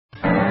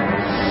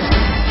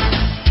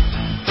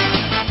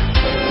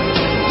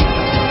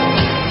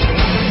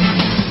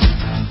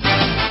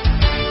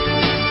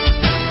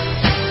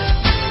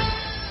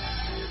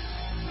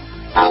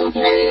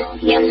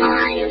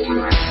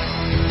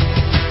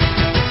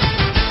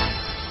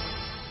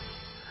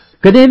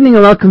Good evening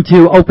and welcome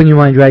to Open Your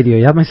Mind Radio.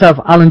 You have myself,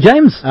 Alan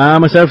James.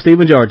 Myself,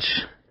 Stephen George.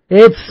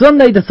 It's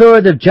Sunday the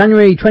 3rd of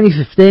January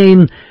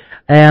 2015.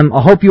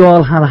 I hope you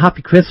all had a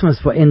happy Christmas,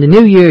 but in the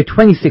new year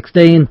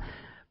 2016,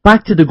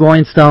 back to the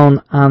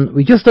grindstone, and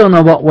we just don't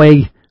know what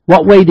way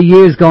the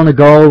year's going to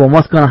go and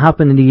what's going to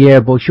happen in the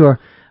year, but sure,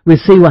 we'll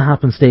see what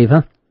happens, Steve,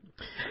 huh?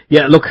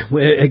 Yeah, look,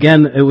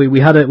 we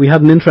had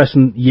an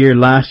interesting year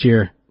last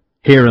year.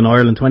 Here in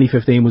Ireland,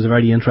 2015 was a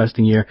very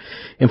interesting year.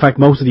 In fact,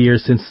 most of the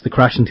years since the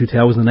crash in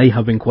 2008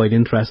 have been quite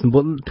interesting.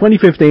 But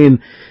 2015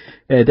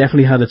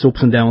 definitely had its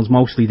ups and downs,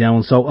 mostly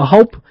downs. So I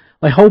hope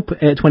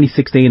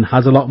 2016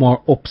 has a lot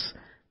more ups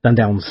than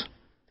downs.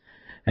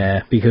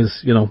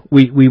 Because, you know,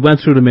 we went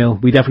through the mill.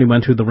 We definitely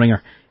went through the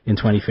ringer in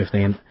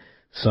 2015.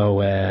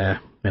 So,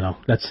 you know,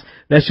 let's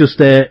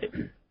just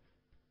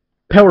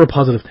power of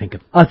positive thinking.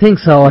 I think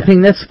so. Yeah. I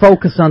think let's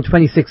focus on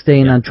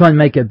 2016 and try and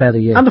make it a better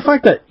year. And the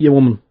fact that your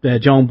woman,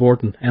 Joan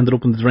Borton, ended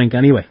up in the drink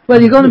anyway.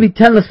 Well, you're going to be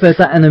telling us about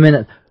that in a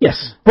minute.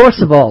 Yes.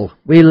 First of all,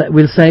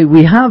 we'll say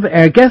we have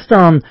our guest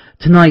on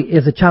tonight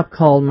is a chap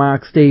called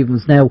Marc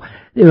Stevens. Now,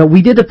 you know,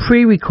 we did a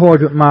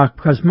pre-record with Marc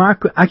because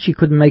Marc actually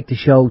couldn't make the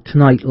show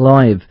tonight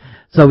live.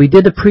 So we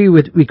did a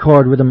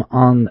pre-record with him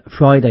on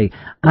Friday,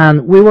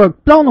 and we were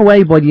blown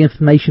away by the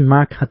information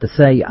Marc had to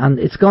say, and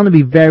it's going to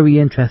be very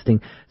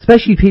interesting,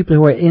 especially people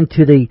who are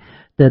into the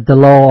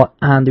law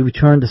and the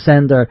return to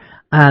sender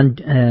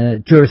and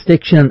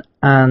jurisdiction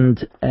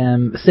and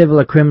civil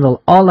or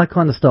criminal, all that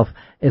kind of stuff.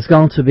 It's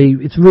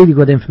really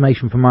good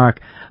information from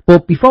Marc.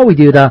 But before we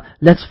do that,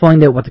 let's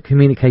find out what the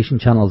communication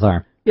channels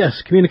are.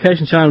 Yes,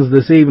 communication channels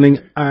this evening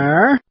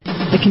are...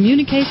 The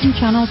communication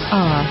channels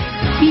are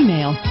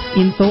email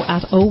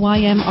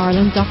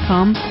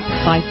info@oymireland.com,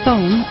 by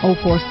phone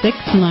 046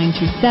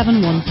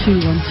 927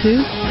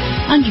 1212,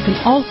 and you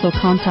can also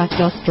contact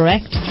us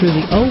direct through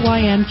the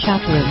OYM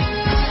chat room.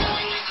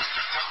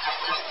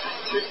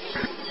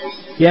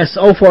 Yes,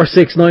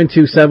 046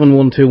 927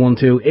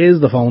 1212 is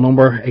the phone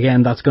number.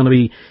 Again, that's going to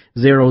be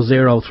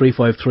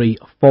 00353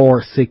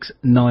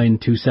 469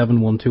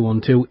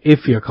 271212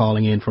 if you're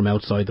calling in from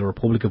outside the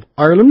Republic of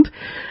Ireland.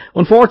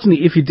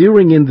 Unfortunately, if you do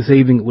ring in this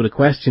evening with a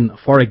question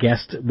for a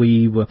guest,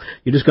 you're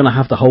just going to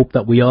have to hope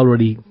that we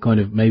already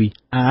kind of maybe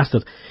asked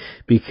it,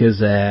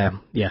 because as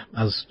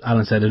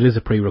Alan said, it is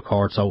a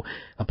pre-record, so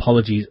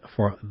apologies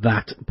for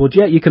that. But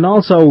yeah, you can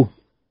also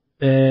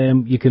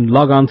you can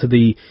log on to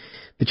the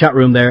chat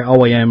room there,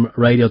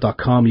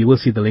 oymradio.com. You will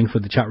see the link for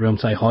the chat room.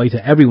 Say hi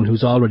to everyone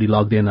who's already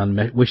logged in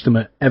and wish them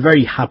a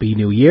very happy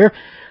new year.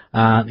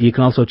 You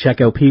can also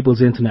check out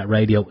People's Internet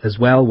Radio as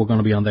well. We're going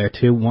to be on there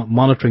too,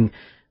 monitoring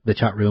the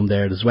chat room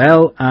there as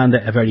well. And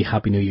a very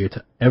happy new year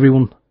to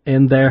everyone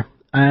in there.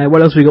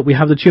 What else we got? We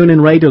have the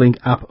TuneIn Radio Link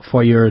app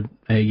for your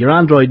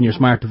Android and your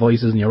smart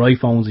devices and your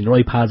iPhones and your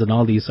iPads and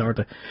all these sort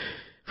of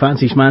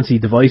fancy schmancy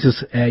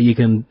devices. You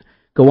can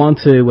go on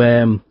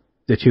to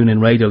the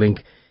TuneIn Radio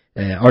Link.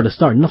 Not the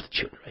TuneIn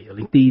Radio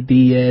Link,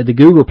 the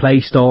Google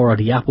Play Store or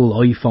the Apple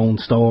iPhone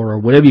Store or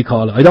whatever you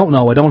call it. I don't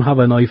know. I don't have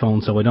an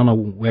iPhone, so I don't know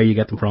where you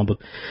get them from, but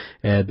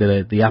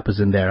the app is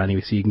in there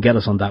anyway, so you can get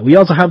us on that. We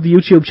also have the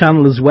YouTube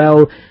channel as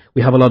well.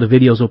 We have a lot of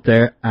videos up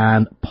there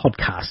and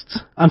podcasts.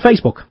 And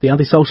Facebook, the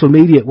anti-social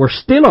media. We're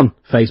still on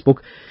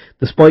Facebook,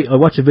 despite I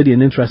watched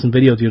an interesting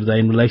video the other day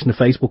in relation to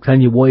Facebook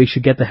telling you why you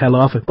should get the hell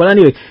off it. But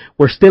anyway,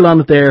 we're still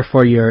on it there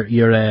for your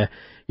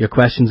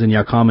questions and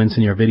your comments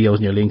and your videos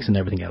and your links and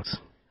everything else.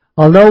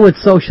 Although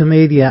it's social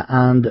media,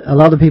 and a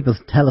lot of people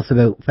tell us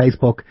about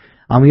Facebook,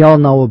 and we all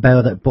know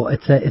about it, but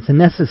it's a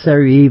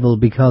necessary evil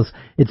because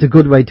it's a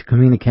good way to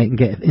communicate and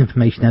get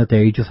information out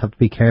there. You just have to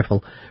be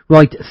careful.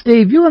 Right,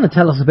 Steve, you want to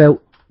tell us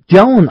about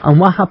Joan and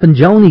what happened,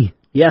 Joni?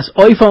 Yes,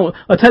 iPhone.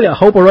 I tell you, I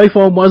hope her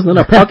iPhone wasn't in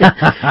her pocket.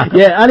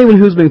 Yeah, anyone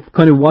who's been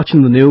kind of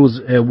watching the news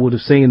would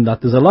have seen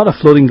that there's a lot of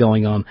flooding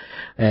going on.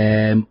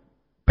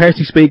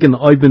 Personally speaking,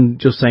 I've been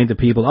just saying to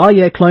people, oh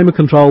yeah, climate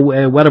control,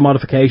 weather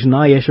modification,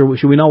 oh yeah, sure,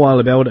 should we know all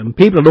about it? And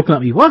people are looking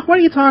at me, what are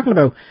you talking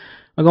about?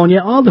 I'm going,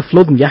 yeah, all the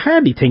flooding, you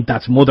hardly think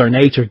that's Mother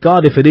Nature.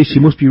 God, if it is, she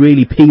must be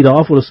really peed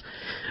off with us.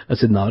 I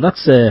said, no,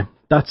 that's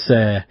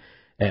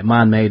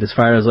man-made as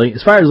far as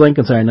I'm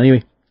concerned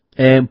anyway.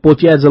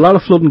 But yeah, there's a lot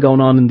of flooding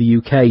going on in the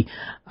UK,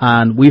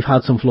 and we've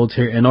had some floods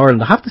here in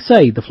Ireland. I have to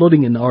say, the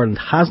flooding in Ireland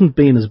hasn't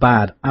been as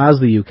bad as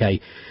the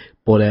UK.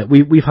 But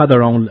we've had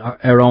our own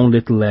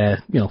little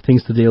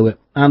things to deal with,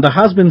 and there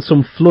has been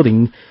some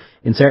flooding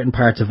in certain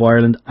parts of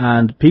Ireland.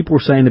 And people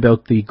were saying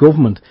about the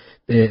government,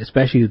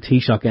 especially the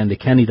Taoiseach and the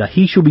Kenny, that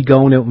he should be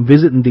going out and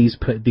visiting these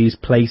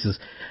places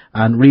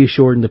and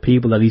reassuring the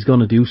people that he's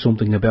going to do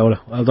something about it.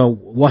 Although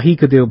what he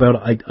could do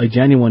about it, I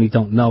genuinely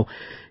don't know.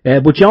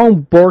 But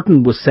Joan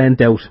Borton was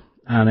sent out,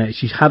 and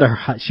she had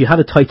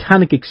a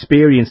Titanic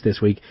experience this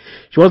week.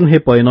 She wasn't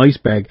hit by an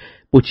iceberg,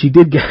 but she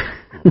did get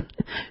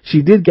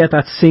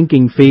that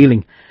sinking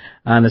feeling,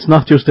 and it's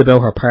not just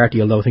about her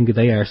party, although I think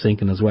they are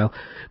sinking as well.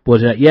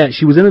 But yeah,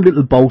 she was in a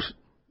little boat,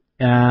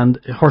 and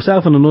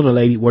herself and another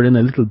lady were in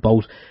a little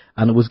boat,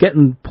 and it was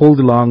getting pulled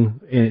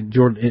along in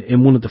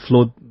one of the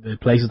flood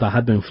places that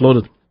had been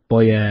flooded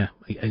by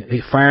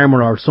a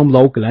farmer or some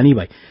local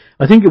anyway.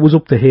 I think it was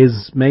up to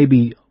his,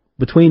 maybe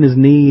between his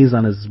knees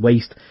and his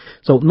waist,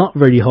 so not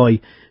very high.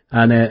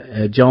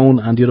 And Joan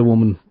and the other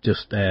woman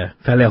just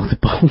fell out the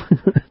boat.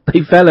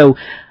 They fell out,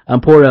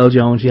 and poor old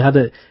Joan, she had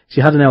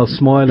an old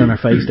smile on her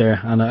face there.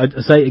 And I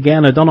say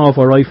again, I don't know if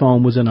her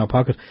iPhone was in her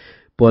pocket,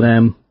 but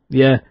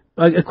yeah,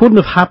 it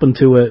couldn't have happened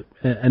to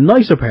a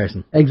nicer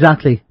person.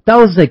 Exactly. That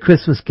was a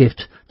Christmas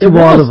gift to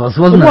all of us,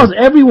 wasn't it? It was.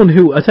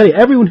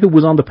 Everyone who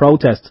was on the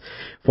protests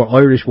for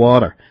Irish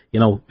water,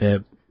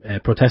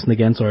 protesting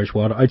against Irish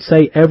water, I'd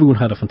say everyone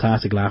had a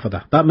fantastic laugh at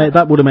that.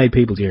 That would have made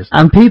people's ears.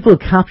 And people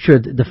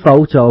captured the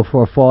photo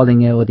for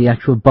falling out of the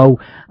actual boat,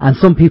 and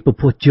some people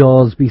put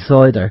Jaws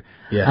beside her,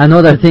 and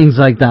other things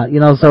like that.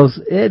 So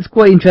it's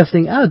quite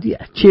interesting.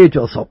 Cheered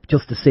us up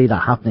just to see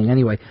that happening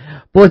anyway.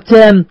 But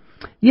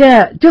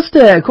just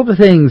a couple of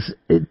things.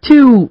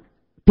 2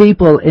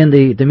 people in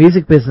the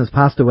music business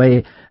passed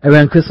away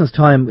around Christmas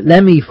time.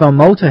 Lemmy from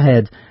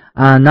Motorhead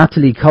and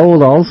Natalie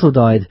Cole also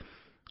died.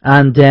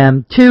 And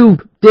 2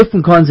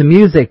 different kinds of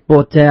music,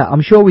 but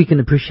I'm sure we can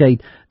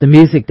appreciate the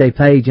music they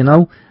played,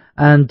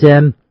 And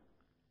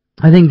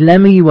I think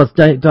Lemmy was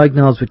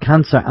diagnosed with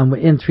cancer, and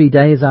within 3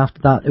 days after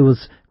that, it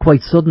was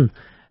quite sudden,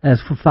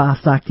 for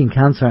fast-acting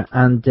cancer,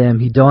 and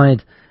he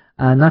died.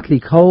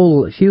 Natalie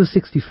Cole, she was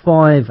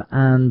 65,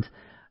 and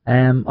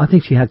I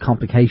think she had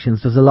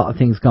complications. There's a lot of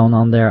things going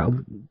on there, a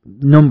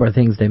number of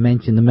things they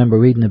mentioned. I remember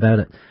reading about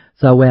it.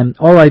 So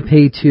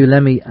R.I.P. to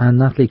Lemmy and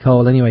Natalie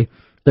Cole. Anyway,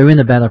 they're in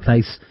a better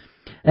place.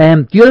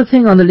 The other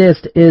thing on the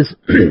list is,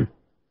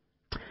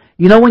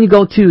 when you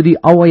go to the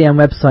OYM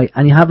website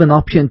and you have an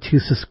option to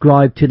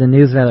subscribe to the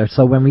newsletter,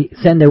 so when we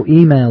send out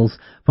emails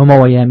from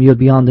OYM, you'll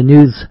be on the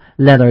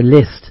newsletter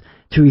list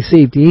to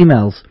receive the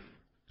emails.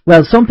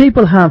 Well, some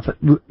people have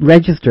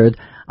registered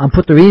and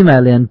put their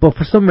email in, but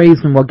for some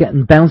reason we're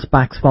getting bounce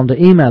backs from their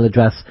email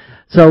address.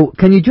 So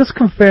can you just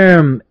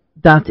confirm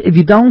that if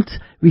you don't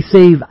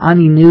receive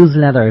any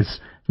newsletter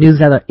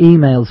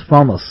emails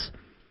from us,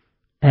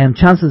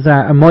 chances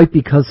are it might be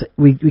because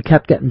we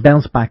kept getting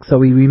bounce back, so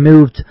we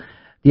removed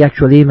the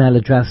actual email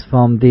address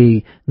from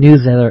the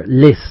newsletter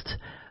list.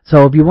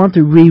 So if you want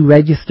to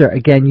re-register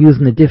again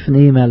using a different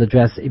email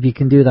address, if you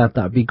can do that,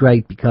 that would be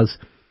great, because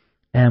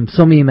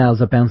some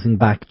emails are bouncing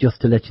back,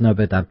 just to let you know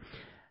about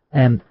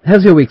that.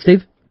 How's your week,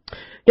 Steve?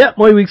 Yeah,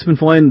 my week's been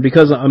fine,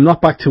 because I'm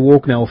not back to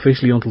work now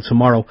officially until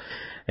tomorrow.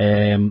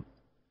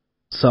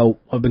 So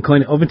I've been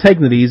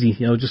taking it easy,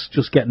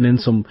 just getting in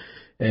some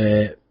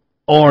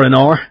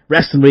R&R,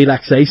 rest and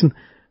relaxation,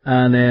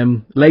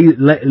 and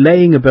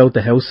laying about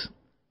the house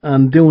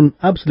and doing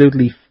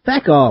absolutely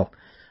feck all,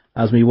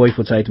 as my wife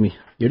would say to me.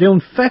 You're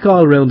doing feck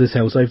all around this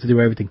house. I have to do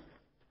everything.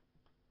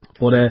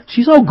 But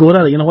she's so good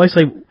at it, I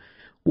say,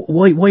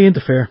 why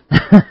interfere?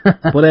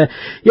 But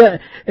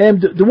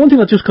the one thing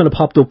that just kind of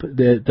popped up,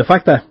 the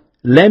fact that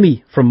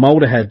Lemmy from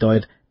Motorhead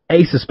died.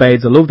 Ace of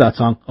Spades, I love that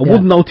song. I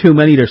wouldn't know too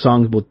many of their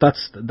songs, but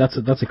that's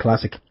a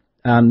classic.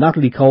 And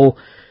Natalie Cole,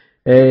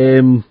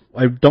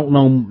 I don't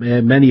know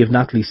many of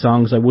Natalie's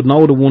songs. I would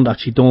know the one that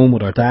she done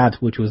with her dad,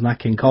 which was Nat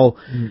King Cole.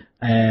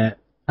 And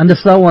the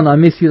slow one, I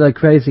Miss You Like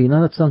Crazy, you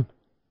know that song?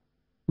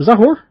 Was that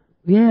her?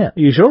 Yeah. Are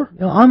you sure?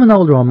 I'm an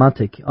old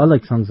romantic. I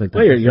like songs like that.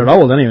 Well, you're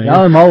old anyway.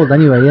 Yeah, I'm old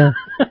anyway, yeah.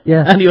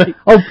 Yeah. Anyway.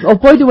 Oh,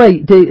 by the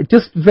way,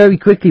 just very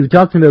quickly, we're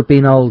talking about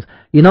being old.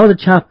 You know the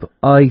chap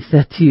I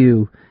said to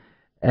you,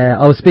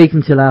 I was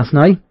speaking to last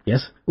night?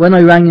 Yes. When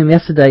I rang him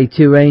yesterday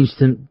to arrange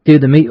to do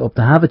the meet-up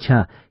to have a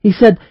chat, he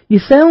said, "You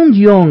sound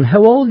young,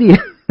 how old are you?"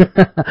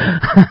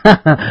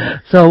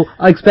 So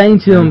I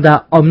explained to him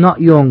that I'm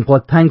not young,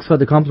 but thanks for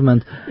the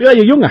compliment. Yeah,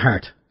 you're young at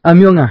heart.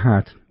 I'm young at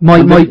heart.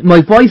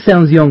 My voice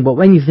sounds young, but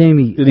when you see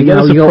me, did he get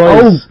a surprise?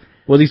 Go, oh.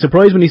 Was he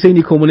surprised when he seen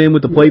you coming in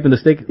with the pipe and the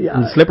stick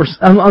and the slippers?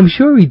 I'm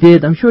sure he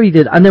did.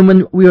 And then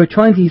when we were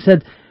trying to, he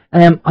said,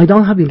 I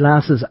don't have any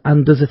glasses,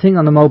 and there's a thing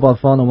on the mobile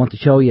phone I want to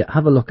show you.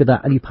 Have a look at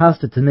that. And he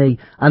passed it to me,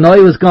 and I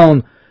was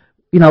going,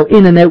 in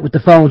and out with the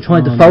phone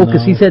trying to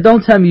focus. No. He said,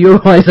 "Don't tell me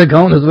your eyes are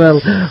going as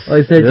well."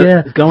 I said, "Yeah,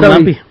 it's going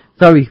lampy."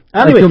 Sorry,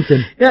 anyway, I jumped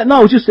in. Yeah,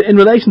 no, just in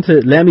relation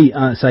to Lemmy,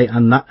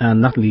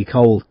 and Natalie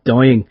Cole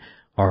dying,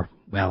 or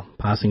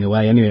passing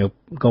away. Anyway,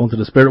 going to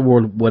the spirit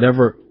world,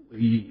 whatever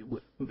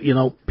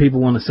people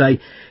want to say.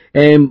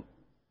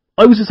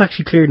 I was just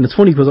actually cleared, and it's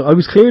funny because I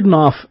was clearing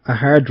off a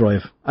hard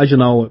drive. As you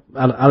know,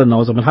 Alan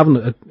knows, I've been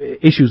having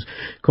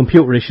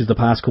computer issues the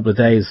past couple of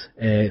days.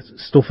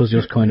 Stuff is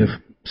just kind of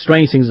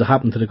strange things that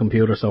happen to the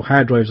computer, so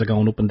hard drives are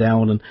going up and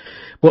down.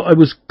 But I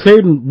was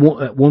clearing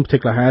one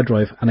particular hard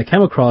drive, and I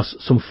came across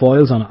some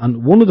files on it,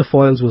 and one of the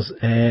files was,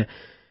 it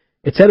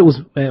said it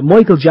was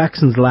Michael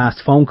Jackson's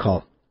last phone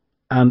call.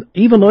 And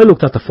even I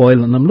looked at the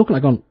file, and I'm looking,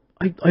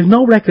 I've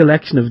no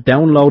recollection of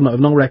downloading it, I've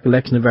no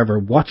recollection of ever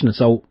watching it,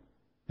 so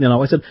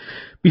I said,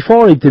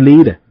 before I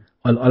delete it,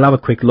 I'll have a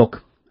quick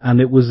look. And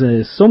it was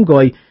some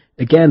guy,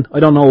 again, I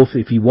don't know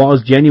if he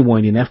was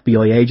genuinely an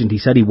FBI agent. He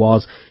said he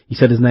was. He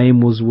said his name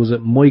was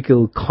it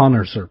Michael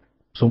Connors or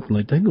something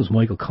like that. I think it was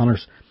Michael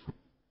Connors.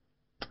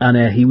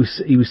 And he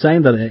was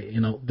saying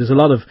that, there's a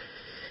lot of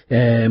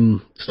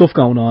stuff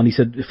going on. He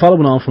said,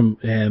 following on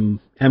from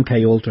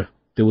MK Ultra,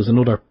 there was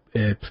another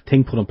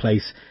thing put in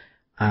place,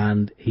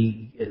 and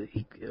he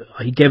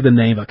gave the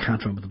name. I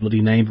can't remember the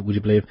bloody name, but would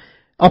you believe?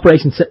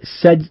 Operation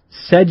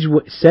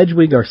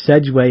Sedgwick or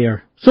Sedgway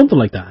or something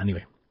like that.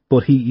 Anyway,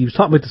 but he was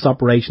talking about this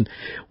operation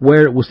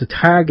where it was to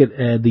target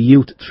the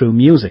youth through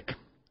music,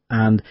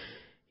 and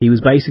he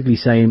was basically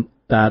saying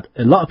that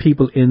a lot of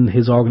people in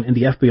his organ, in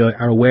the FBI,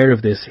 are aware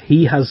of this.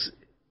 He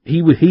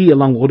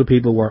along with other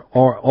people were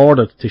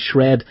ordered to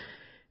shred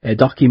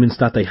documents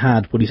that they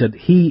had, but he said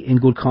he, in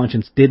good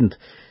conscience, didn't.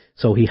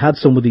 So he had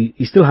somebody.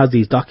 He still has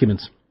these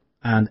documents,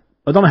 and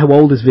I don't know how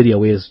old this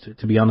video is.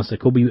 To be honest,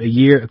 it could be a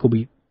year, it could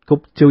be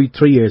 2,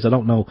 3 years. I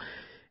don't know.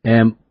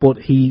 But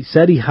he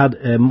said he had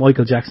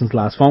Michael Jackson's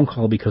last phone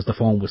call because the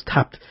phone was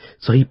tapped.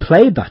 So he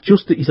played that.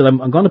 He said,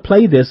 I'm going to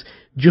play this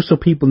just so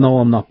people know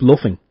I'm not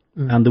bluffing.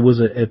 And there was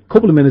a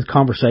couple of minutes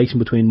conversation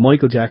between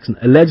Michael Jackson,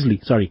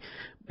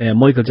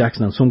 Michael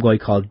Jackson and some guy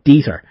called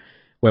Dieter,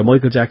 where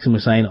Michael Jackson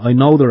was saying, I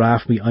know they're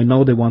after me, I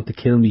know they want to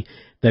kill me,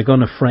 they're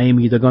going to frame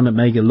me, they're going to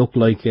make it look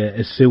like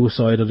a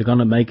suicide, or they're going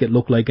to make it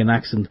look like an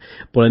accident,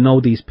 but I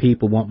know these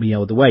people want me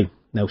out of the way.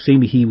 Now, see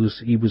me, he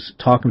was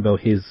talking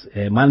about his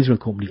management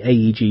company,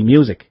 AEG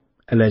Music,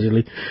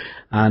 allegedly,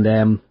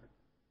 and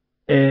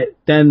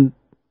then,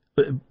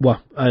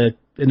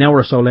 an hour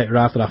or so later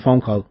after that phone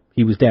call,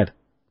 he was dead,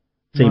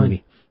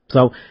 seemingly. Right.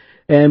 So,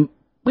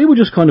 we were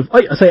just kind of,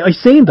 I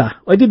seen that.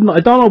 I don't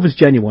know if it's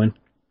genuine.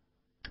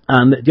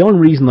 And the only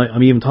reason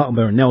I'm even talking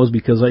about it now is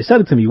because I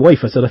said it to my wife.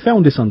 I said, I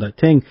found this on that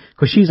thing,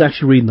 because she's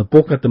actually reading a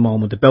book at the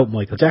moment about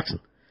Michael Jackson.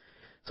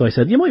 So I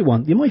said, you might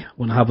want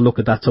to have a look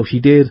at that. So she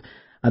did.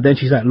 And then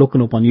she started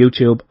looking up on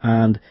YouTube,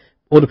 and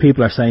other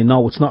people are saying,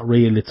 no, it's not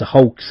real, it's a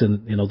hoax,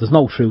 and, there's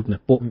no truth in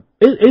it. But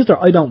is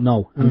there? I don't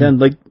know. And then,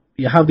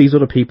 you have these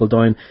other people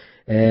dying,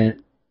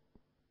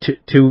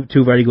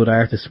 two very good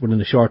artists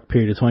within a short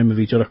period of time of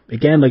each other.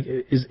 Again,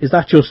 is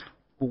that just,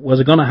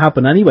 was it going to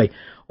happen anyway,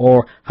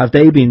 or have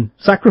they been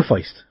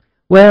sacrificed?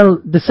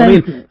 Well, the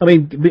same.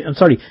 I'm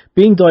sorry,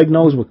 being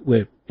diagnosed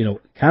with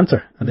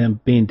cancer and then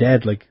being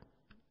dead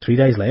 3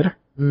 days later.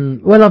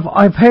 Well,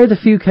 I've heard a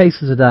few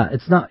cases of that.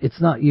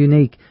 It's not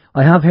unique.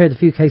 I have heard a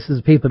few cases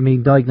of people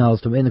being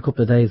diagnosed, and in a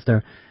couple of days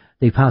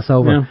they pass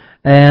over.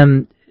 Yeah.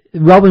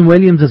 Robin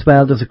Williams as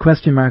well, there's a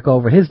question mark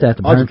over his death,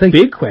 apparently. There's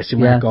a big question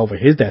mark over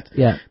his death.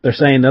 Yeah. They're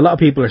saying, a lot of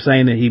people are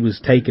saying that he was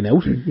taken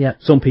out. Yeah.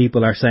 Some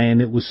people are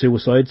saying it was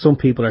suicide. Some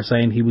people are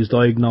saying he was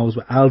diagnosed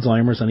with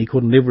Alzheimer's and he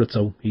couldn't live with it,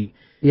 so he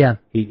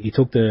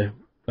took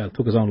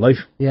his own life.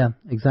 Yeah,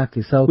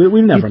 exactly. So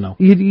we never know.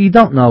 You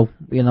don't know.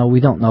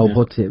 We don't know,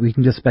 but we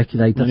can just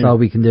speculate. That's all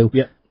we can do.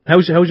 Yeah.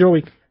 How's your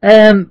week?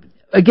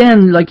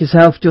 Again, like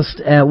yourself,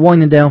 just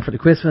winding down for the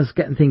Christmas,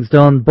 getting things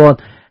done,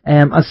 but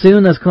as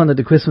soon as kind of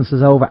the Christmas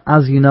is over,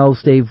 as you know,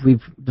 Steve,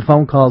 the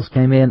phone calls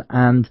came in,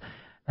 and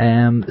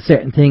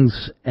certain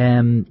things,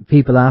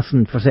 people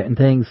asking for certain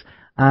things,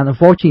 and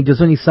unfortunately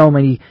there's only so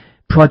many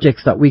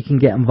projects that we can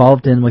get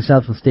involved in,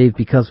 myself and Steve,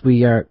 because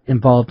we are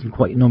involved in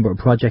quite a number of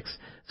projects.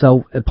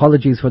 So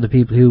apologies for the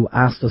people who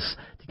asked us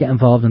to get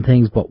involved in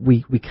things, but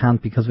we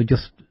can't, because we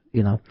just,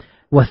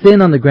 we're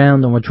thin on the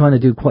ground and we're trying to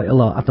do quite a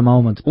lot at the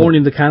moment.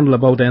 Burning the candle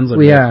at both ends.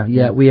 We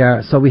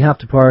are. So we have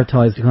to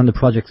prioritise the kind of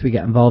projects we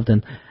get involved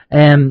in.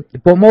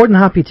 But more than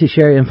happy to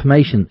share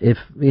information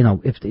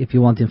if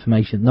you want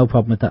information. No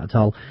problem with that at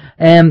all.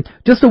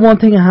 Just the one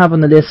thing I have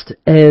on the list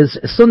is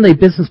Sunday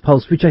Business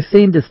Post, which I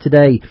seen this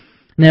today.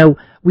 Now,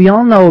 we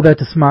all know about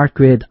the smart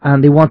grid,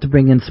 and they want to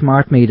bring in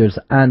smart meters,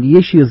 and the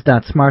issues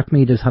that smart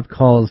meters have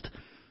caused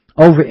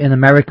over in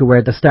America,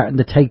 where they're starting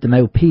to take them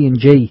out,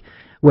 P&G,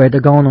 where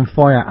they're going on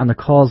fire and they're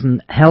causing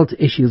health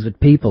issues with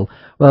people.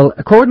 Well,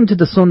 according to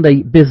the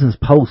Sunday Business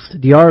Post,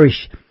 the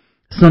Irish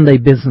Sunday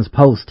Business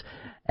Post,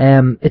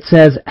 it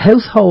says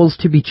households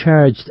to be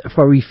charged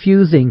for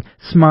refusing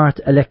smart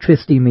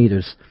electricity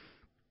meters.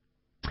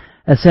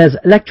 It says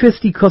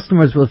electricity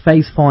customers will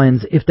face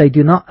fines if they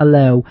do not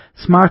allow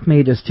smart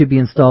meters to be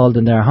installed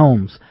in their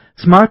homes.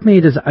 Smart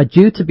meters are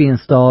due to be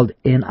installed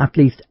in at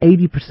least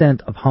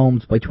 80% of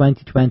homes by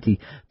 2020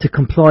 to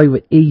comply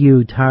with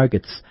EU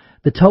targets.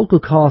 The total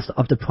cost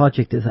of the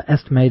project is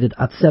estimated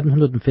at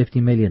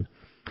 750 million.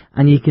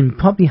 And you can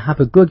probably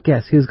have a good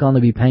guess who's going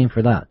to be paying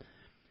for that.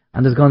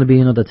 And there's going to be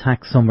another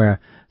tax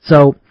somewhere.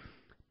 So,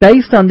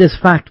 based on this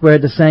fact where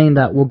they're saying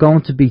that we're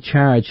going to be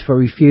charged for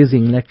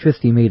refusing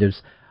electricity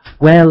meters,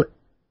 well,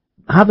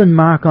 having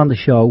Mark on the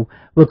show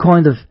will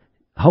kind of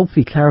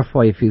hopefully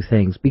clarify a few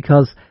things,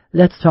 because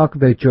let's talk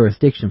about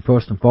jurisdiction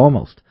first and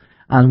foremost.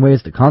 And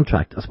where's the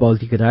contract? I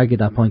suppose you could argue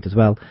that point as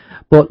well.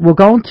 But we're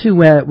going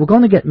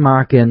to get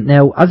Mark in.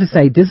 Now, as I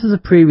say, this is a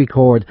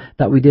pre-record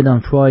that we did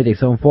on Friday,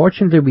 so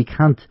unfortunately we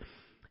can't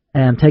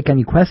take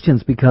any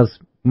questions because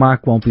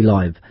Mark won't be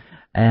live.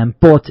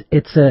 But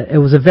it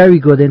was a very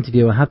good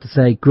interview, I have to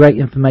say. Great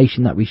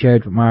information that we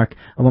shared with Mark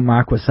and what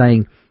Mark was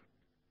saying.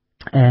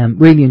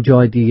 Really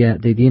enjoyed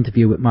the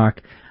interview with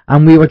Mark.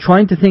 And we were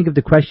trying to think of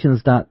the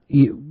questions that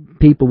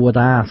people would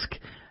ask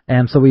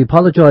So we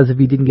apologise if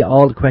we didn't get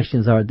all the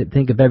questions or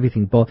think of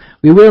everything, but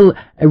we will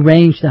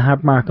arrange to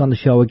have Marc on the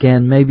show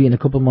again, maybe in a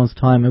couple of months'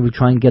 time, and we'll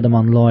try and get him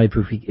on live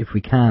if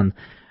we can,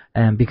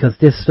 because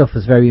this stuff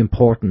is very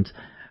important.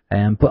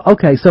 But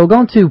okay, so we're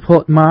going to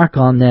put Marc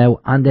on now,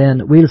 and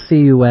then we'll see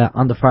you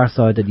on the far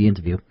side of the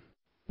interview.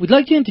 We'd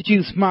like to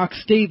introduce Marc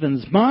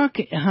Stevens. Marc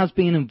has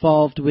been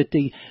involved with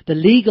the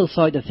legal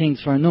side of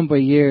things for a number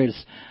of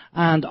years,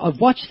 and I've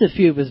watched a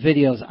few of his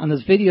videos, and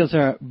his videos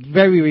are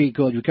very, very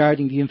good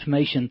regarding the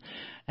information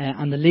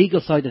and the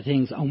legal side of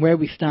things and where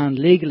we stand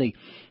legally.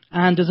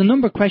 And there's a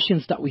number of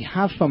questions that we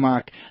have for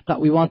Marc that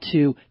we want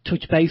to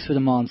touch base with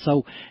him on,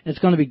 so it's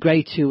going to be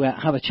great to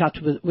have a chat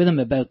with him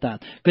about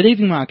that. Good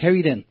evening, Marc. How are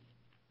you doing?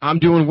 I'm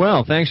doing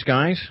well. Thanks,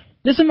 guys.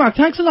 Listen, Marc,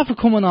 thanks a lot for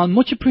coming on.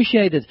 Much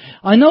appreciated.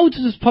 I know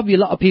there's probably a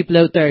lot of people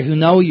out there who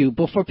know you,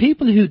 but for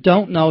people who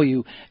don't know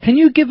you, can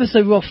you give us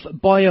a rough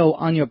bio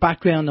on your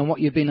background and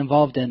what you've been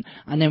involved in,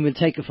 and then we'll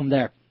take it from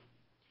there?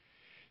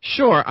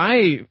 Sure.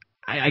 I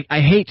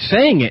hate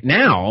saying it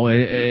now,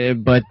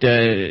 but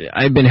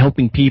I've been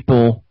helping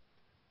people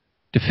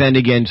defend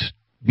against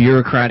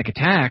bureaucratic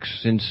attacks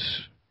since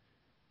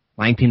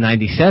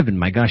 1997.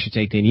 My gosh, it's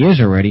 18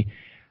 years already.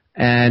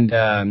 And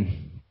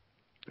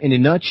in a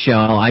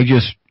nutshell, I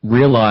just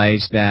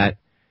realized that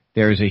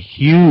there's a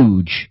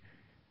huge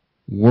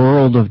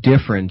world of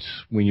difference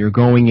when you're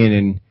going in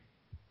and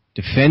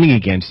defending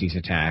against these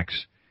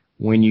attacks,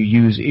 when you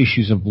use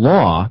issues of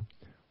law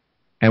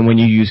and when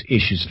you use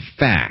issues of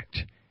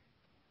fact.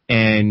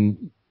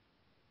 And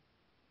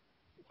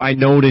I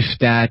noticed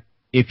that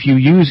if you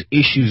use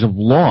issues of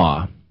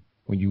law,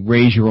 when you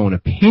raise your own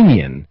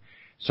opinion,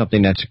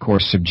 something that's, of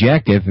course,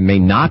 subjective and may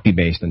not be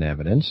based on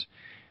evidence,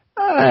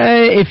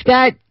 if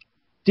that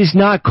does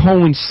not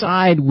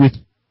coincide with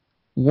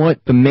what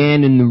the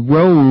man in the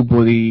robe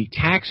or the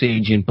tax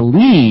agent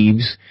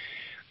believes,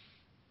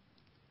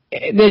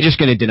 they're just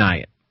going to deny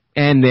it.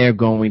 And they're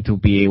going to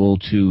be able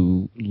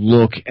to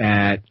look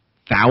at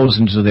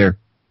thousands of their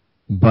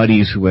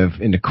buddies who have,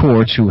 in the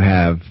courts, who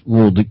have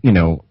ruled,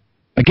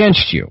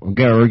 against you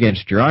or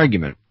against your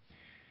argument.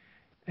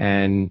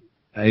 And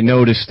I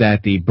noticed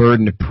that the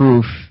burden of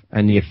proof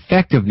and the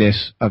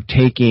effectiveness of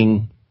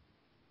taking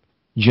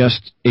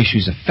just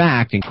issues of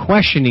fact and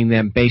questioning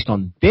them based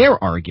on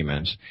their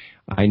arguments,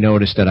 I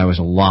noticed that I was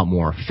a lot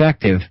more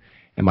effective,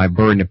 and my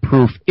burden of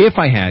proof, if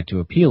I had to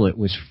appeal it,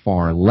 was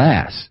far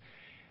less.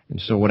 And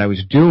so what I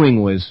was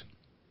doing was,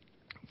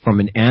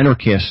 from an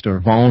anarchist or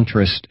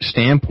voluntarist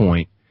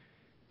standpoint,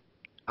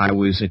 I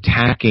was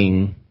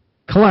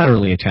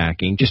collaterally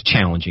attacking, just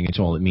challenging, it's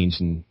all it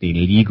means in the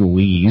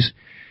legalese.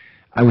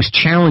 I was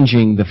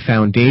challenging the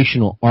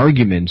foundational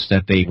arguments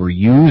that they were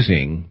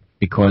using,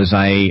 because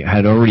I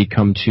had already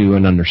come to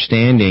an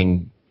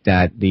understanding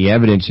that the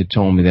evidence had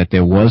told me that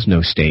there was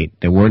no state,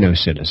 there were no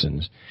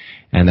citizens,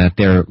 and that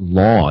their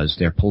laws,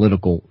 their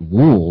political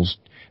rules,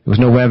 there was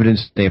no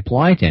evidence that they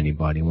applied to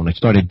anybody. When I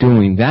started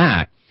doing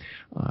that,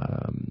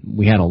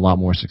 we had a lot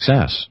more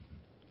success.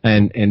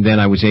 And then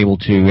I was able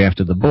to,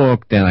 after the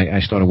book, then I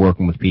started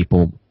working with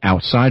people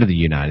outside of the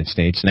United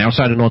States and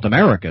outside of North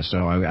America.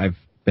 So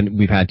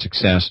we've had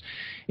success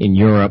in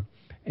Europe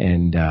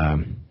and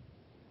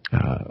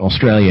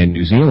Australia and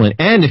New Zealand.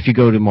 And if you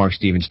go to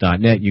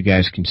markstevens.net, you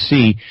guys can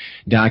see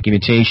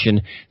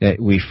documentation that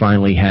we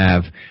finally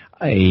have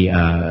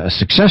a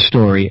success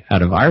story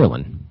out of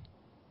Ireland.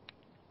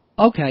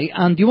 Okay,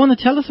 and do you want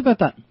to tell us about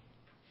that?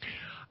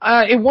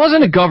 It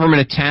wasn't a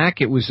government attack.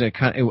 It was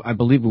I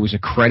believe it was a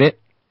credit.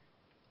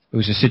 It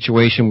was a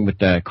situation with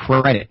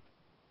credit.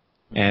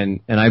 And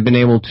I've been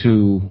able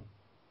to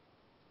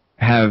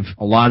have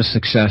a lot of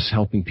success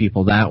helping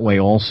people that way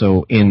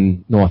also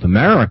in North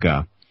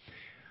America.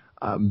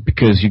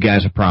 Because you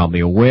guys are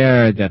probably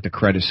aware that the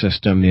credit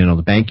system,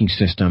 the banking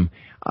system,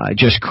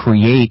 just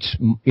creates,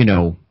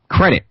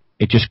 credit.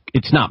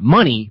 It's not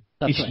money.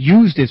 That's it's right.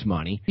 Used as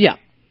money. Yeah.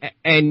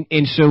 And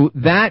so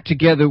that,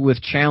 together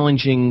with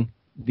challenging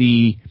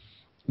the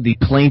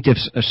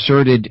plaintiff's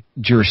asserted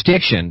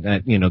jurisdiction,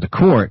 that the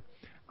court,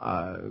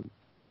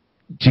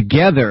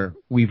 together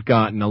we've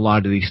gotten a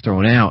lot of these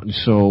thrown out. And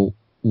so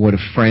what a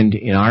friend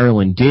in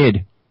Ireland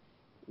did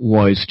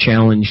was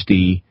challenge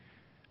the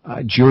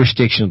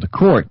jurisdiction of the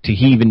court to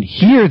even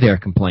hear their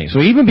complaint.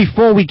 So even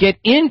before we get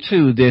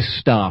into this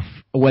stuff,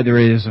 whether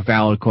it is a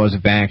valid cause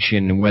of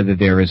action and whether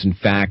there is in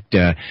fact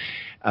a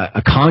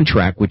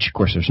contract, which of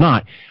course there's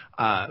not,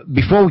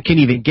 before we can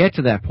even get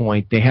to that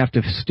point, they have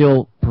to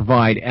still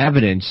provide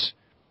evidence,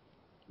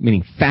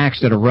 meaning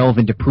facts that are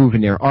relevant to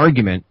proving their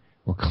argument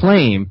or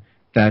claim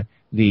that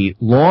the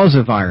laws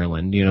of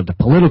Ireland, the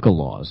political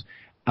laws,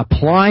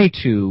 apply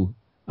to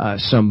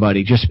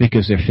somebody just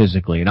because they're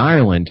physically in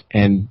Ireland,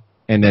 and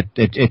that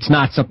it's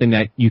not something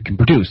that you can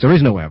produce. There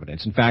is no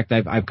evidence. In fact,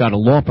 I've got a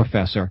law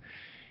professor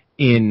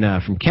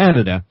from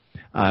Canada,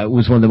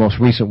 was one of the most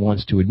recent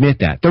ones to admit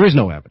that there is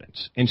no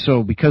evidence. And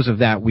so because of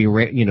that, they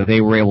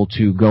were able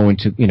to go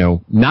into, they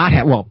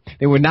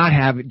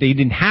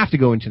didn't have to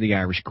go into the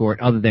Irish court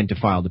other than to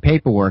file the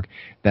paperwork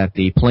that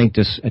the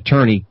plaintiff's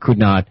attorney could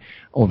not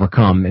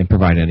overcome and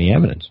provide any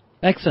evidence.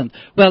 Excellent.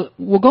 Well,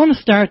 we're going to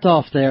start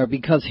off there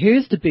because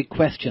here's the big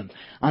question.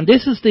 And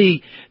this is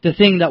the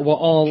thing that we're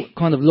all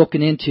kind of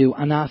looking into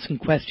and asking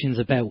questions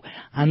about.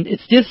 And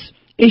it's this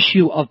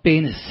issue of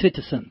being a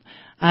citizen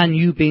and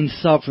you being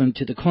sovereign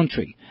to the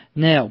country.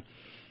 Now,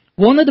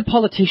 one of the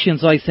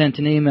politicians I sent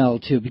an email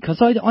to,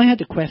 because I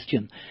had a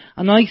question,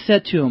 and I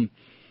said to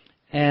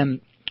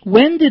him,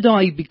 when did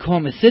I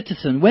become a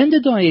citizen? When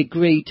did I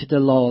agree to the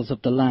laws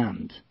of the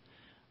land?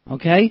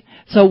 Okay,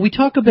 so we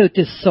talk about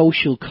this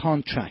social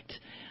contract,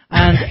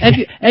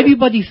 and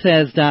everybody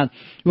says that,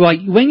 right,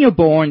 when you're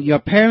born, your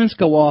parents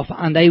go off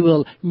and they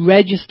will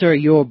register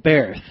your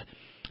birth,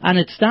 and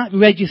it's that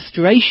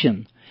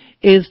registration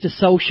is the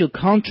social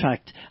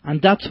contract,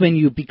 and that's when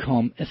you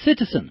become a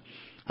citizen.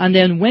 And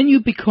then when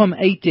you become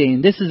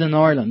 18, this is in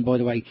Ireland, by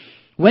the way,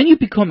 when you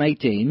become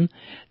 18,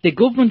 the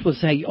government will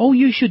say, oh,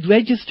 you should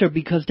register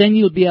because then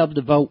you'll be able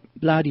to vote,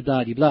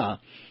 blah-de-blah-de-blah.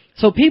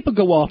 So people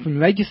go off and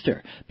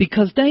register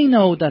because they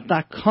know that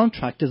that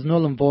contract is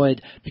null and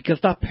void because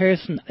that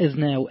person is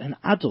now an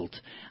adult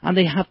and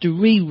they have to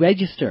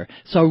re-register,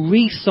 so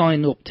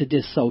re-sign up to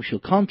this social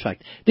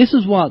contract. This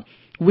is what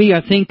we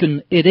are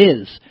thinking it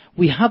is.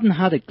 We haven't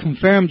had it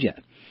confirmed yet.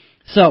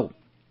 So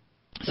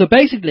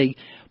basically,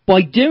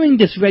 by doing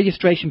this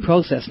registration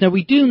process, now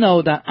we do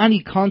know that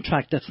any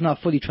contract that's not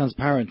fully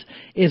transparent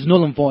is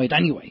null and void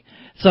anyway.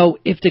 So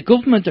if the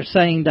government are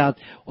saying that,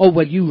 oh,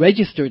 well, you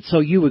registered, so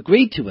you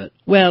agreed to it,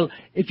 well,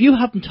 if you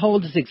haven't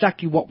told us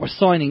exactly what we're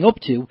signing up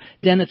to,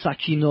 then it's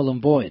actually null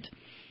and void.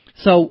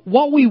 So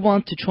what we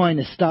want to try and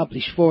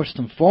establish first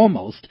and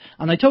foremost,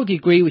 and I totally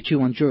agree with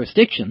you on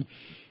jurisdiction,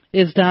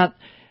 is that,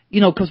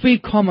 because we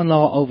have common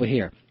law over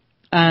here,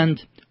 and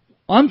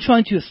I'm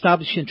trying to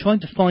establish and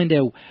trying to find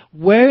out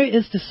where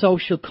is the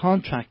social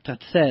contract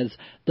that says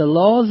the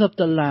laws of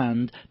the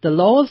land, the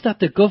laws that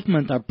the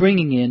government are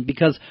bringing in,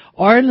 because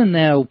Ireland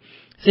now,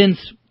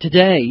 since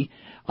today,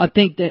 I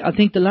think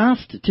in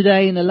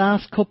the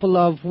last couple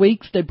of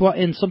weeks, they brought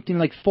in something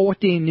like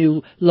 14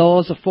 new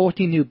laws or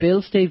 14 new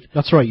bills, Steve.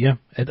 That's right, yeah.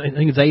 I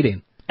think it's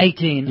 18.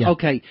 18, yeah.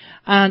 Okay.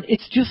 And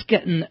it's just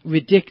getting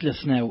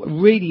ridiculous now. It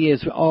really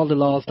is with all the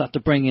laws that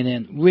they're bringing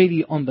in.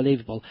 Really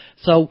unbelievable.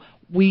 So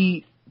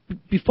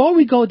before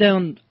we go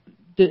down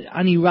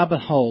any rabbit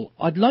hole,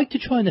 I'd like to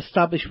try and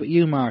establish with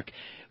you, Mark,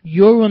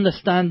 your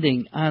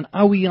understanding and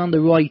are we on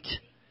the right,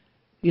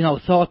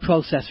 thought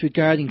process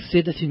regarding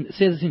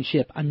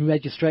citizenship and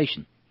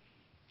registration?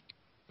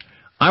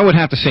 I would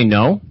have to say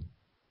no.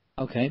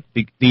 Okay.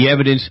 The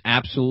evidence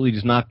absolutely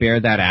does not bear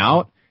that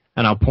out,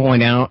 and I'll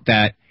point out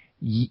that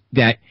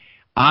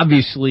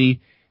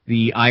obviously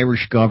the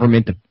Irish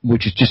government,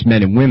 which is just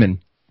men and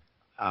women,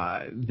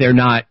 they're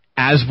not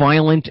as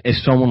violent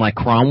as someone like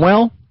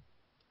Cromwell.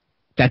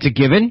 That's a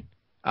given.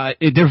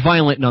 They're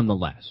violent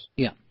nonetheless.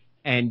 Yeah.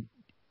 And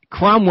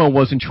Cromwell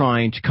wasn't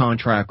trying to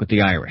contract with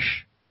the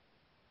Irish.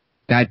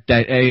 That's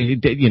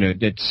and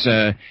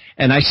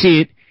I see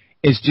it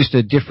as just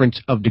a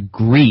difference of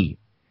degree.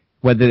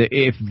 Whether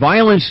if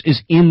violence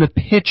is in the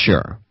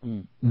picture,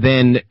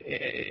 then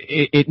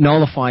it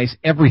nullifies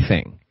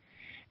everything.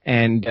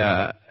 And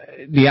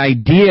the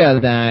idea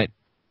that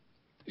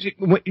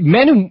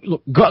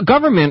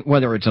government,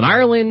 whether it's in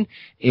Ireland,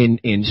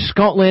 in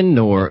Scotland,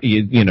 or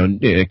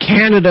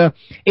Canada,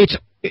 it's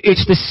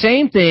the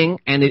same thing.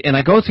 And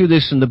I go through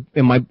this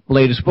in my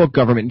latest book,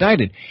 Government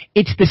Indicted.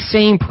 It's the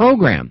same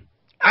program.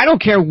 I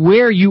don't care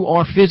where you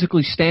are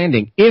physically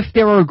standing. If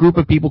there are a group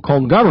of people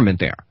called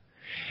government there,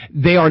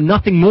 they are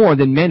nothing more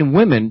than men and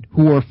women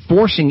who are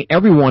forcing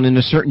everyone in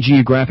a certain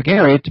geographic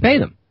area to pay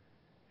them.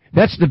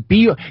 That's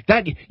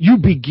that you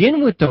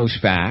begin with those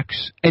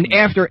facts, and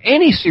after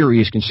any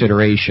serious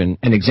consideration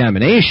and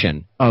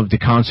examination of the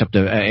concept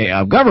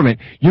of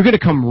government, you're going to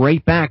come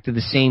right back to the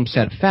same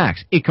set of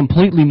facts. It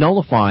completely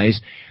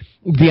nullifies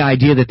the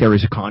idea that there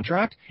is a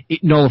contract.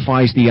 It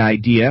nullifies the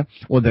idea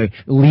or the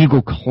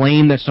legal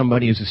claim that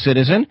somebody is a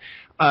citizen,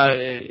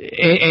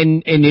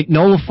 and it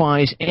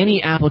nullifies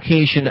any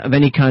application of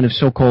any kind of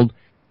so-called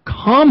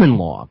common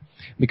law,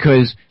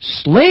 because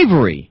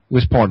slavery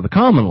was part of the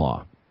common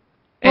law.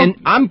 And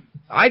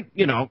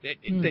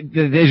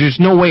there's just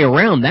no way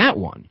around that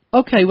one.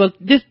 Okay, well,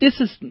 this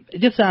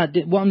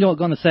what I'm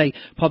going to say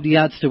probably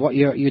adds to what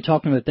you're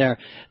talking about there.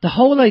 The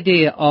whole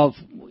idea of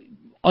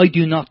I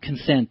do not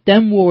consent,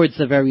 them words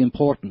are very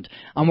important.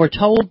 And we're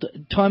told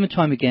time and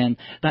time again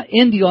that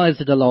in the eyes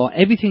of the law,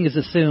 everything is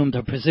assumed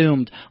or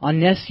presumed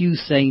unless you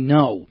say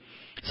no.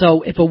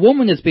 So if a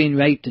woman is being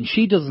raped and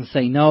she doesn't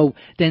say no,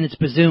 then it's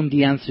presumed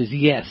the answer is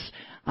yes.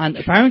 And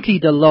apparently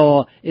the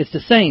law is the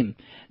same.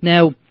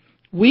 Now,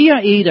 we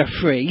are either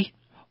free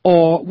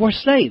or we're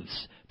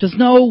slaves.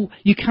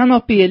 You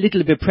cannot be a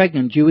little bit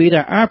pregnant. You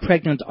either are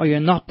pregnant or you're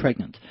not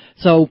pregnant.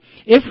 So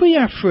if we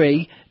are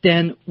free,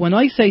 then when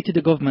I say to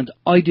the government,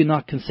 I do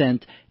not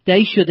consent,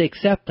 they should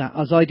accept that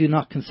as I do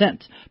not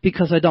consent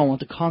because I don't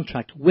want to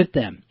contract with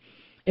them.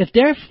 If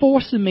they're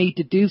forcing me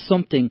to do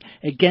something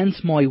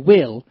against my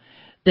will,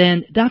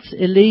 then that's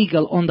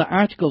illegal under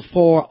Article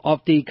 4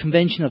 of the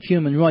Convention of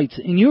Human Rights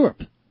in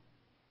Europe.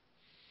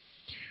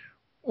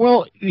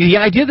 Well, the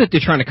idea that they're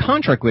trying to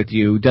contract with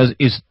you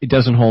it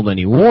doesn't hold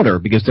any water,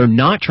 because they're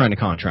not trying to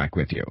contract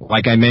with you.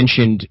 Like I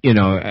mentioned,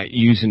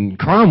 using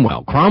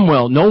Cromwell.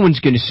 Cromwell, no one's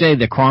going to say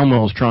that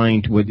Cromwell is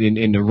trying to,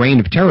 in the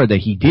reign of terror that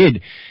he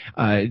did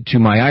to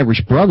my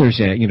Irish brothers,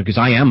 because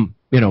I am,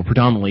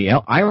 predominantly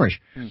Irish,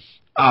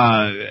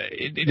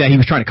 that he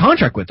was trying to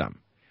contract with them.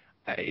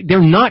 They're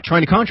not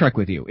trying to contract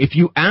with you. If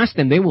you ask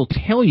them, they will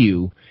tell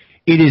you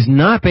it is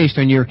not based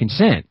on your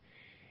consent.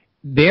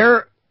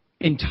 Their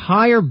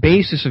entire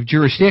basis of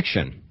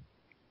jurisdiction,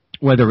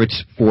 whether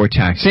it's for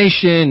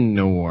taxation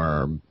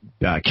or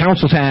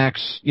council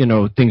tax,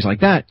 things like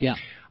that,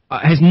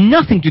 has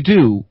nothing to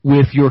do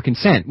with your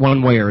consent,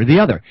 one way or the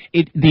other.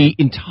 The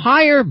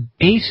entire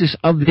basis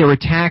of their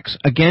attacks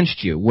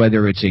against you,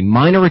 whether it's a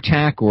minor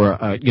attack or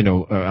a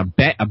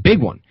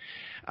big one,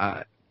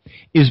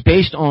 is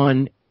based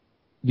on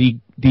the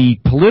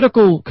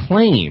political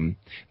claim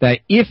that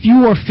if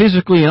you are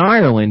physically in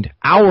Ireland,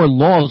 our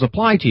laws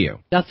apply to you.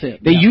 That's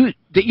it.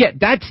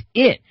 That's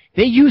it.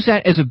 They use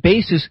that as a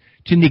basis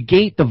to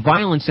negate the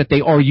violence that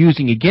they are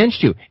using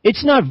against you.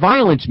 It's not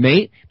violence,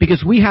 mate,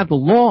 because we have the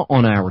law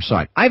on our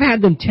side. I've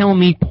had them tell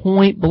me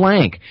point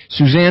blank.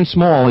 Suzanne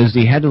Small is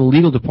the head of the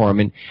legal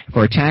department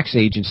for a tax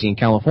agency in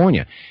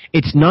California.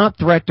 It's not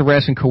threat,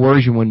 duress, and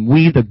coercion when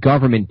we, the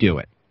government, do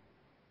it.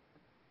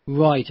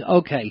 Right,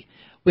 okay.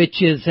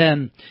 Which is,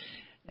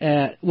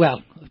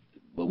 well,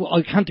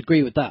 I can't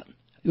agree with that.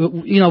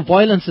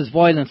 Violence is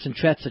violence and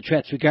threats are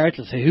threats,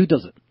 regardless of who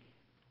does it.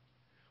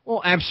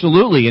 Well,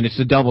 absolutely, and it's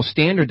the double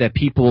standard that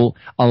people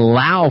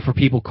allow for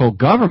people called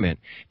government,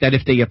 that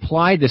if they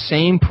apply the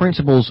same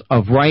principles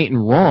of right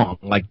and wrong,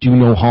 like do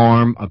no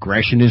harm,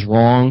 aggression is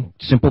wrong,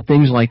 simple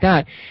things like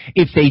that,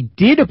 if they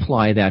did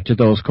apply that to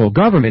those called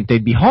government,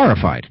 they'd be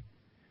horrified.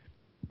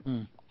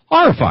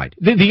 Horrified.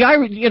 The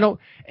Irish,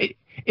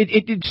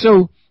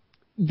 so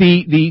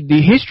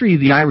the history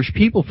of the Irish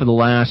people for the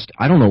last,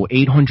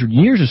 800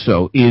 years or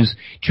so is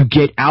to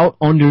get out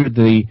under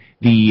the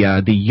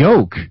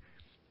yoke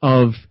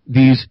of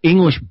these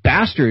English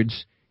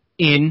bastards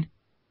in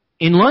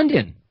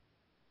London.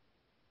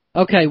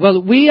 Okay,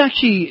 well,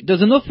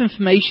 there's enough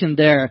information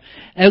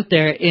out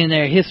there in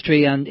our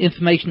history and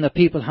information that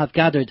people have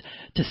gathered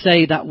to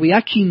say that we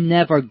actually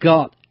never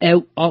got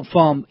out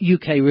from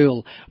UK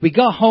rule. We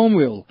got home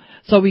rule.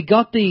 So we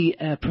got the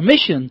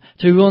permission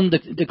to run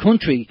the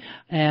country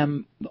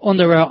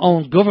under our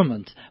own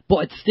government,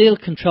 but it's still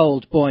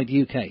controlled by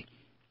the UK.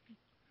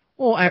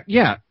 Well,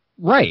 yeah,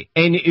 right.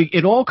 And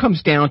it all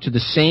comes down to the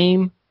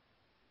same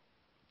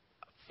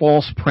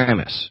false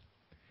premise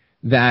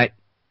that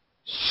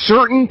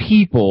certain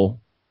people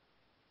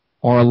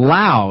are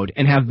allowed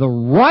and have the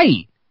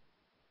right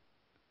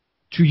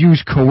to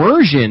use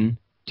coercion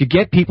to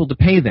get people to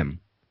pay them.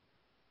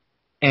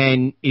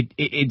 And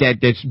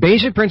that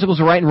basic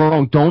principles of right and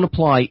wrong don't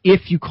apply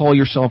if you call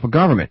yourself a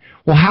government.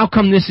 Well, how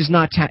come this is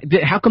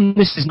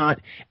not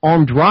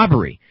armed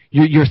robbery?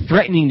 You're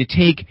threatening to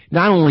take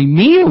not only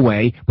me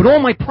away, but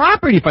all my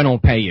property if I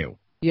don't pay you.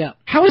 Yeah.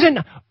 How is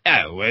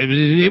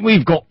it?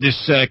 We've got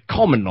this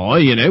common law,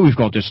 we've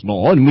got this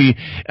law, and we,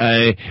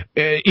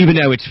 even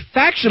though it's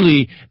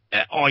factually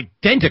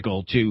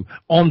identical to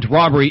armed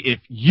robbery, if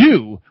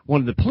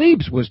one of the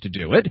plebes, was to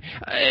do it,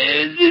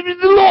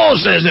 the law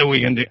says that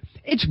we can do it.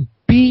 It's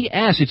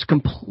BS. It's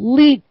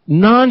complete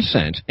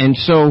nonsense. And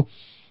so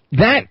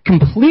that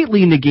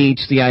completely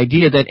negates the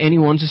idea that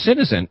anyone's a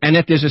citizen and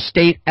that there's a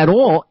state at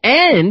all.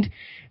 And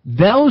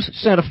those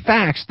set of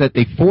facts that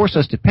they force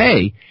us to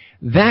pay,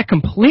 that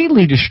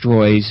completely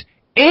destroys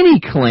any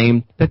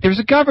claim that there's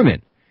a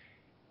government.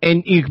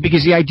 And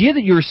because the idea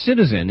that you're a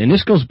citizen, and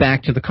this goes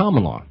back to the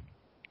common law,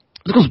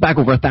 this goes back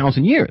over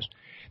 1,000 years,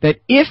 that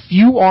if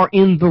you are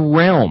in the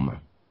realm,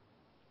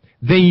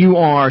 then you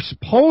are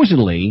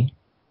supposedly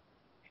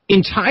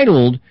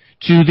entitled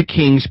to the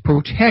king's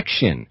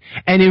protection.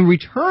 And in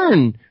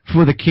return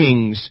for the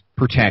king's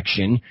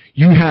protection,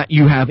 you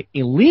have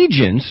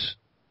allegiance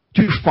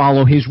to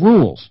follow his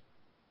rules,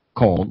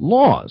 called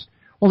laws.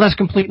 Well, that's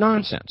complete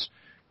nonsense.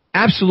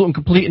 Absolute and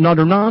complete and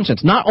utter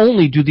nonsense. Not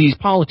only do these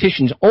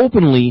politicians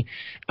openly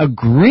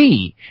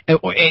agree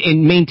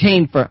and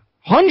maintain for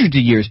hundreds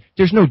of years,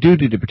 there's no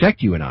duty to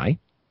protect you and I.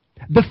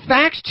 The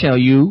facts tell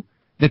you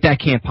that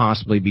can't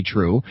possibly be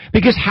true,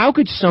 because how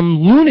could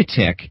some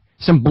lunatic,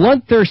 some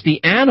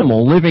bloodthirsty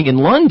animal living in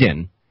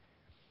London,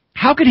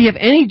 how could he have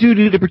any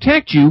duty to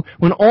protect you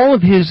when all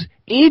of his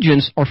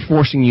agents are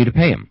forcing you to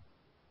pay him?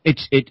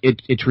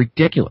 It's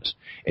ridiculous.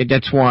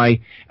 That's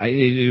why,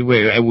 you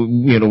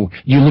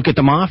look at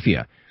the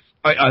mafia.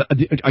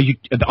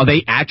 Are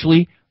they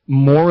actually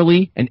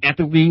morally and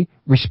ethically,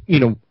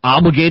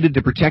 obligated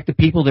to protect the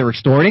people they're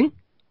extorting?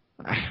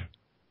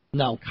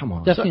 No, come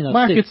on, definitely not.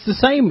 Mark, it's the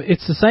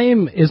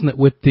same, isn't it,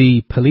 with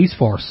the police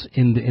force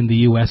in the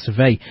US of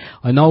A?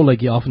 I know,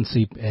 like, you often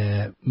see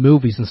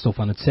movies and stuff,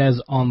 and it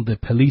says on the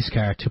police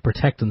car to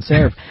protect and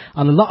serve,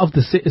 and a lot of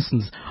the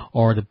citizens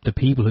or the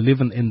people who live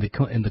in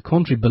the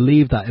country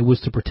believe that it was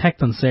to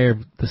protect and serve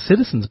the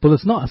citizens, but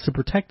it's not. It's to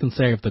protect and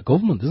serve the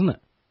government, isn't it?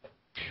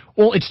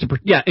 Well, it's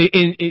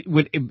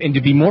and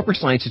to be more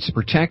precise, it's to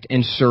protect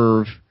and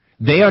serve.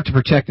 They are to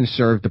protect and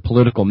serve the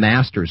political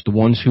masters, the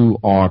ones who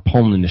are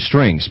pulling the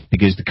strings,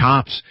 because the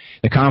cops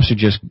are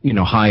just,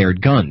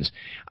 hired guns,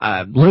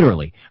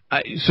 literally.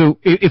 So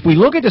if we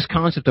look at this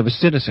concept of a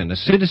citizen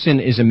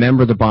is a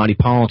member of the body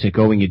politic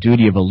owing a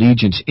duty of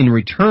allegiance in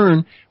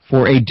return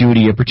for a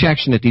duty of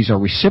protection, that these are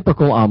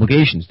reciprocal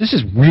obligations. This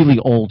is really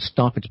old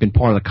stuff. It's been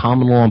part of the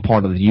common law and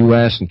part of the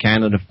U.S. and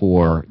Canada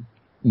for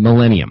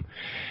millennium.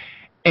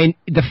 And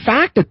the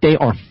fact that they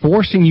are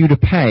forcing you to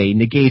pay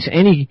negates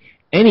any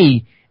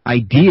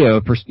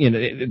idea,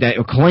 that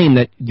or claim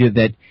that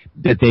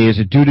there is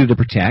a duty to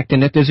protect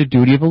and that there's a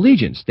duty of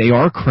allegiance. They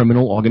are a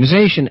criminal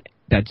organization.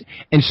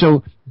 And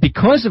so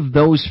because of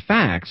those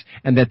facts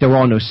and that there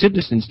are no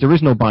citizens, there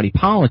is no body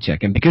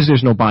politic. And because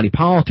there's no body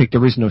politic,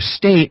 there is no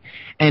state.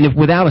 And if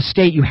without a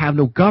state, you have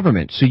no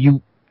government. So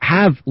you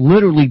have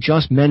literally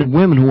just men and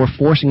women who are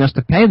forcing us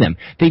to pay them.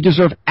 They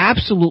deserve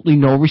absolutely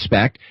no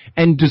respect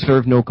and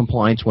deserve no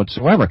compliance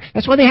whatsoever.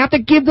 That's why they have to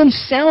give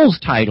themselves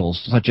titles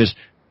such as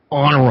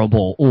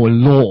honorable or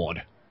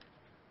lord.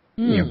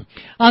 Yeah.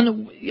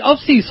 And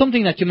obviously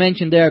something that you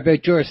mentioned there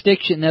about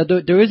jurisdiction. Now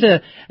there is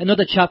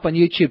another chap on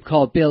YouTube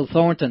called Bill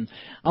Thornton,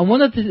 and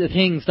one of the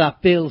things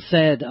that Bill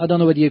said, I don't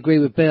know whether you agree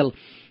with Bill,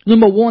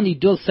 number one, he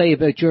does say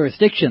about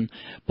jurisdiction,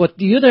 but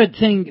the other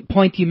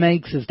point he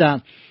makes is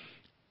that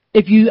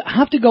if you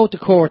have to go to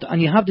court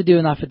and you have to do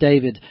an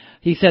affidavit,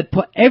 he said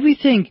put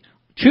everything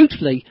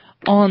truthfully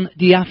on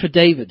the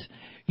affidavit.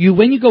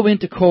 When you go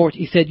into court,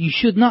 he said, you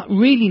should not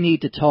really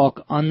need to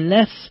talk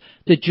unless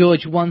the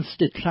judge wants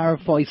to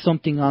clarify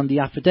something on the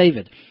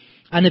affidavit.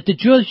 And if the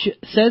judge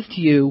says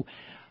to you,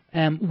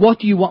 what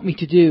do you want me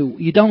to do?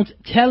 You don't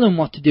tell him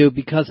what to do,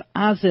 because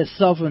as a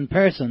sovereign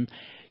person,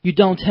 you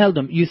don't tell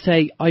them. You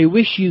say, I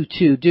wish you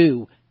to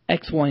do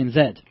X, Y, and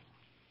Z.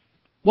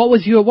 What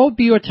would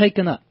be your take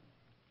on that?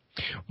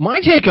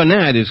 My take on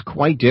that is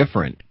quite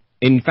different.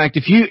 In fact,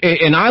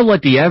 and I'll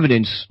let the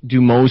evidence do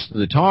most of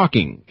the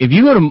talking. If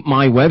you go to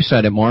my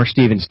website at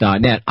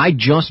markstevens.net, I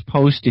just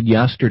posted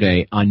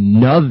yesterday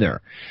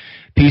another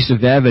piece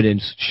of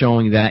evidence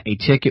showing that a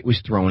ticket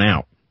was thrown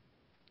out.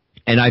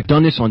 And I've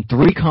done this on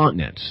 3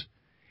 continents.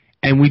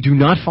 And we do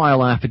not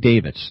file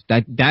affidavits.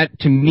 That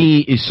to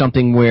me is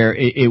something where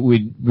it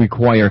would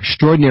require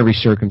extraordinary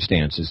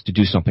circumstances to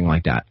do something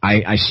like that.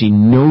 I see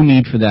no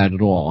need for that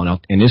at all.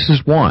 And this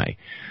is why.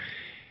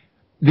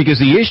 Because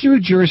the issue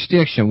of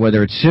jurisdiction,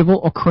 whether it's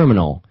civil or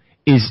criminal,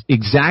 is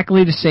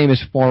exactly the same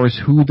as far as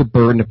who the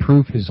burden of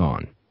proof is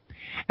on.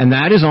 And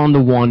that is on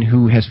the one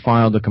who has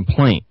filed a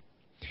complaint.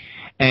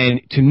 And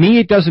to me,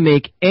 it doesn't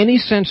make any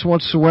sense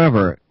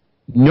whatsoever,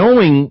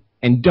 knowing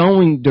and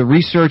doing the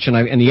research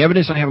and the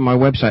evidence I have on my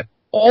website,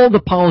 all the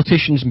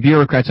politicians and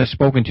bureaucrats I've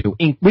spoken to,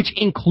 which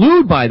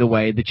include, by the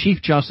way, the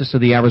Chief Justice of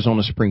the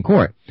Arizona Supreme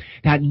Court,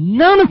 that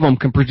none of them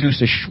can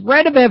produce a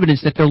shred of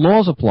evidence that their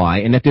laws apply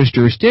and that there's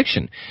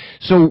jurisdiction.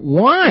 So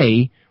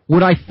why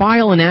would I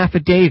file an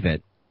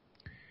affidavit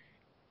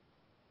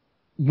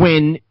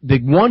when the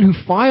one who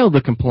filed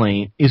the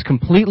complaint is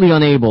completely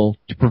unable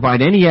to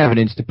provide any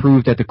evidence to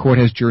prove that the court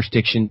has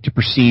jurisdiction to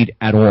proceed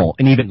at all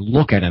and even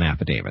look at an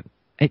affidavit?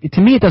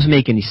 To me, it doesn't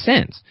make any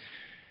sense.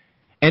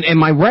 And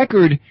my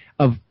record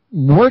of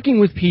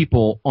working with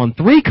people on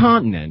 3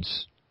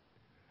 continents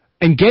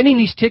and getting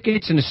these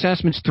tickets and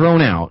assessments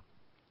thrown out,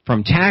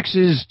 from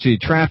taxes to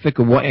traffic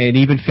and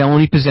even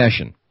felony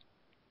possession,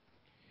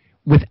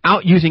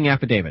 without using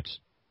affidavits.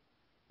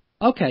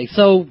 Okay,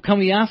 so can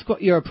we ask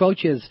what your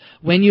approach is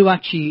when you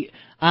actually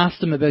ask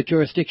them about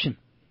jurisdiction?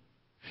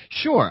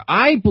 Sure.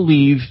 I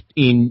believe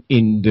in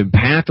the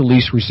path of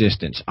least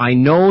resistance. I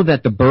know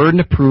that the burden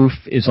of proof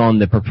is on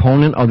the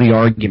proponent of the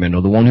argument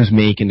or the one who's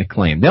making the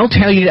claim. They'll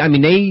tell you,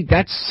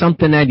 that's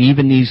something that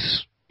even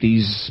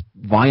these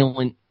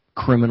violent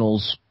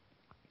criminals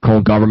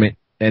called government,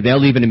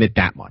 they'll even admit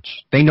that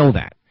much. They know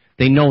that.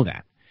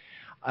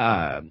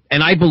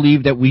 And I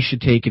believe that we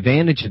should take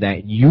advantage of that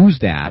and use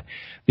that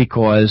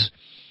because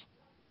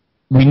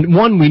we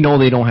know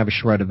they don't have a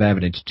shred of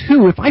evidence.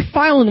 2, if I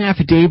file an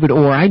affidavit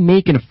or I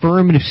make an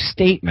affirmative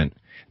statement,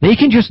 they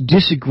can just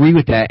disagree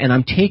with that, and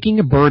I'm taking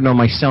a burden on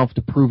myself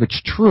to prove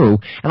it's true,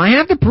 and I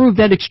have to prove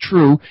that it's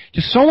true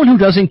to someone who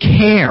doesn't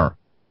care.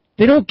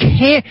 They don't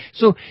care.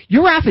 So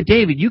your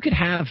affidavit, you could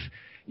have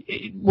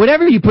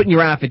whatever you put in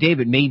your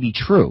affidavit may be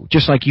true,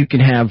 just like you can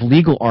have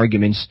legal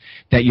arguments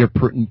that you're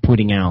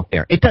putting out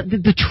there.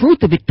 The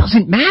truth of it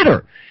doesn't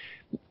matter.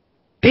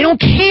 They don't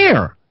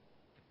care.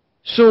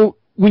 So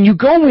when you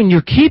go in,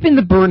 you're keeping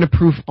the burden of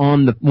proof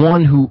on the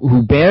one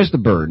who bears the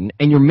burden,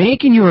 and you're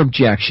making your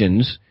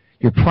objections,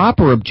 your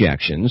proper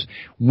objections,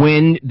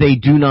 when they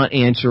do not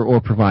answer or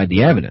provide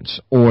the evidence,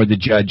 or the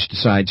judge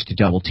decides to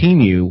double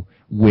team you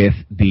with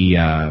the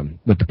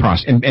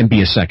and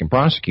be a second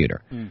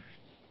prosecutor.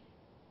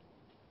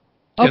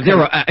 Okay. There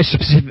are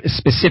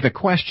specific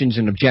questions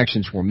and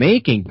objections we're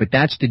making, but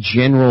that's the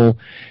general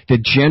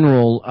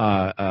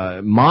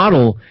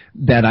model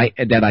that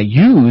I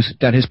use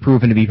that has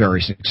proven to be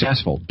very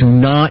successful. Do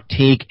not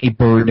take a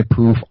burden of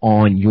proof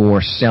on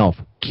yourself.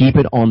 Keep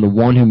it on the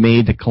one who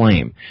made the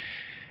claim,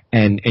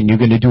 and you're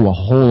going to do a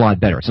whole lot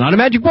better. It's not a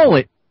magic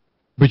bullet,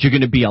 but you're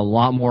going to be a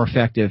lot more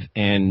effective.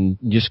 And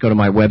just go to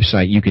my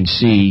website. You can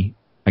see,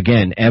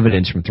 again,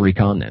 evidence from 3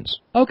 continents.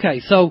 Okay,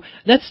 so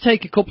let's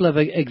take a couple of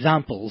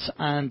examples,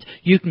 and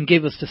you can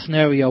give us the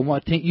scenario and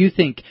what you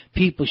think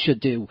people should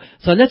do.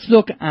 So let's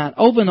look at,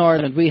 over in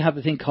Ireland, we have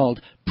a thing called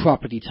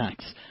property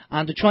tax,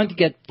 and they're trying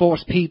to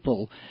force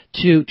people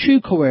to,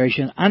 through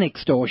coercion and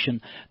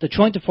extortion, they're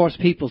trying to force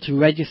people to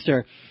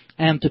register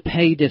to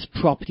pay this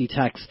property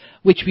tax,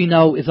 which we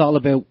know is all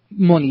about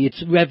money.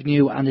 It's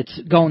revenue, and it's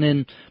going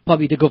in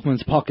probably the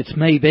government's pockets,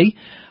 maybe.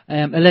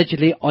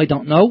 Allegedly, I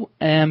don't know,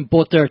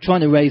 but they're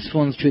trying to raise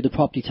funds through the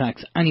property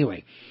tax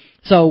anyway.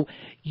 So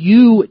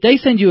they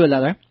send you a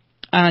letter,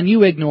 and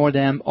you ignore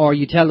them, or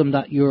you tell them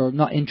that you're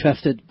not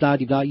interested, blah,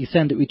 blah, blah. You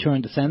send it,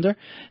 return to sender,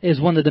 is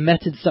one of the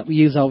methods that we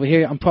use over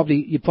here, and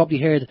you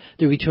probably heard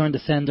the return to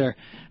sender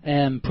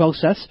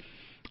process.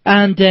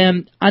 And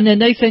then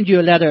they send you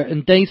a letter,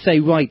 and they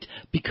say, right,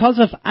 because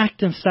of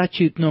Act and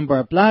Statute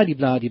number blah,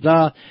 blah, blah,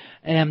 blah,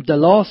 the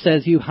law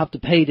says you have to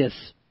pay this.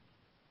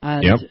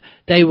 And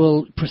they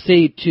will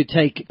proceed to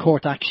take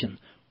court action.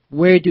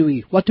 What do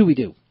we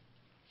do?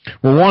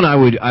 Well, one,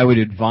 I would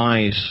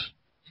advise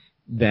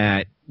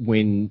that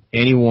when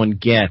anyone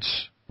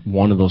gets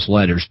one of those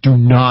letters, do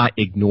not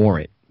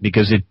ignore it,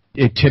 because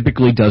it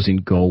typically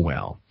doesn't go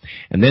well.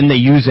 And then they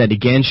use that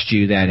against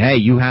you, that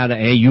you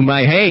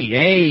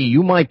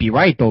might be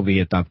right over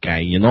here, tough guy.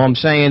 You know what I'm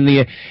saying?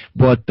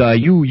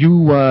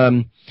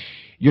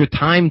 Your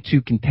time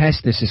to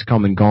contest this is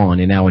come and gone,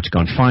 and now it's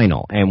gone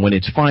final. And when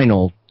it's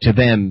final, to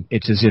them,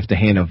 it's as if the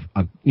hand of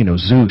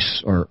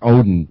Zeus or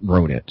Odin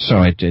wrote it.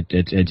 So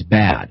it's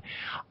bad.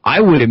 I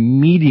would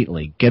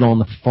immediately get on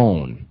the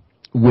phone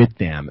with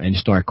them and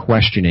start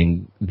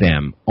questioning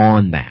them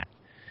on that,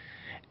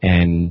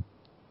 and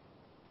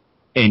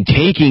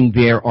taking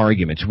their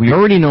arguments. We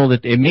already know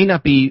that it may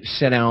not be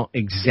set out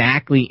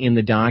exactly in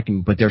the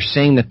document, but they're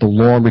saying that the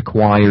law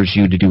requires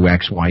you to do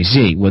X, Y,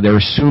 Z. Well, they're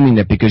assuming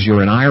that because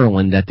you're in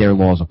Ireland that their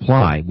laws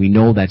apply. We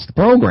know that's the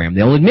program.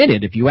 They'll admit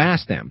it if you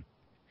ask them.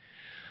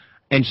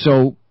 And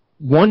so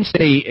once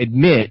they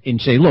admit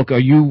and say, look, are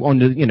you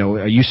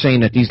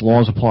saying that these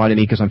laws apply to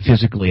me because I'm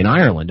physically in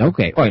Ireland?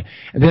 Okay, all right.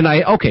 And then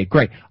okay,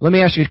 great. Let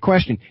me ask you a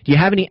question. Do you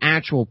have any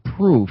actual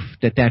proof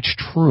that that's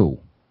true?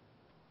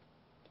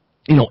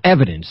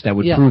 Evidence that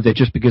would prove that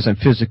just because I'm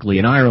physically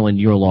in Ireland,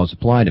 your laws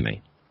apply to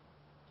me.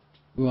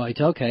 Right,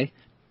 okay.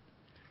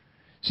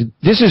 So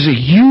this is a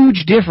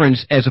huge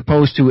difference as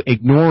opposed to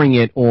ignoring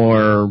it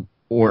or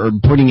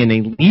putting in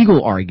a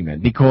legal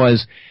argument,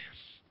 because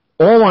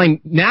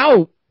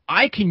now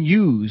I can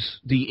use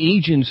the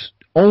agent's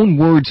own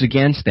words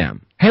against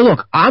them. Hey,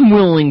 look, I'm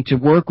willing to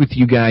work with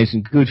you guys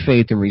in good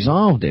faith and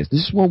resolve this.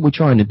 This is what we're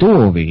trying to do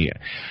over here.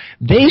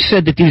 They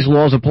said that these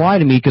laws apply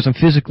to me because I'm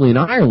physically in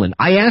Ireland.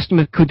 I asked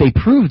them could they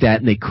prove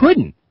that, and they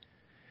couldn't.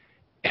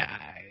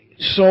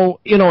 So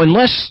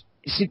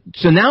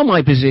now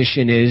my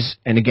position is,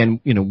 and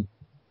again,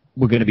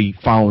 we're going to be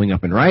following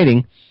up in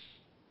writing,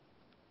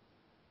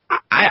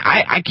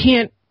 I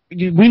can't.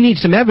 We need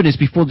some evidence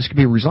before this can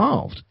be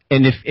resolved.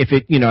 And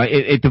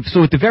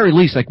so at the very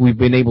least, like we've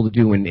been able to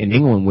do in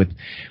England with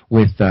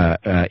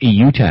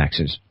EU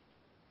taxes,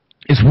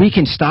 is we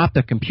can stop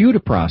the computer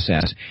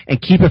process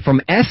and keep it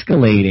from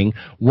escalating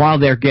while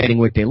they're getting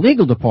with their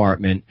legal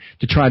department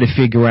to try to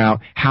figure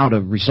out how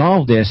to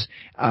resolve this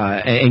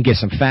and get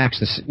some facts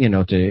to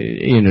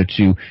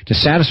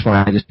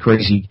satisfy this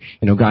crazy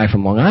guy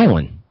from Long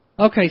Island.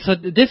 Okay, so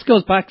this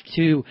goes back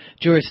to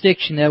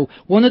jurisdiction. Now,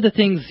 one of the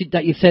things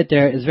that you said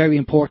there is very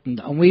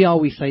important, and we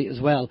always say as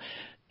well,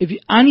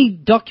 any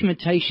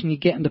documentation you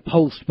get in the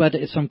post, whether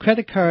it's from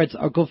credit cards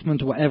or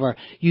government or whatever,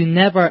 you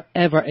never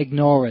ever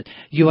ignore it.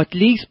 You at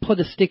least put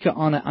a sticker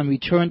on it and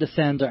return the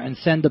sender and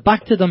send it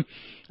back to them,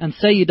 and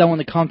say you don't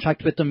want a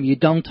contract with them, you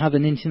don't have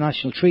an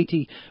international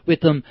treaty with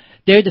them.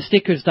 They're the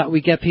stickers that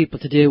we get people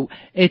to do.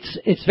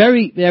 It's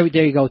very, very,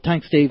 there you go.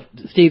 Thanks, Steve.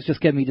 Steve's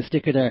just giving me the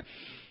sticker there.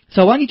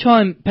 So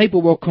anytime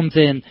paperwork comes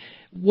in,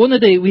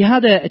 we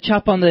had a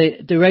chap on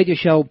the radio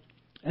show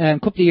a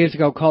couple of years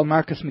ago called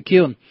Marcus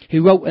McEwen,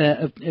 who wrote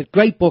a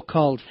great book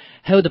called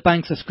How the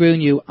Banks Are Screwing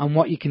You and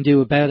What You Can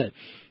Do About It.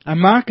 And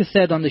Marcus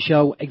said on the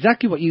show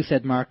exactly what you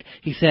said, Mark.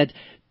 He said,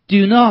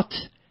 do not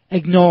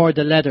ignore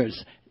the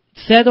letters.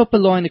 Set up a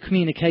line of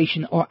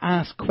communication or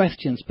ask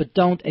questions, but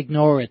don't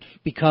ignore it,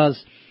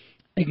 because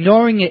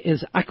ignoring it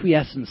is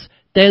acquiescence.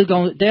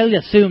 They'll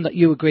assume that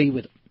you agree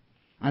with it,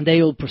 and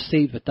they will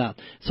proceed with that.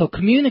 So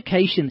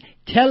communication,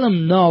 tell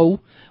them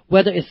no,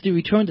 whether it's to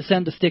return to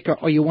send a sticker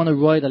or you want to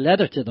write a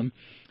letter to them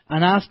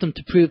and ask them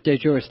to prove their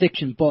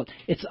jurisdiction. But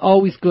it's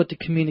always good to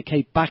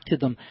communicate back to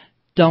them.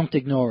 Don't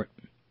ignore it.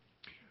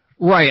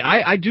 Right.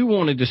 I do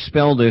want to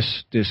dispel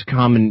this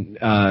common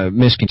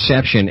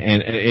misconception,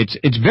 and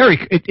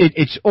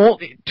it's all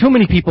too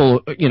many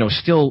people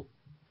still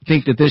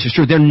think that this is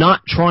true. They're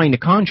not trying to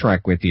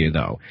contract with you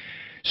though.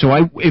 So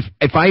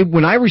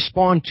when I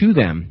respond to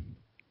them,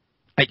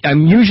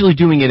 I'm usually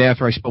doing it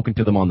after I've spoken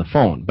to them on the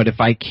phone. But if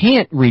I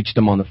can't reach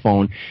them on the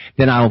phone,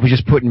 then I'll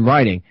just put in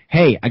writing,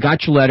 hey, I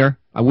got your letter.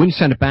 I wouldn't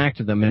send it back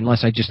to them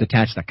unless I just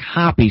attached a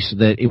copy so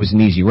that it was an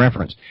easy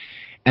reference.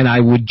 And I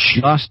would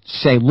just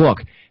say, look,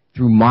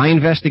 through my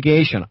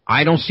investigation,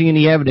 I don't see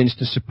any evidence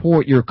to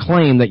support your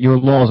claim that your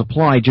laws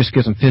apply just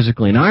because I'm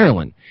physically in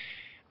Ireland.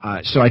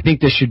 So I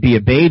think this should be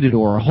abated,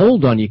 or a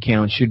hold on the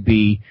account should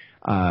be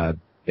would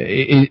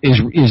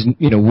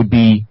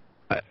be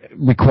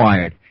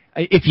required.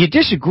 If you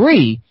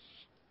disagree,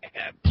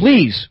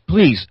 please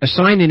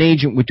assign an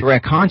agent with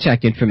direct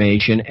contact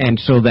information, and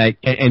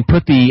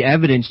put the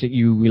evidence that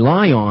you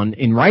rely on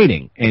in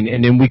writing,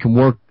 and then we can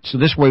work. So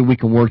this way we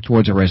can work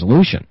towards a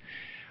resolution.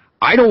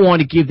 I don't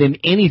want to give them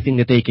anything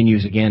that they can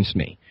use against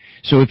me.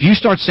 So if you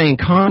start saying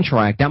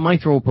contract, that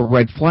might throw up a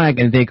red flag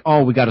and think,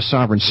 oh, we got a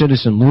sovereign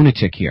citizen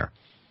lunatic here.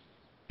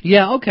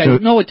 Yeah, okay. So,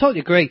 no, I totally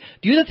agree.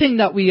 The other thing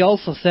that we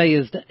also say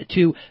is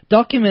to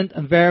document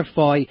and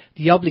verify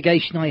the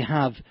obligation I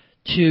have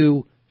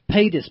to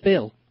pay this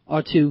bill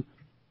or to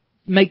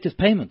make this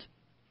payment.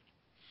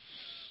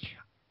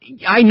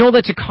 I know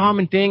that's a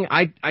common thing.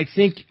 I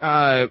think,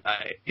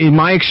 in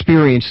my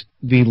experience,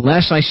 the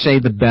less I say,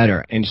 the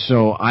better. And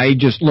so I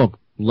just, look,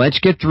 let's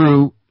get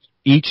through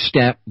each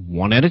step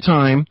one at a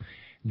time.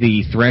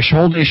 The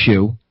threshold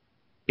issue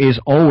is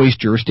always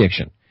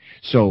jurisdiction.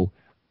 So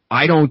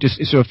I don't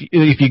just, so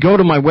if you go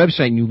to my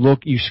website and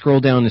you scroll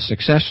down the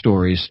success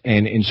stories,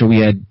 and so we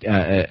had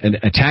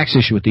a tax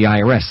issue with the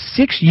IRS.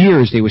 6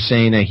 years they were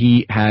saying that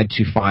he had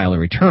to file a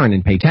return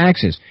and pay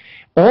taxes.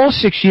 All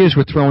 6 years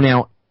were thrown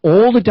out.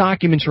 All the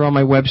documents are on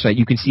my website.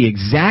 You can see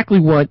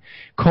exactly what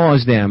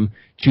caused them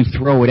to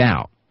throw it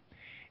out.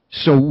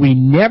 So we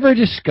never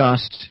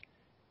discussed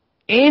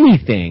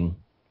anything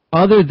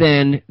other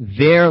than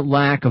their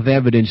lack of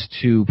evidence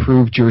to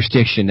prove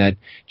jurisdiction, that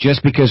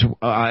just because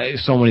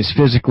someone is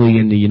physically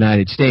in the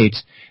United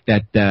States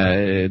that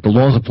the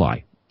laws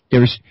apply.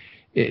 There's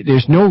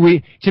no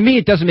to me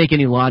it doesn't make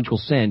any logical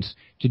sense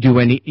to do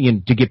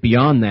to get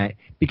beyond that,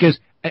 because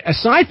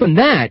aside from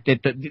that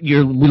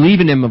you're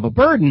relieving them of a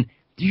burden,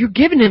 you're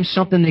giving them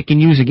something they can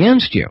use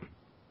against you.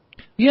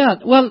 Yeah,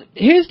 well,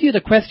 here's the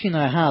other question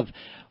I have.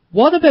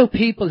 What about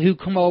people who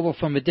come over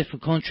from a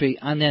different country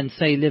and then,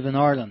 say, live in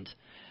Ireland?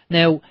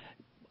 Now,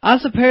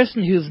 as a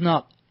person who's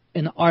not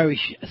an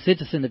Irish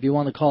citizen, if you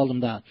want to call them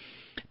that,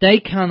 they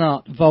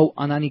cannot vote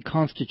on any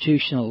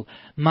constitutional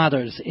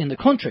matters in the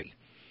country.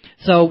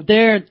 So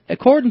they're,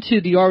 according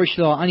to the Irish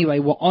law anyway,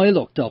 what I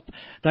looked up,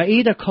 they're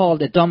either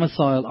called a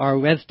domicile or a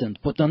resident,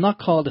 but they're not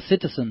called a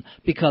citizen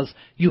because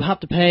you have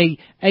to pay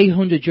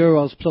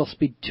 €800 plus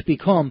to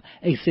become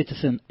a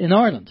citizen in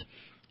Ireland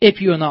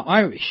if you're not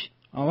Irish,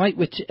 all right,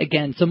 which,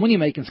 again, it's a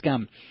money-making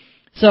scam.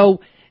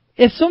 So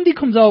if somebody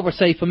comes over,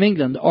 say, from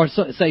England or,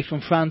 say, from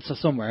France or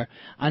somewhere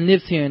and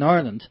lives here in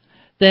Ireland,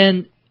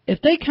 then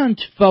if they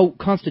can't vote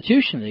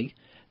constitutionally,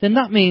 then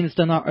that means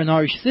they're not an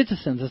Irish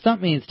citizen.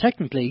 That means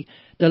technically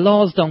the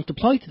laws don't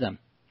apply to them.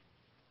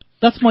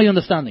 That's my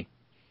understanding.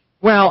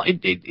 Well,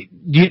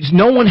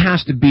 no one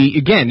has to be,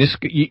 again,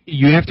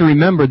 you have to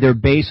remember their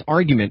base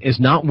argument is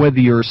not whether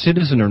you're a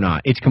citizen or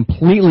not. It's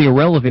completely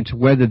irrelevant to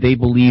whether they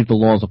believe the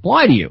laws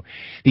apply to you.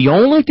 The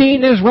only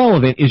thing that is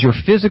relevant is your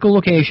physical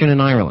location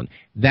in Ireland.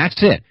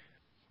 That's it.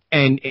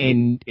 And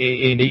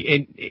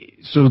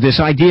so this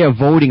idea of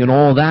voting and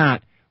all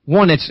that,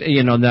 one, it's,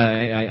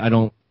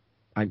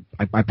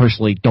 I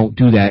personally don't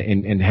do that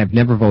and have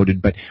never voted,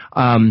 but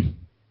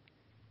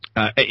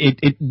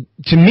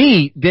to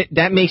me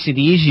that makes it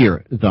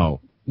easier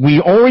though. We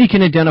already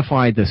can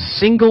identify the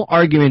single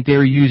argument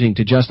they're using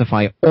to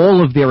justify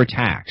all of their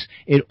attacks.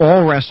 It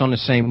all rests on the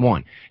same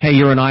one. Hey,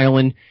 you're an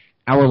island,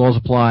 our laws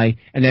apply,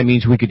 and that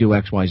means we could do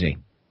XYZ.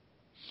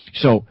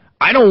 So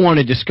I don't want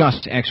to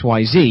discuss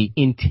XYZ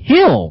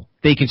until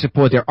they can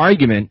support their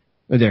argument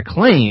or their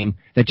claim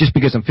that just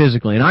because I'm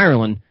physically in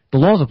Ireland, the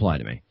laws apply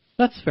to me.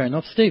 That's fair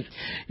enough, Steve.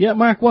 Yeah,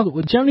 Mark,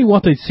 generally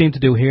what they seem to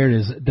do here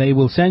is they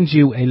will send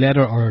you a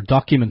letter or a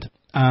document,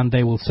 and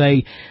they will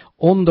say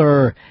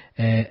under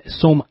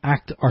some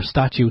act or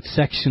statute,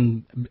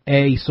 section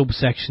A,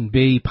 subsection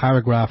B,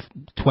 paragraph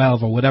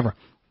 12 or whatever,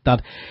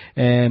 that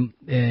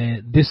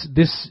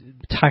this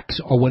tax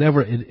or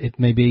whatever it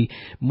may be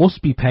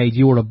must be paid.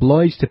 You are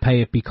obliged to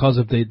pay it because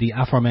of the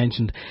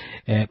aforementioned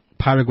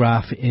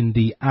paragraph in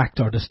the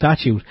act or the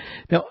statute.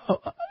 Now,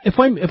 if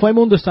I'm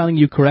understanding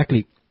you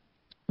correctly,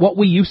 what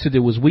we used to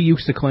do was we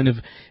used to kind of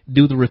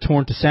do the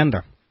return to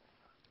sender,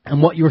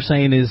 and what you're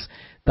saying is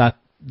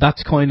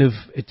that's kind of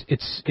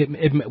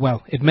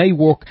it may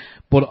work,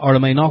 or it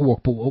may not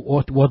work.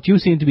 But what you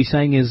seem to be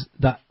saying is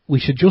that we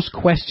should just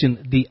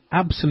question the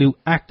absolute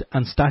act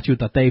and statute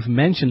that they've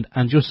mentioned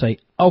and just say,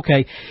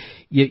 okay,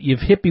 you've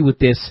hit me with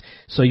this,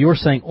 so you're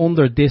saying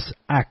under this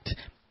act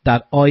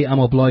that I am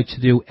obliged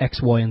to do X,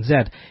 Y, and Z.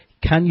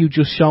 can you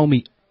just show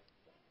me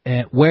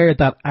where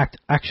that act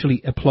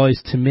actually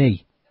applies to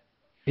me?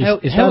 How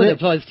it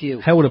applies to you?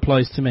 How it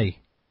applies to me?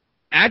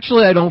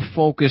 Actually, I don't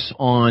focus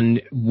on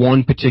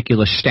one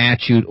particular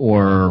statute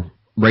or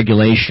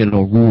regulation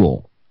or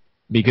rule,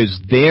 because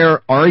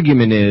their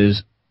argument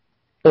is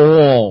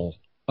all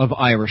of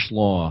Irish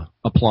law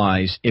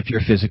applies if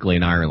you're physically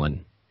in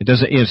Ireland. It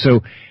doesn't.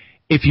 So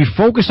if you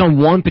focus on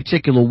one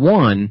particular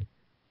one,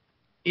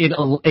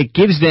 it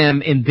gives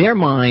them in their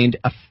mind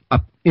a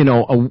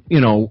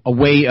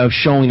way of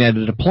showing that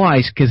it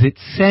applies because it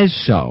says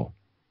so.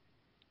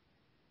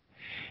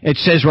 It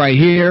says right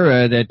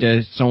here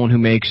that someone who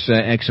makes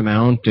X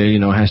amount,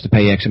 has to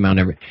pay X amount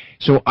every.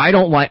 So I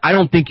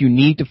don't think you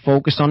need to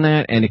focus on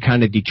that, and it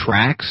kind of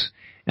detracts.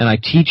 And I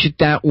teach it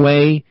that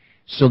way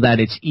so that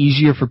it's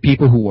easier for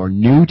people who are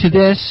new to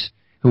this,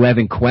 who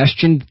haven't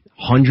questioned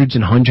hundreds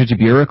and hundreds of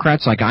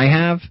bureaucrats like I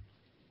have.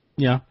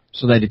 Yeah.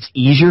 So that it's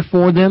easier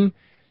for them.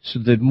 So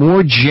the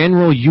more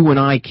general you and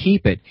I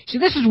keep it. See,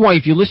 this is why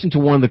if you listen to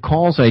one of the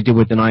calls I did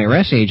with an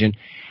IRS agent,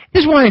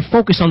 this is why I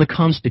focus on the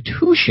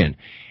Constitution.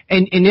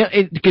 And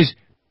because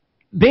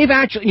they've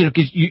actually,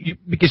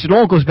 because it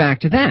all goes back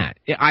to that.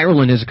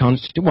 Ireland has a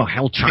constitution. Well,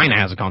 hell, China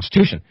has a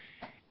constitution,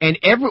 and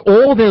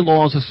all their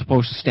laws are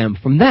supposed to stem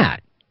from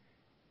that.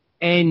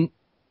 And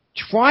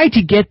try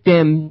to get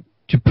them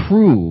to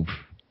prove.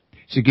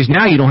 So, because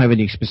now you don't have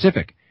anything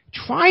specific.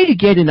 Try to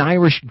get an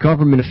Irish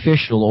government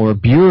official or a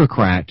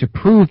bureaucrat to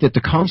prove that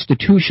the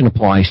Constitution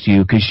applies to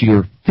you because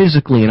you're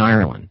physically in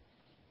Ireland.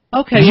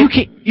 Okay.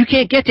 You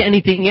can't get to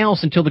anything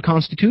else until the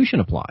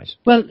Constitution applies.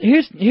 Well,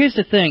 here's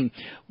the thing.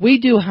 We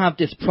do have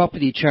this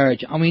property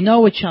charge, and we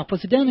know a chap,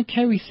 was it down in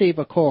Kerry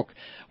Save Cork,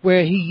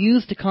 where he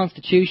used the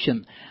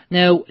Constitution.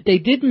 Now, they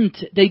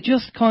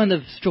just kind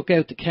of struck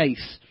out the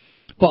case,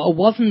 but it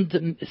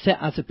wasn't set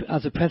as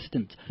a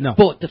precedent. No.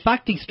 But the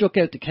fact he struck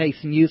out the case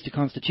and used the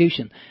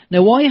Constitution.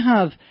 Now, I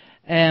have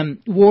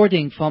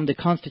wording from the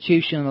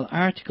Constitutional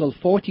Article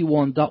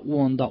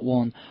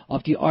 41.1.1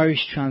 of the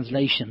Irish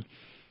translation.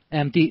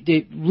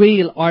 The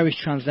real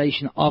Irish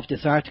translation of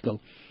this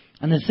article.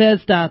 And it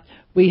says that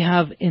we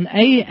have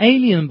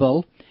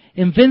inalienable,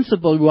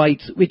 invincible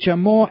rights which are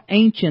more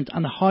ancient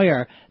and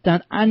higher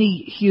than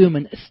any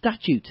human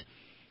statute.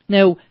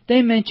 Now,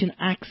 they mention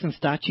acts and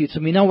statutes,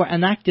 and we know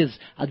an act is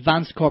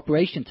advanced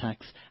corporation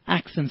tax,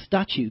 acts and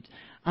statutes.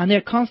 And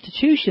their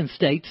constitution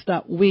states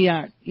that we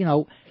are,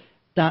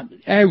 that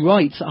our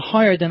rights are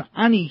higher than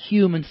any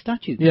human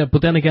statute. Yeah,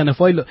 but then again, if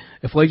I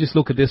just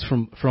look at this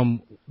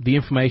from the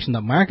information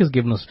that Mark has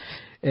given us,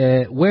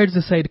 where does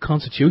it say the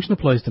Constitution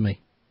applies to me?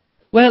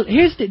 Well,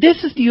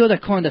 this is the other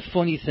kind of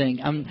funny thing.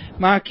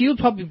 Mark, you'll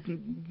probably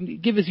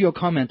give us your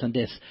comment on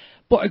this.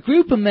 But a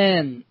group of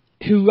men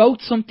who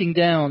wrote something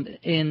down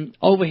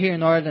over here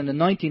in Ireland in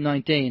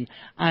 1919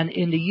 and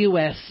in the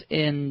US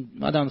in,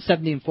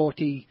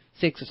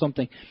 1746 or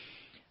something,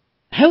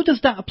 how does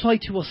that apply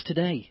to us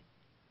today?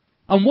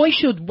 And why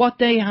should what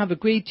they have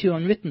agreed to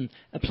and written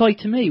apply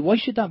to me? Why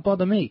should that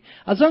bother me?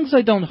 As long as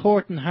I don't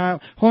hurt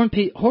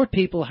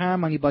people,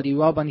 harm anybody,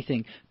 rob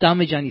anything,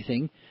 damage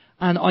anything,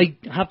 and I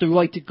have the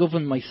right to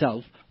govern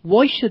myself,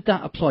 why should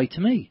that apply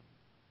to me?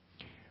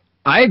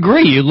 I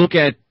agree. You look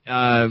at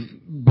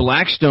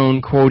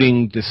Blackstone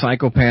quoting the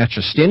psychopath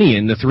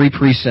Justinian, the 3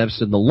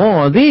 precepts of the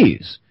law are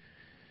these.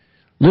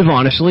 Live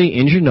honestly,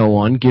 injure no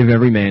one, give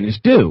every man his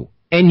due.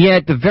 And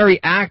yet the very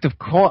act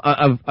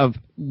of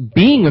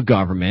being a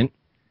government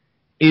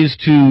is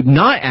to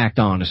not act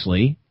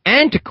honestly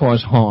and to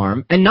cause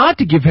harm and not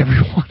to give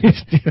everyone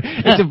his due,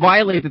 and to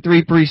violate the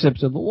 3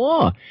 precepts of the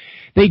law.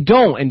 They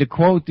don't. And to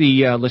quote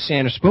the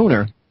Lysander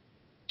Spooner,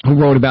 who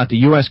wrote about the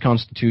U.S.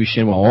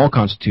 Constitution, well, all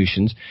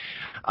constitutions,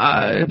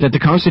 that the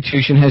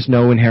Constitution has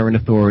no inherent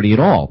authority at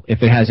all.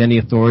 If it has any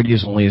authority,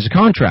 it's only as a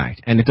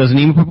contract. And it doesn't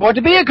even purport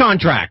to be a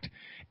contract.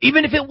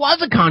 Even if it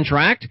was a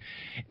contract,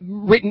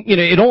 written,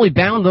 it only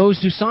bound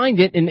those who signed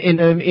it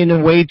in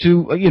a way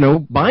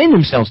to, bind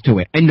themselves to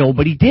it. And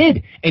nobody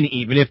did. And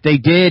even if they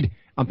did,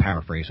 I'm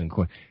paraphrasing,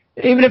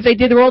 even if they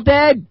did, they're all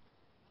dead.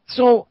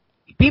 So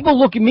people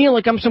look at me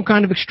like I'm some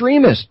kind of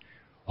extremist.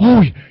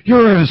 Oh,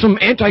 you're some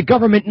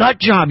anti-government nut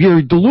job.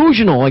 You're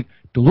delusional. Like,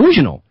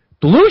 delusional?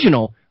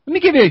 Let me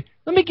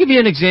give you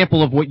an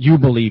example of what you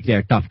believe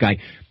there, tough guy.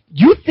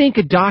 You think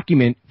a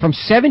document from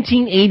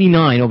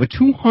 1789, over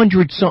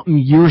 200-something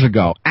years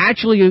ago,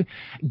 actually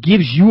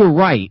gives you a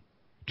right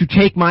to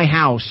take my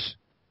house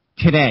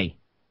today.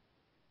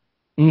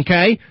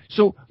 Okay?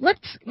 So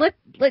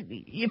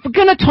if we're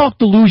gonna talk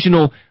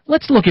delusional,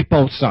 let's look at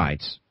both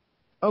sides.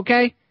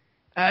 Okay?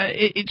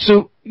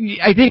 So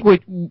I think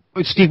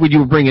Steve, what you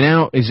were bringing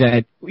out is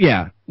that,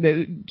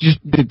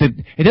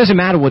 it doesn't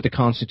matter what the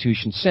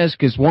Constitution says,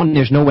 because one,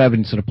 there's no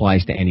evidence that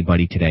applies to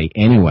anybody today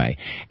anyway.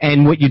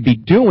 And what you'd be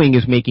doing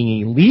is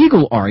making a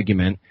legal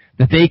argument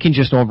that they can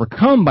just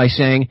overcome by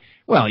saying,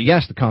 well,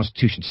 yes, the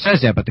Constitution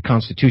says that, but the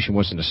Constitution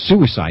wasn't a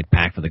suicide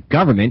pact for the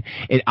government.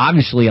 It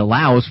obviously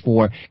allows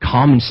for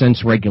common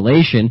sense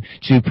regulation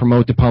to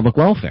promote the public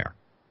welfare.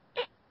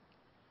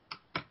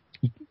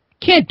 You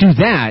can't do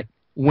that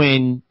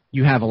when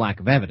you have a lack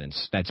of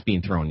evidence that's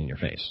being thrown in your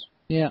face.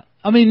 Yeah.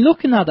 I mean,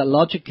 looking at it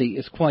logically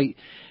is quite,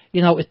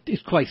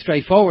 it's quite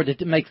straightforward.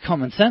 It makes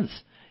common sense.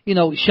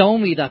 Show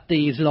me that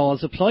these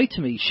laws apply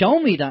to me. Show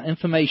me that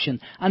information,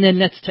 and then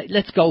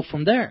let's go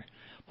from there.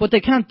 But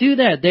they can't do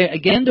that.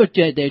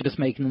 They're just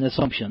making an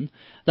assumption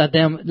that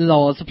them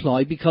laws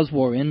apply because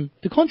we're in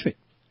the country.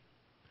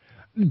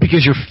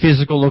 Because your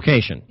physical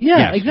location. Yeah,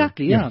 yes,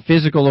 exactly. Your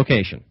physical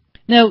location.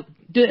 Now,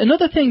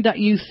 another thing that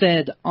you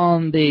said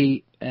on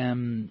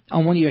one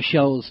of your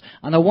shows,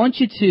 and I want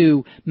you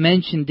to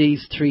mention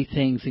these three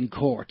things in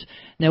court.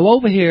 Now,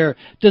 over here,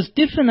 there's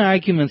different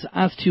arguments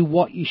as to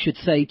what you should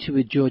say to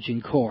a judge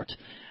in court.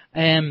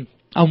 And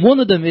one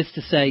of them is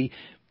to say,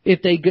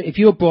 if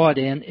you're brought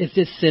in, is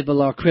this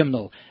civil or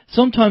criminal?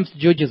 Sometimes the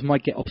judges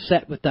might get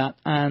upset with that,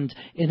 and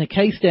in a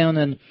case down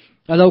in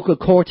a local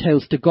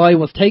courthouse, the guy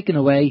was taken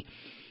away,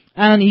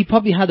 and he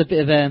probably had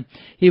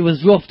he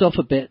was roughed up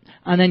a bit,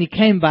 and then he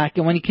came back,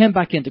 and when he came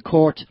back into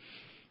court,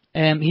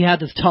 he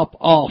had his top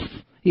off.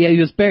 He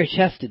was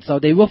bare-chested, so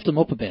they roughed him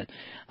up a bit.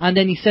 And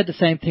then he said the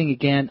same thing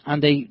again,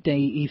 and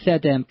he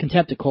said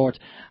contempt of court,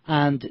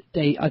 and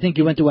I think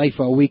he went away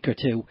for a week or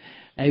two.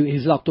 He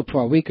was locked up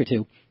for a week or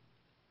two.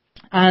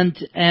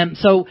 And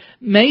so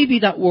maybe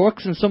that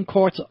works in some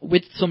courts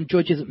with some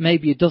judges,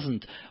 maybe it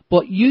doesn't.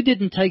 But you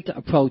didn't take that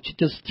approach.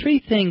 There's three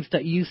things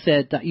that you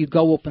said that you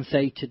go up and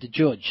say to the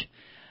judge.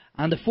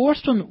 And the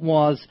first one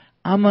was,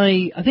 am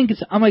I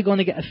going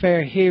to get a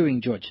fair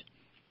hearing, Judge?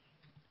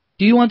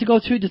 Do you want to go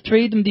through the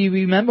three of them? Do you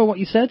remember what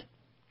you said?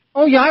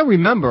 Oh, yeah, I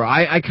remember.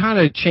 I kind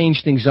of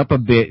changed things up a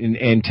bit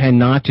and tend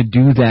not to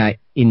do that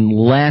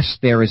unless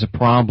there is a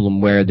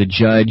problem where the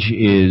judge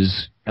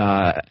is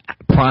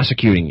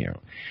prosecuting you.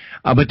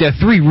 But there are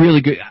three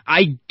really good.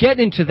 I get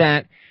into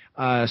that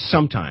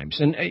sometimes,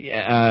 and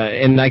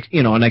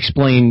I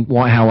explain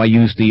how I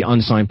use the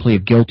unsigned plea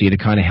of guilty to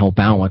kind of help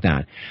out with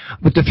that.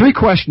 But the three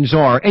questions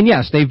are, and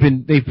yes,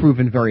 they've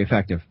proven very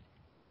effective.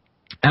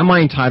 Am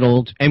I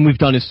entitled? And we've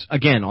done this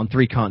again on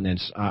three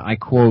continents. I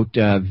quote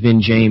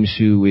Vin James,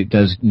 who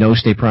does No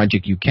State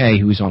Project UK,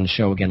 who was on the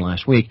show again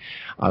last week.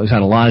 Who's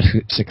had a lot of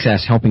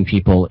success helping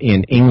people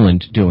in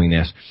England doing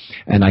this.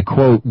 And I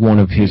quote one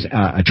of his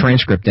a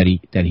transcript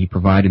that he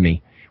provided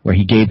me, where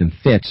he gave them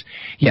fits.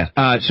 Yes.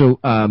 So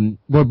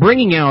we're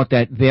bringing out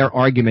that their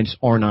arguments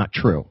are not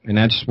true, and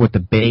that's what the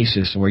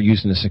basis. And we're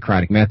using the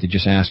Socratic method,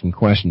 just asking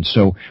questions.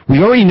 So we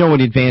already know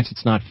in advance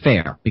it's not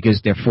fair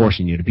because they're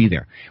forcing you to be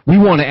there. We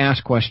want to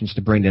ask questions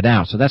to bring that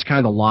out. So that's kind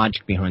of the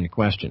logic behind the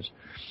questions.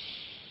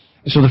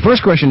 So the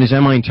first question is,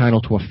 am I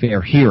entitled to a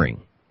fair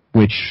hearing?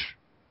 Which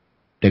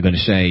they're going to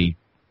say,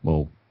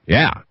 well,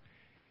 yeah.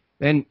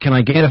 Then can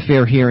I get a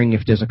fair hearing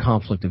if there's a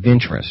conflict of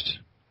interest?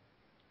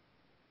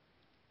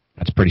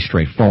 That's pretty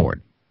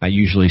straightforward. That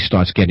usually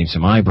starts getting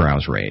some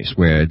eyebrows raised,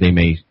 where they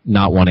may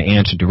not want to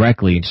answer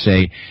directly and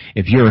say,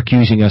 if you're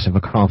accusing us of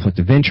a conflict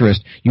of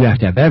interest, you have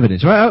to have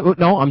evidence. Well,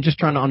 no, I'm just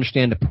trying to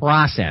understand the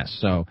process.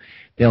 So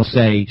they'll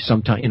say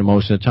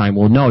most of the time,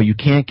 well, no, you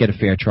can't get a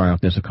fair trial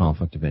if there's a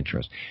conflict of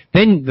interest.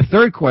 Then the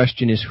third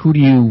question is, who do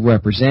you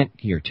represent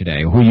here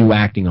today, or who are you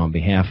acting on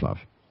behalf of?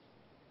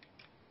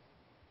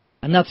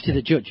 And that's to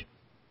the judge.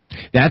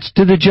 That's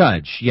to the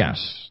judge,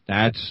 yes.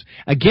 That's,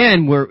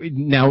 again,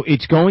 now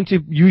it's going to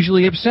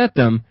usually upset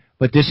them,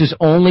 but this is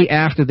only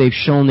after they've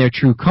shown their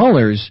true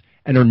colors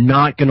and are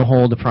not going to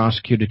hold the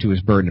prosecutor to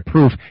his burden of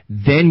proof.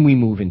 Then we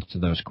move into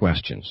those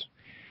questions.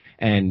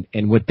 And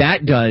what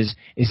that does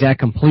is that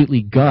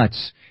completely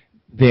guts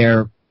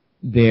their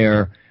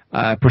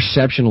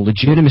perception of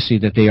legitimacy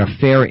that they are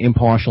fair,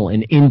 impartial,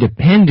 and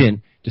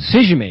independent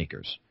decision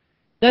makers.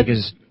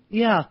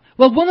 Yeah.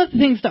 Well, one of the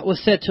things that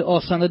was said to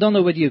us, and I don't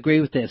know whether you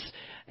agree with this,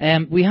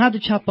 we had a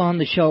chap on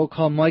the show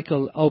called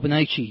Michael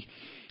Obenachi,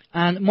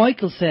 and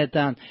Michael said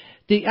that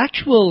the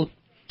actual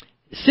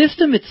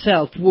system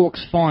itself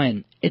works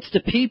fine. It's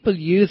the people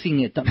using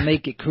it that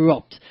make it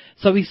corrupt.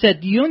 So he said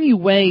the only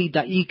way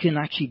that you can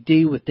actually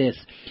deal with this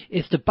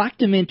is to back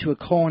them into a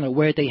corner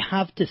where they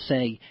have to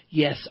say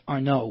yes or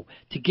no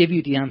to give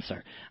you the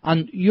answer.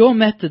 And your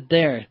method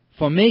there,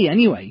 for me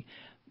anyway,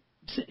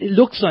 it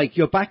looks like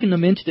you're backing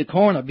them into the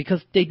corner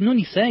because they can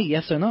only say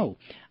yes or no,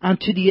 and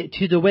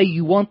to the way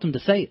you want them to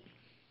say it.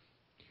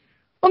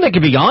 Well, they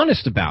can be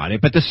honest about it,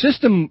 but the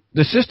system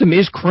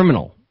is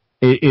criminal.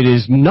 It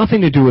is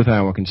nothing to do with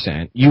our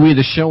consent. You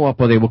either show up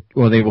or they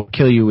will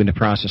kill you in the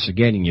process of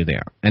getting you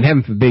there. And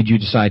heaven forbid you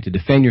decide to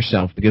defend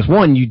yourself, because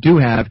one, you do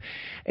have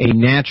a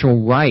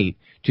natural right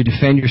to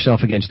defend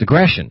yourself against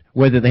aggression,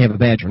 whether they have a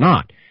badge or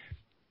not.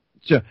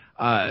 So,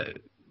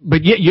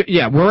 but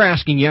yeah, we're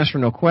asking yes or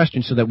no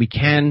questions so that we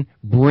can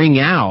bring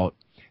out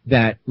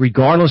that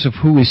regardless of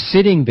who is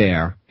sitting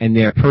there and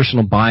their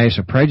personal bias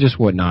or prejudice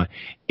or whatnot,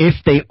 if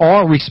they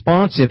are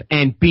responsive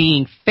and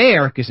being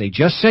fair, because they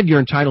just said you're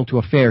entitled to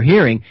a fair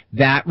hearing,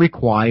 that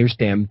requires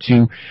them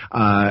to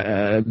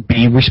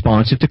be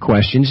responsive to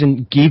questions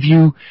and give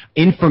you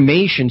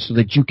information so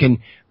that you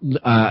can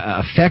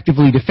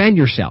effectively defend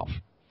yourself.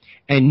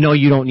 And no,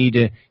 you don't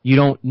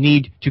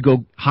need to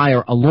go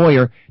hire a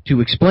lawyer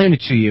to explain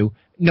it to you.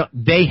 no,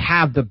 they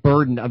have the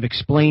burden of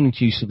explaining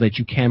to you so that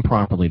you can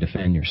properly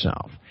defend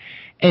yourself.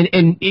 And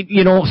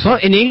so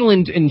in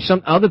England and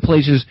some other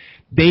places,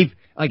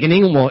 like in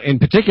England, well, in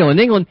particular in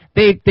England,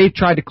 they've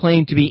tried to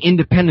claim to be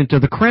independent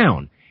of the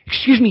Crown.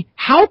 Excuse me,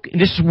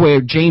 this is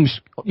where James,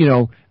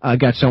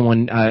 got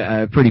someone,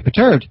 pretty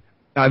perturbed.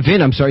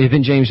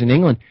 Vin James in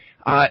England.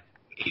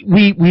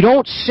 We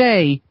don't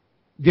say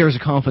there's a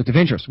conflict of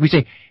interest. We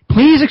say,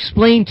 please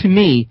explain to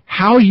me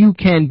how you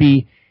can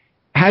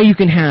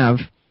have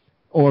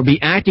or be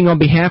acting on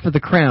behalf of the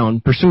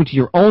Crown pursuant to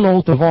your own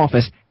oath of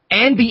office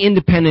and be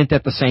independent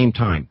at the same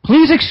time.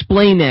 Please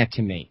explain that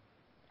to me.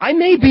 I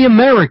may be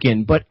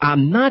American, but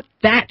I'm not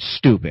that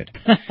stupid.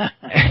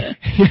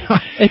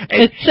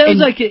 It sounds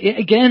like,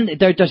 again,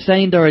 they're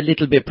saying they're a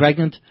little bit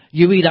pregnant.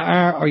 You either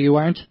are or you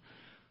aren't.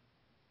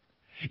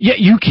 Yeah,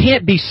 you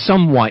can't be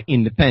somewhat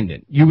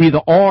independent. You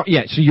either are,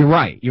 so you're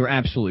right. You're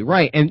absolutely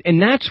right.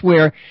 And that's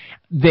where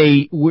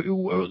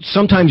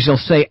sometimes they'll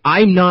say,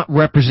 I'm not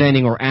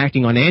representing or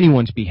acting on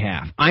anyone's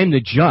behalf. I'm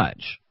the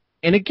judge.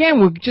 And again,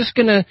 we're just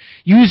going to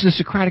use the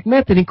Socratic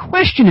method and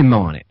question him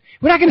on it.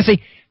 We're not going to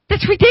say,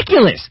 that's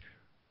ridiculous.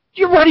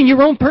 You're running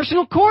your own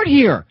personal court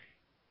here.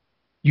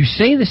 You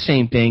say the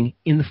same thing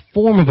in the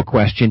form of a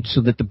question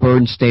so that the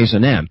burden stays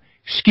on them.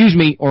 Excuse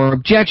me, or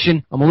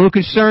objection, I'm a little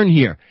concerned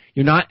here.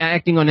 You're not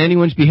acting on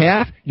anyone's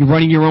behalf? You're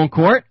running your own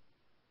court?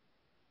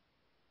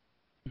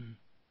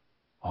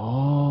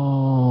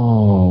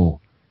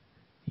 Oh,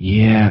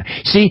 yeah.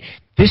 See,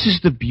 this is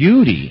the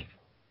beauty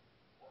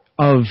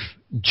of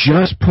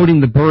just putting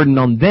the burden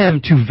on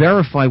them to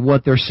verify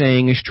what they're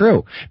saying is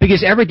true.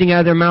 Because everything out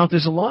of their mouth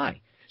is a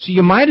lie. So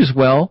you might as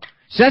well.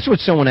 So that's what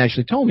someone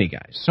actually told me,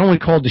 guys. Someone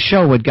called the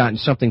show who had gotten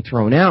something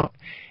thrown out.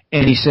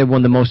 And he said one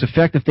of the most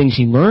effective things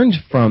he learned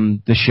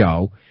from the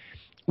show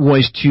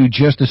was to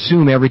just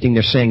assume everything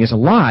they're saying is a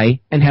lie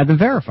and have them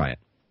verify it.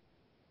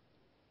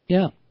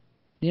 Yeah.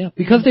 Yeah,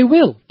 because they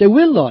will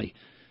lie.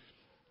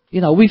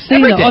 We've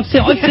seen it. I've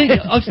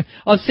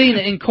seen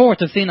it in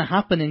court. I've seen it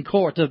happen in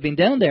court. I've been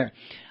down there.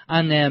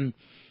 And,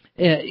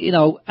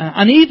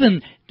 and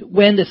even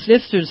when the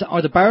solicitors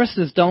or the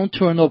barristers don't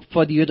turn up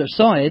for the other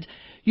side,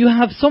 you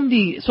have some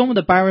of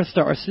the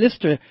barrister or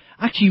solicitor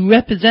actually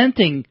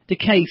representing the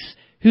case,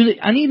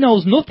 and he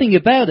knows nothing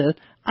about it,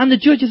 and the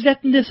judge is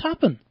letting this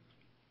happen.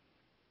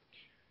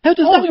 How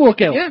does that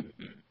work out? Yeah.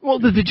 Well,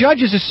 the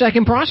judge is a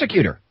second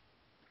prosecutor.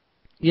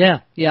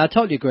 Yeah, I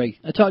totally agree.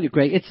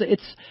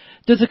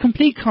 There's a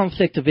complete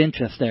conflict of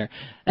interest there.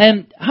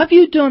 Have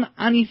you done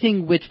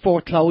anything with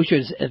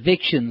foreclosures,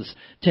 evictions,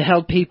 to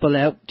help people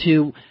out?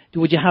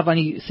 Would you have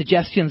any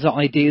suggestions or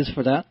ideas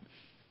for that?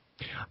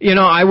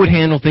 I would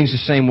handle things the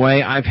same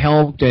way. I've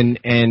helped, and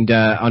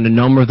on a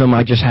number of them,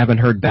 I just haven't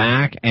heard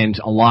back. And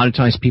a lot of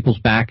times, people's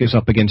back is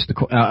up against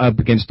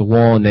the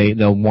wall, and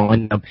they'll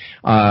wind up,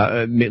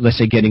 let's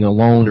say, getting a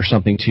loan or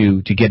something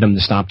to get them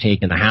to stop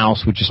taking the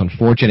house, which is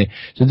unfortunate.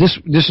 So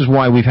this is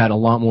why we've had a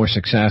lot more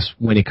success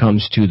when it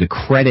comes to the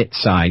credit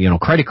side.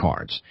 Credit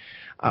cards.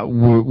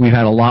 We've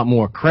had a lot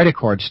more credit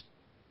cards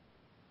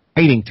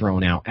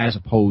thrown out as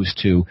opposed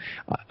to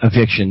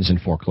evictions and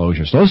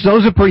foreclosures. Those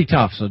are pretty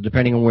tough. So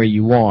depending on where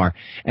you are,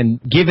 and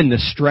given the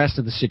stress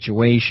of the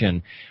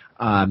situation,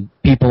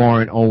 people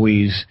aren't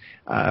always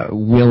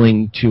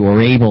willing to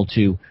or able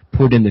to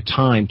put in the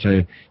time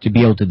to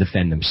be able to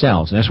defend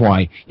themselves. And that's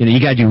why you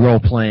got to do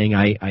role playing.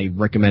 I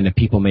recommend that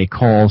people make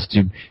calls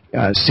to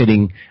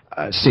sitting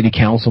city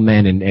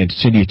councilmen and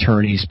city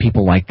attorneys,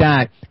 people like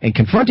that, and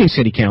confronting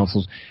city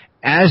councils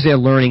as they're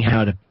learning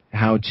how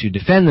to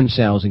defend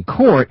themselves in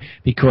court,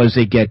 because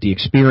they get the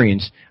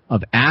experience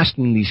of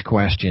asking these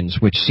questions,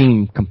 which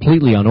seem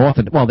completely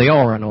unorthodox. Well, they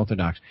are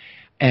unorthodox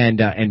and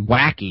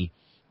wacky,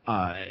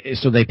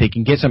 so that they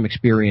can get some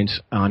experience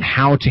on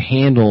how to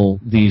handle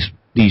these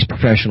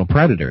professional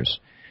predators.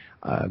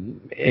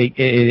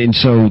 And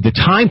so the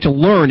time to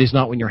learn is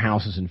not when your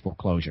house is in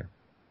foreclosure.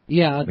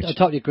 Yeah, I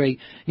totally agree.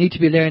 You need to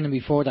be learning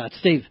before that.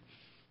 Steve?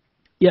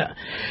 Yeah.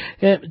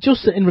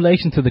 Just in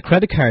relation to the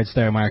credit cards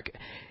there, Mark,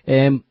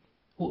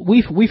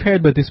 We've heard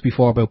about this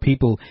before, about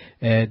people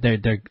they're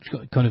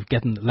kind of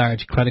getting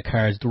large credit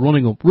cards, they're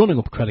running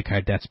up credit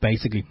card debts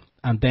basically,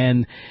 and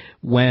then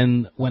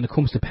when it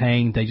comes to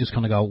paying, they just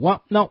kind of go,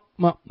 what? No,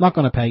 not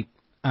going to pay.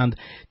 And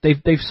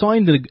they've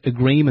signed the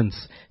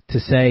agreements to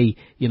say,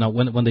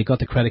 when they got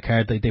the credit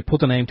card, they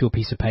put their name to a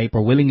piece of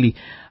paper willingly,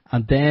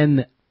 and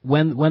then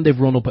when they've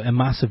run up a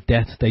massive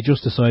debt, they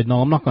just decide,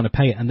 no, I'm not going to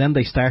pay it. And then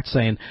they start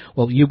saying,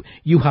 well,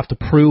 you have to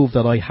prove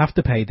that I have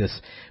to pay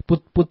this.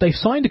 But they've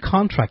signed a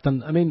contract,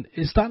 and I mean,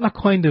 is that not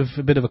kind of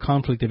a bit of a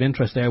conflict of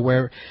interest there,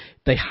 where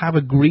they have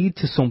agreed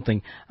to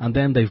something and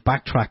then they've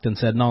backtracked and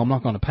said, no, I'm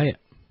not going to pay it?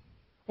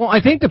 Well, I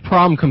think the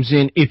problem comes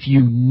in if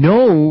you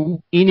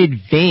know in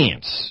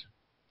advance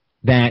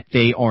that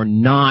they are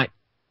not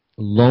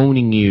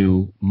loaning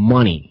you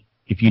money.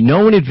 If you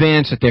know in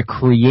advance that they're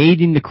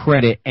creating the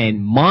credit and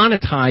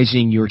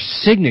monetizing your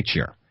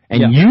signature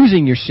and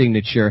using your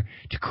signature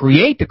to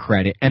create the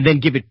credit and then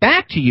give it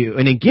back to you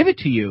and then give it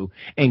to you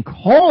and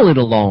call it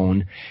a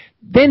loan,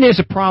 then there's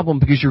a problem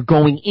because you're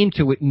going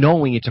into it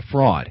knowing it's a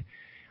fraud.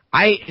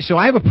 So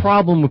I have a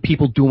problem with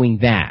people doing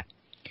that.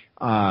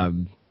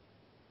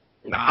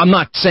 I'm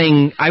not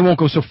saying, I won't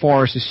go so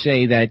far as to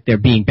say that they're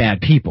being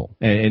bad people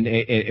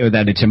or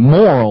that it's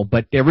immoral,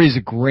 but there is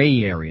a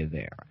gray area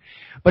there.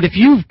 But if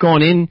you've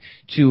gone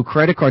into a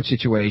credit card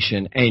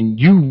situation and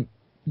you,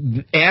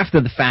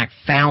 after the fact,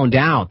 found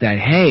out that,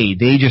 hey,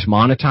 they just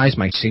monetized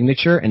my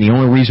signature and the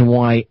only reason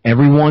why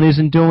everyone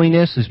isn't doing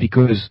this is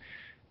because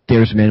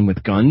there's men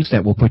with guns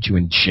that will put you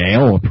in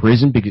jail or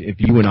prison because if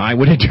you and I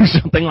were to do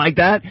something like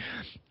that,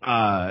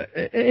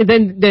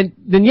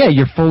 then yeah,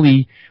 you're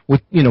fully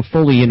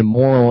in a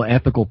moral,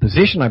 ethical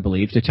position, I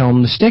believe, to tell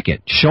them to stick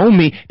it. Show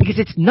me, because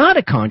it's not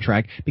a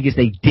contract, because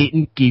they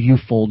didn't give you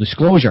full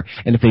disclosure.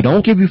 And if they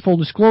don't give you full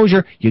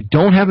disclosure, you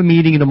don't have a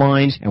meeting of the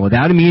minds, and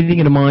without a meeting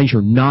of the minds,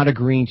 you're not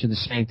agreeing to the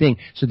same thing.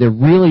 So there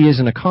really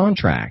isn't a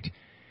contract.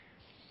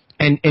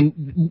 And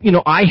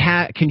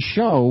can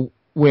show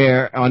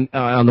where on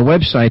the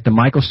website, the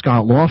Michael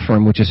Scott Law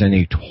Firm, which is a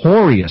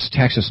notorious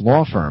Texas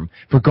law firm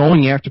for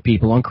going after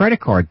people on credit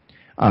card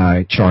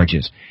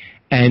charges.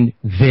 And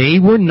they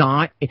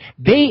not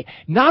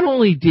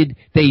only did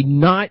they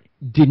not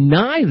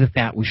deny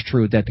that was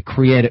true, that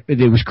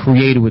it was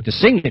created with the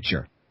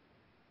signature,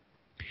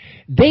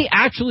 they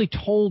actually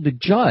told the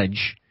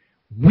judge,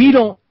 we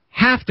don't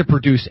have to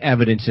produce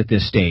evidence at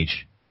this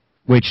stage,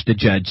 which the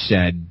judge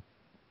said,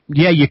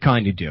 yeah, you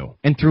kind of do,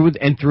 and threw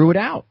it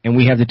out, and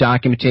we have the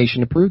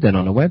documentation to prove that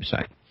on the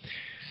website.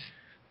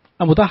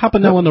 And would that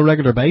happen now on a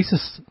regular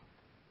basis?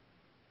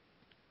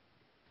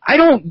 I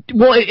don't.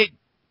 Well,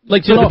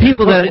 the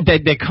people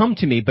that come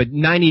to me, but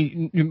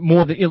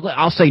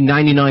I'll say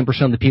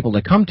 99% of the people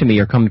that come to me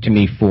are coming to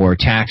me for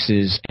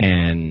taxes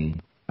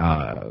and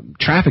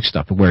traffic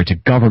stuff, where it's a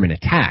government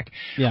attack.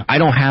 Yeah. I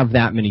don't have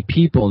that many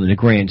people in the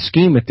grand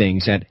scheme of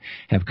things that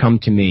have come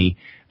to me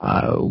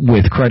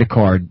with credit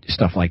card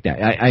stuff like that.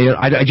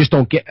 I just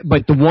don't get,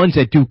 but the ones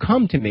that do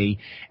come to me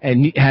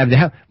and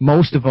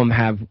most of them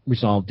have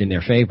resolved in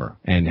their favor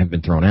and have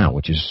been thrown out,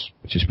 which is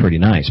pretty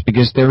nice,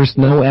 because there is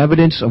no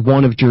evidence of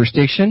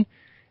jurisdiction,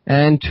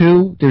 and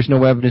two, there's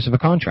no evidence of a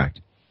contract.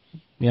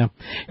 Yeah,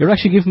 you're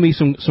actually giving me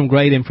some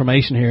great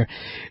information here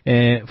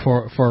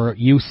for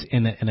use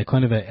in a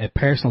kind of a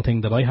personal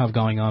thing that I have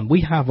going on.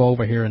 We have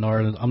over here in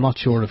Ireland. I'm not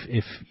sure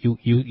if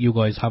you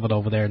guys have it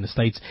over there in the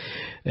States,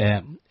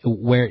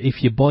 where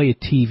if you buy a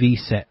TV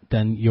set,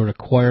 then you're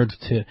required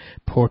to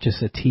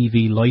purchase a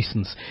TV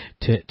license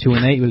to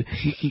enable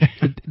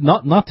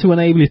not to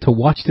enable you to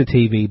watch the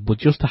TV, but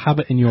just to have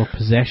it in your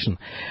possession.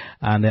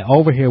 And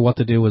over here, what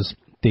to do is,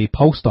 the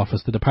Post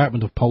Office, the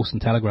Department of Post and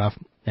Telegraph,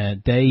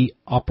 they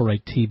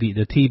operate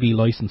the TV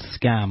license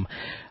scam,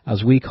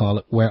 as we call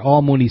it, where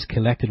all money is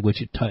collected,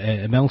 which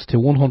amounts to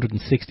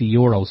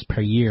 €160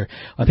 per year.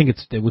 I think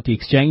it's with the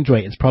exchange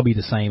rate, it's probably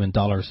the same in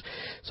dollars.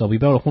 So it'll be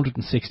about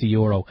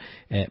 €160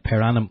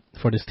 per annum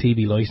for this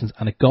TV license,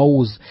 and it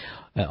goes,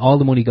 all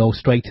the money goes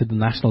straight to the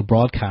national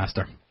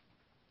broadcaster,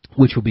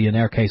 which would be, in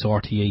our case,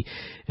 RTE,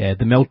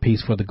 the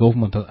mouthpiece for the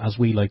government, as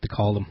we like to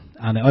call them.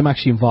 And I'm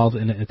actually involved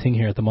in a thing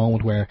here at the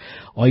moment where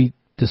I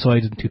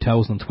decided in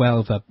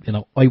 2012 that,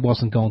 I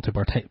wasn't going to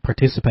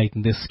participate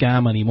in this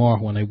scam anymore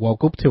when I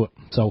woke up to it.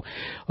 So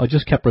I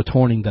just kept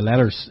returning the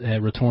letters,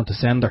 return to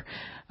sender.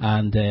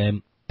 And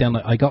then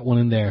I got one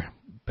in there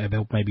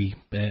about maybe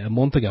a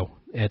month ago,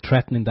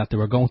 threatening that they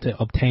were going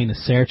to obtain a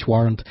search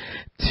warrant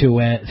to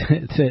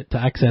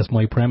access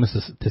my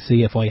premises to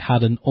see if I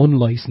had an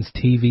unlicensed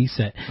TV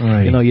set.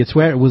 Right. You'd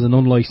swear it was an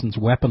unlicensed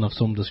weapon of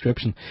some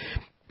description.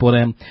 But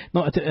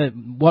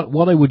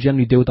what I would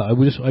generally do with that,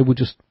 I would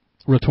just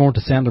return to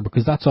sender,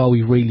 because that's all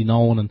we've really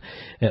known, and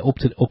up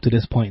to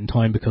this point in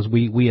time, because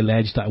we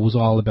alleged that it was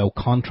all about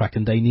contract,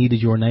 and they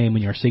needed your name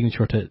and your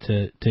signature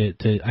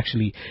to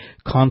actually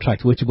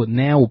contract with you. But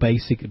now,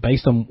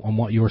 based on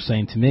what you're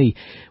saying to me,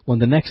 when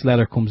the next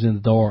letter comes in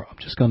the door, I'm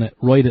just going to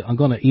write it. I'm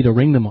going to either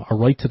ring them or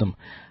write to them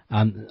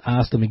and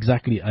ask them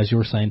exactly as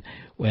you're saying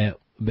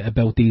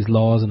about these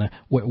laws, and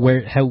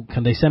how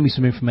can they send me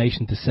some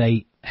information to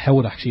say how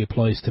it actually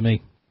applies to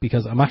me.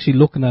 Because I'm actually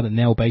looking at it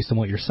now based on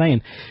what you're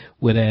saying,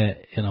 with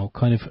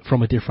kind of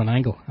from a different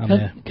angle.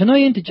 And, can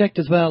I interject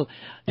as well?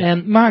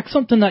 Mark,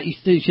 something that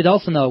you should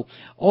also know,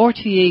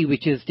 RTE,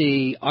 which is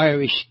the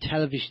Irish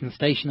television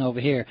station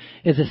over here,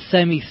 is a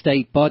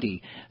semi-state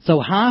body. So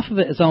half of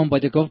it is owned by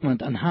the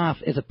government and half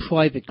is a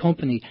private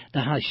company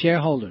that has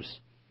shareholders.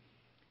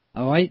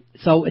 Alright?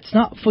 So it's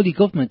not fully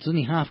government, it's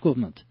only half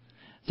government.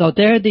 So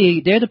they're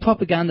the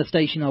propaganda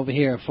station over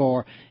here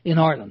in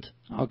Ireland.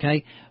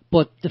 Okay?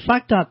 But the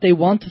fact that they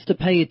want us to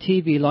pay a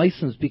TV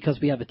license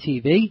because we have a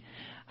TV,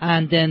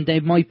 and then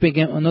they might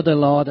bring out another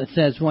law that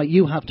says, right,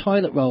 you have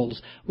toilet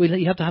rolls.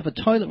 You have to have a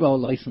toilet roll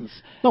license.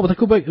 No, but they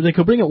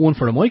could bring out one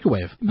for a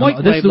microwave.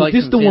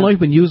 This is the one I've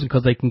been using,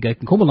 because they can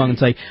come along and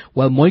say,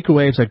 well,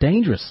 microwaves are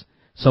dangerous.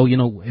 So,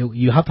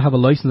 you have to have a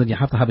license and you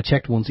have to have it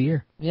checked once a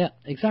year. Yeah,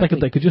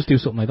 exactly. They could just do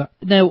something like that.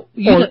 Now,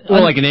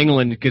 or like in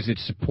England, because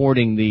it's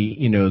supporting the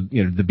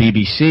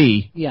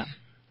BBC. Yeah.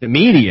 the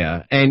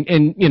media, and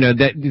you know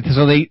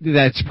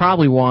that's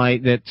probably why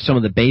that some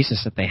of the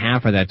basis that they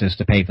have for that is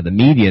to pay for the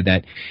media.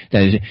 That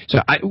is. So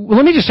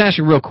let me just ask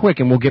you real quick,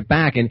 and we'll get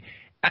back. And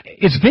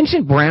is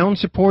Vincent Brown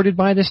supported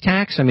by this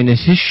tax? I mean,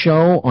 is his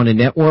show on a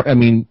network? I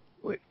mean,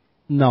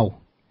 no.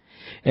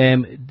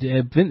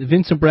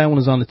 Vincent Brown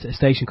is on a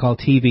station called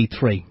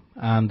TV3,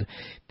 and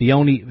the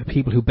only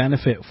people who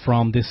benefit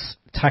from this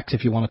tax,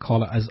 if you want to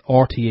call it, as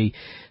RTE,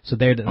 so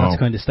that's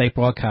kind of state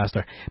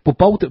broadcaster. But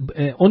both,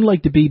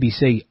 unlike the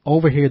BBC,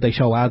 over here they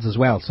show ads as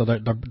well, so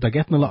they're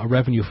getting a lot of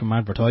revenue from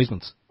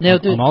advertisements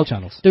on all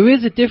channels. There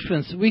is a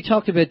difference. We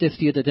talked about this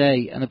the other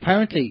day, and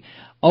apparently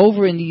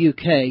over in the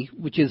UK,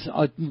 which is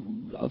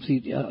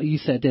obviously you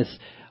said this,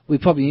 we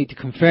probably need to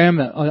confirm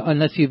it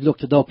unless you've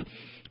looked it up.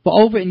 But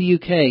over in the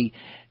UK,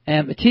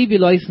 a TV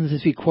license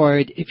is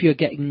required if you're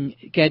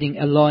getting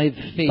a live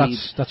feed,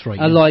 that's right,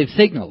 a live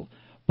signal.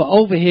 But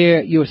over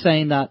here, you're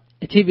saying that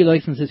a TV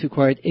license is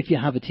required if you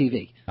have a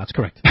TV. That's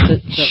correct.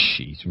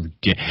 Jeez,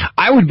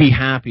 I would be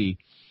happy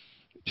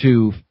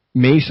to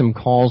make some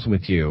calls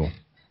with you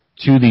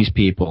to these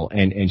people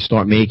and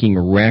start making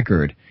a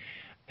record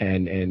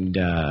and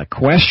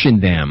question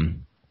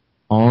them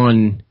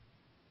on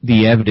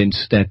the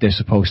evidence that they're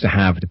supposed to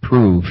have to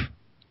prove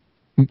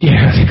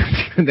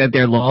that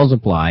their laws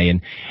apply,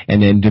 and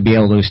then to be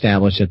able to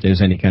establish that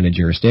there's any kind of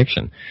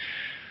jurisdiction.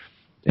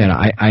 And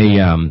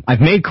I've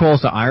made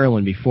calls to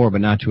Ireland before,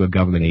 but not to a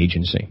government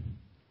agency.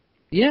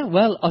 Yeah,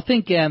 well, I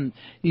think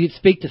you'd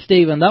speak to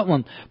Steve on that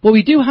one. But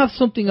we do have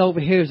something over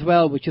here as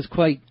well, which is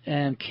quite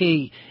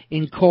key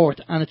in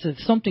court, and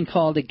it's something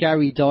called a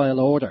Gary Doyle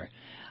order.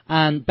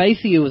 And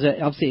basically it was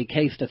obviously a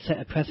case that set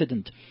a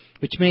precedent,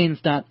 which means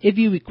that if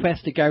you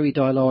request a Gary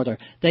Doyle order,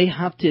 they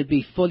have to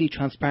be fully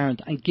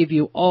transparent and give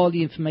you all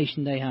the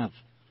information they have.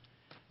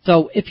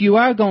 So if you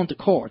are going to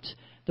court,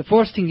 the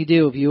first thing you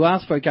do if you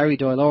ask for a Gary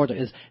Doyle order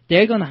is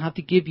they're going to have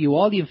to give you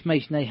all the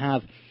information they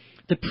have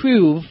to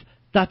prove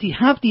that they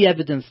have the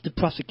evidence to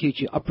prosecute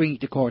you or bring you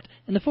to court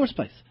in the first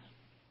place.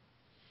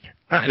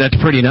 That's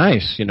pretty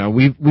nice. You know,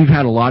 we've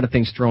had a lot of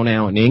things thrown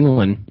out in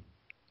England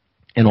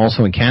and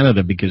also in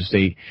Canada because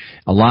a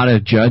lot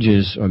of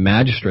judges or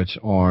magistrates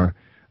are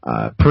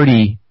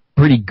pretty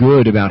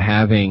good about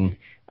having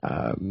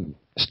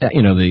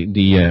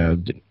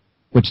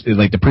which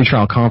like the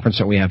pretrial conference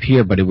that we have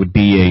here, but it would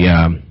be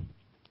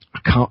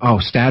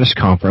status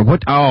conference.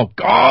 What?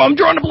 I'm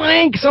drawing a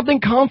blank.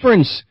 Something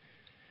conference.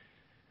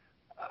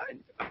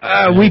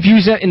 We've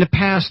used that in the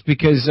past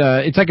because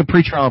it's like a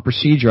pretrial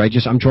procedure.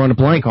 I'm drawing a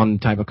blank on the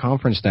type of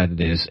conference that it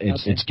is.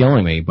 It's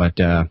killing me, but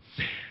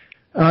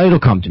it'll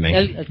come to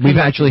me. We've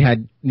actually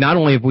had, not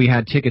only have we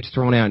had tickets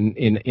thrown out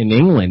in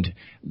England,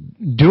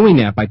 doing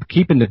that by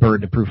keeping the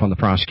burden of proof on the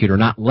prosecutor,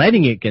 not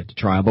letting it get to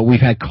trial, but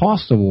we've had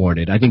costs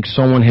awarded. I think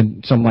someone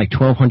had something like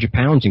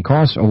 £1,200 in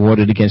costs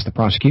awarded against the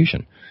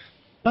prosecution.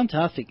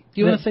 Fantastic. Do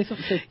you want to say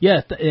something, Steve?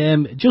 Yeah,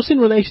 just in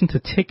relation to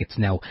tickets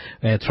now,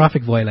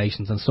 traffic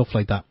violations and stuff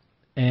like that.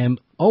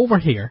 Over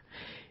here,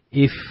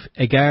 if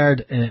a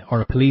guard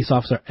or a police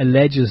officer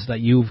alleges that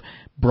you've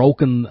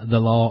broken the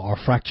law or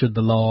fractured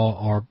the law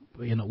or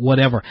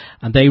whatever,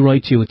 and they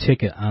write you a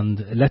ticket,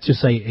 and let's just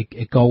say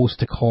it goes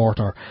to court,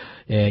 or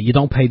you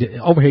don't pay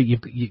over here,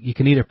 you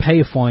can either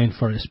pay a fine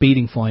for a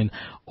speeding fine,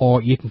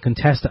 or you can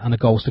contest it and it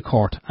goes to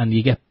court, and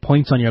you get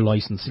points on your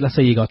license. Let's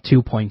say you got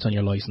 2 points on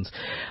your license,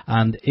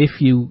 and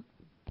if you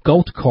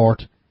go to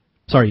court,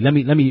 sorry, let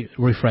me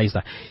rephrase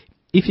that.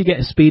 If you get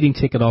a speeding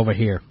ticket over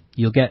here,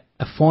 you'll get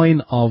a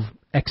fine of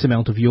X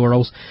amount of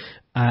euros.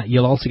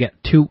 You'll also get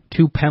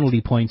two penalty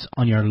points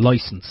on your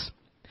license.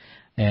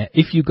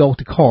 If you go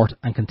to court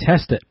and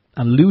contest it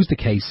and lose the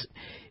case,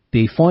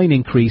 the fine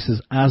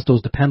increases, as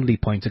does the penalty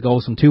points. It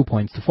goes from 2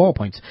 points to 4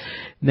 points.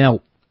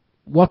 Now,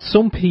 what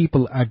some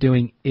people are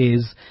doing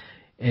is,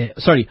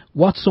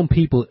 what some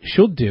people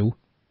should do,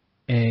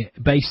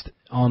 based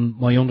on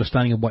my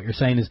understanding of what you're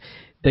saying, is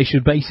they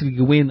should basically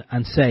go in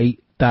and say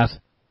that,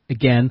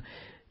 again,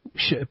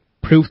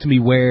 prove to me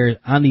where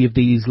any of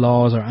these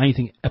laws or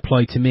anything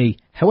apply to me.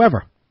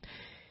 However,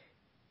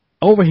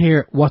 over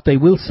here, what they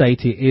will say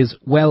to you is,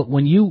 well,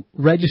 when you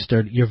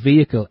registered your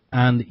vehicle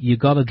and you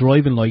got a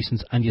driving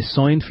license and you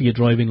signed for your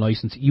driving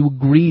license, you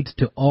agreed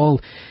to all,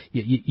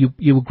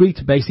 you agreed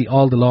to basically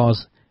all the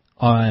laws,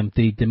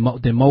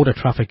 the Motor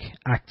Traffic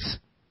Acts.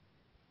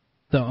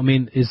 So, I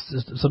mean,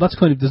 so that's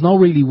kind of, there's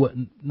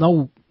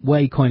no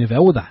way kind of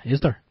out of that,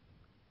 is there?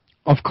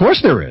 Of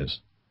course there is.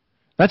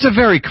 That's a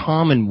very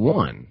common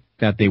one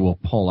that they will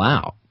pull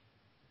out.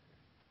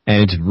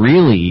 And it's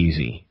really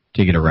easy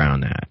to get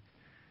around that.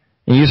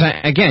 And you say,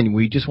 again,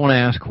 we just want to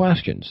ask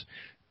questions.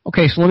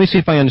 Okay, so let me see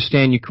if I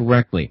understand you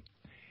correctly.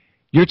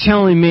 You're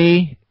telling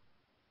me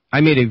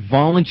I made a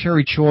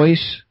voluntary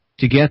choice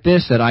to get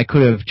this, that I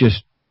could have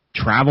just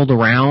traveled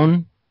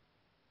around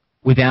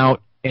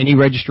without any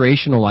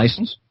registration or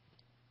license?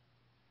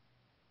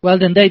 Well,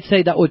 then they'd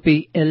say that would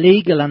be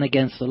illegal and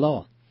against the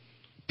law.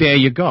 There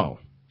you go.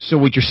 So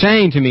what you're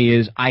saying to me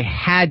is I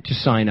had to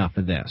sign up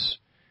for this.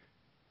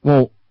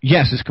 Well,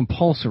 yes, it's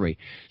compulsory.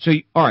 So,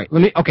 all right,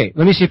 let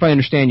me see if I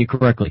understand you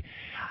correctly.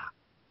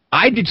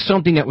 I did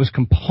something that was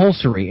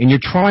compulsory, and you're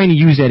trying to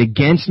use that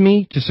against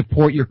me to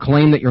support your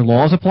claim that your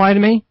laws apply to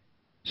me.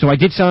 So I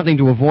did something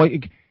to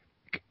avoid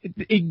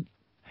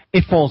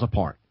it falls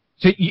apart.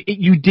 So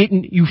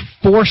you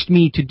forced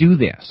me to do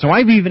this. So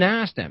I've even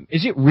asked them,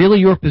 is it really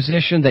your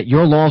position that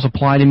your laws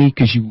apply to me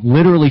because you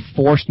literally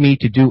forced me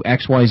to do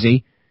X, Y,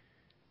 Z?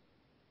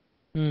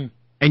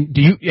 And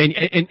do you,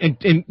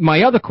 and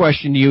my other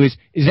question to you is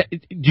that,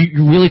 do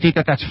you really think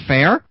that that's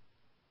fair?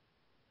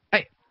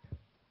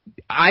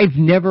 I've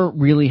never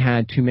really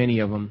had too many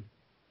of them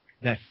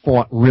that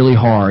fought really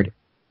hard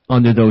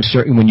under those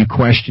certain, when you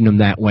question them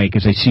that way,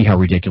 because I see how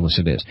ridiculous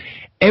it is.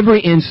 Every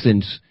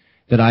instance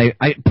that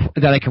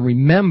I can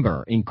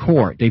remember in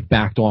court, they've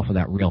backed off of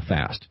that real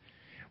fast.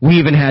 We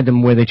even had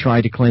them where they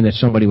tried to claim that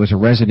somebody was a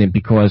resident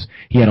because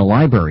he had a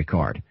library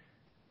card.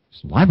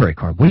 Library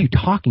card? What are you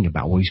talking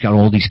about? Well, he's got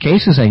all these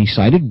cases that he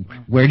cited.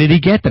 Where did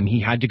he get them?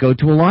 He had to go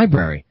to a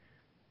library.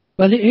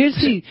 Well, here's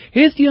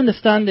the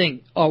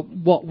understanding of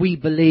what we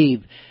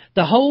believe.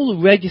 The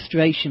whole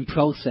registration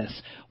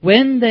process,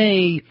 when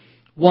they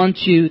want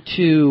you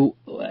to,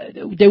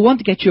 they want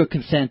to get your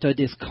consent or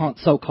this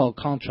so-called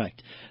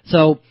contract.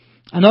 So,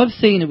 and I've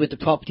seen it with the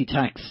property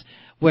tax,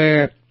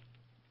 where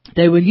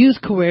they will use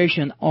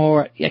coercion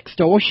or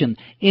extortion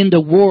in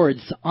the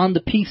words on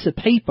the piece of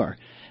paper.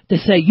 They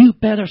say, you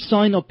better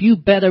sign up, you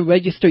better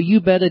register, you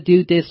better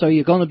do this, or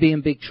you're going to be in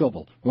big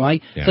trouble,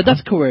 right? Yeah. So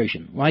that's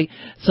coercion, right?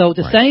 So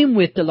the same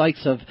with the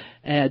likes of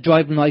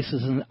driving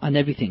licenses and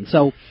everything.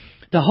 So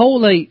the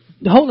whole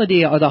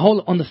idea, or the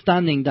whole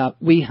understanding that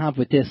we have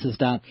with this is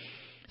that,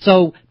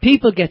 so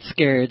people get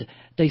scared,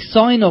 they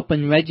sign up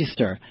and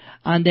register,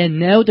 and then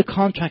now the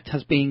contract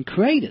has been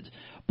created.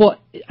 But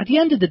at the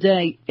end of the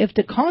day, if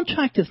the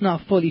contract is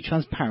not fully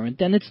transparent,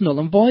 then it's null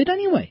and void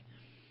anyway.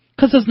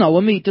 Because there's no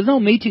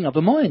meeting of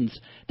the minds.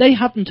 They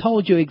haven't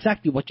told you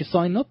exactly what you're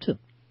signing up to.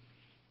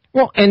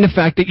 Well, and the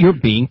fact that you're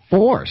being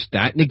forced,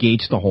 that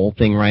negates the whole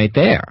thing right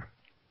there.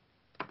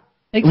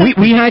 Exactly.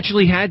 We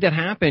actually had that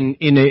happen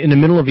in the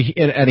middle of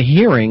at a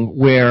hearing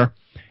where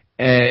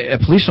a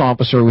police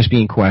officer was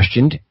being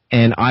questioned,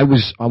 and I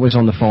was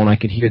on the phone. I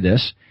could hear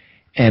this,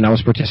 and I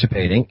was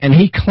participating. And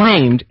he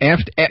claimed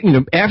after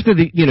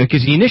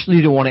because he initially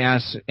didn't want to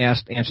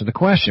answer the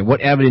question.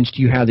 What evidence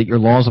do you have that your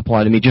laws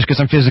apply to me just because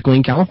I'm physically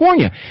in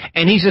California?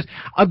 And he says,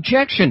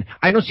 objection.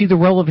 I don't see the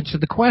relevance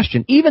of the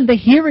question. Even the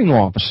hearing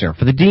officer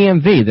for the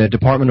DMV, the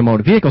Department of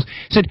Motor Vehicles,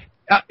 said,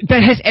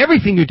 that has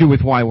everything to do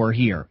with why we're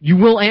here. You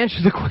will answer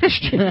the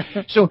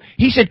question. So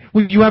he said,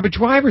 well, you have a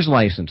driver's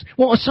license.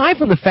 Well, aside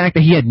from the fact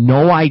that he had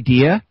no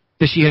idea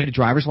that she had a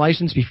driver's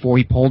license before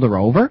he pulled her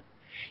over,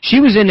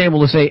 she was then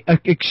able to say,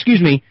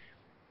 excuse me,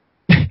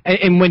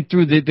 and went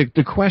through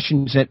the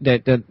questions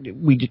that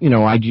we,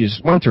 I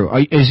just went through.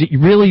 Is it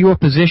really your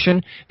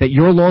position that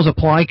your laws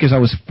apply because I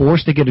was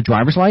forced to get a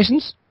driver's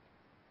license?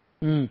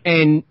 And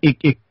and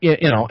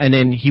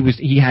then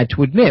he had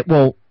to admit,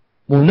 well,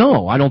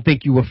 no, I don't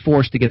think you were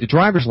forced to get the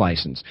driver's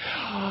license.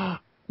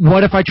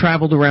 What if I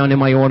traveled around in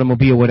my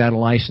automobile without a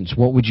license?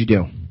 What would you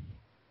do?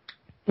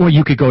 Well,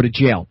 you could go to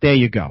jail. There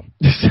you go.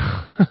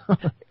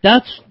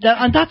 That's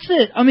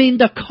it. I mean,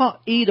 they're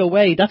caught either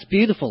way. That's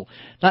beautiful.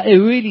 That it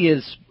really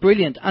is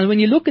brilliant. And when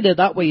you look at it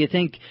that way, you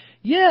think,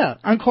 yeah.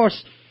 And of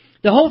course,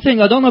 the whole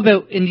thing, I don't know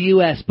about in the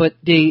US, but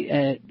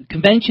the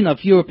Convention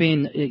of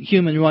European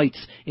Human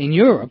Rights in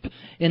Europe,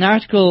 in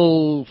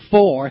Article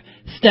 4,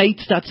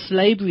 states that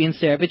slavery and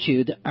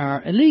servitude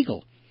are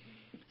illegal.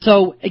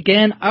 So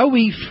again, are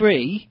we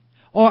free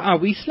or are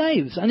we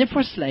slaves? And if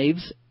we're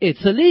slaves,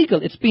 it's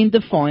illegal. It's been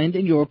defined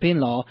in European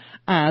law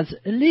as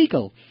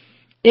illegal.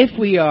 If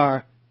we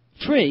are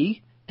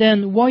free,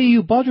 then why are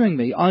you bothering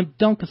me? I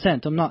don't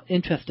consent. I'm not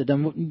interested.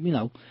 And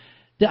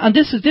and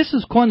this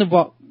is kind of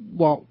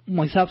what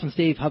myself and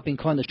Steve have been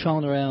kind of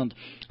thrown around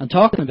and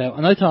talking about.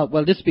 And I thought,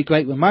 well, this would be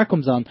great when Mark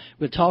comes on.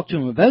 We'll talk to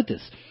him about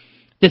this.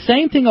 The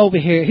same thing over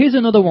here. Here's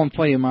another one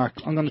for you, Mark.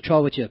 I'm going to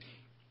throw at you.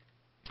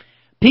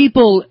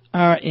 People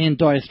are in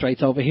dire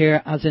straits over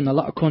here, as in a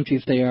lot of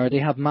countries they are. They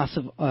have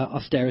massive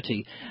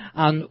austerity.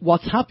 And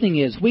what's happening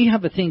is we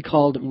have a thing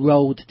called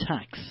road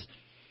tax.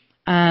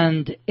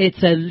 And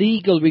it's a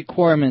legal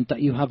requirement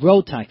that you have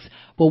road tax.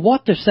 But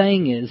what they're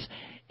saying is,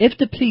 if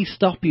the police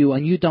stop you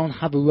and you don't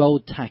have a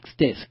road tax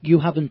disc, you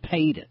haven't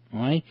paid it,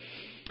 right?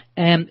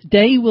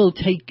 They will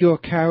take your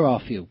car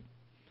off you.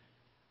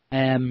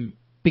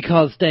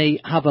 Because they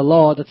have a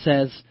law that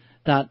says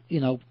that,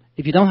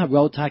 if you don't have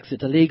road tax,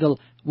 it's illegal,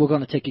 we're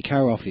going to take your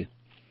car off you.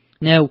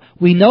 Now,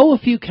 we know a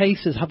few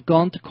cases have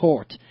gone to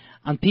court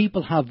and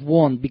people have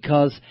won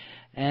because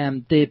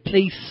the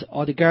police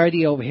or the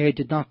Gardaí over here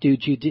did not do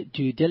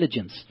due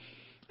diligence.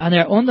 And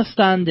their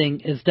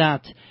understanding is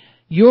that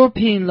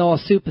European law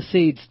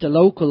supersedes the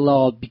local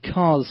law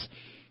because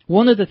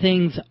one of the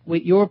things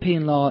with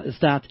European law is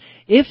that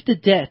if the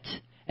debt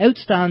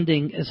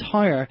outstanding is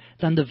higher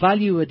than the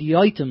value of the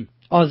item,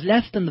 or is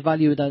less than the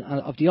value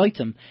of the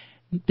item,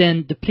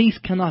 then the police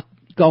cannot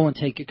go and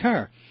take your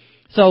car.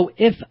 So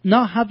if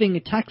not having a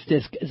tax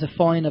disc is a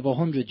fine of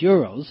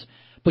 €100,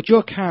 but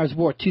your car is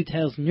worth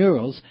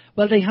 €2,000,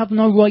 well, they have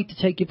no right to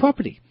take your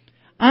property.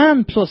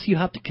 And plus you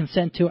have to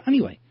consent to it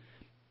anyway.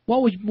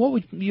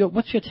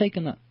 What's your take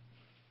on that?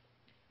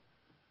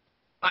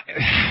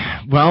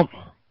 Well,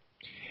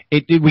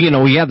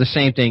 we have the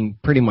same thing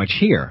pretty much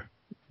here,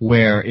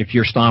 where if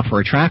you're stopped for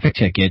a traffic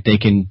ticket, they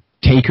can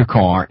take your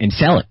car and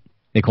sell it.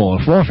 They call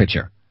it a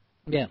forfeiture.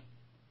 Yeah.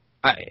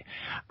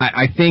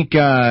 I think,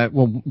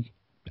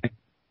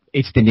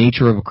 it's the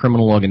nature of a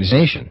criminal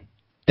organization.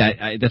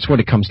 That's what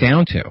it comes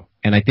down to.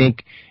 And I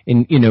think,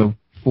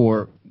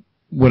 for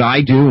what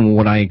I do and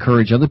what I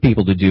encourage other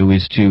people to do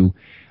is to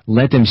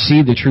let them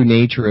see the true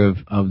nature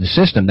of the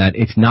system, that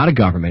it's not a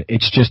government.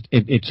 It's just,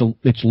 it's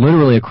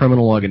literally a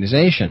criminal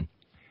organization.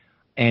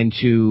 And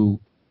through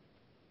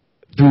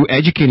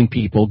educating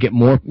people, get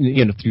more,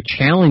 through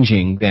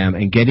challenging them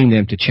and getting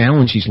them to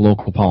challenge these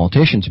local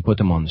politicians and put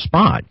them on the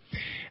spot,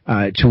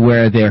 to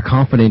where they're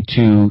confident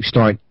to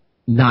start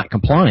not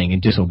complying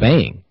and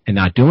disobeying and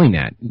not doing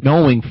that,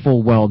 knowing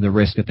full well the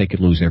risk that they could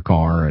lose their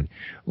car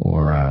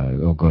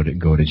or go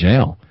to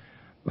jail.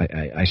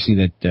 I see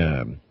that,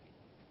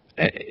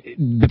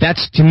 but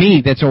to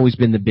me, that's always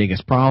been the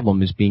biggest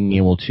problem, is being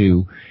able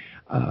to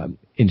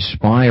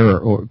inspire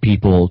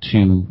people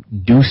to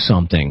do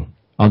something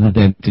other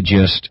than to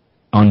just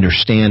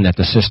understand that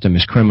the system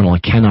is criminal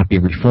and cannot be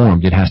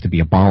reformed. It has to be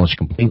abolished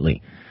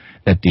completely.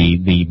 That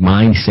the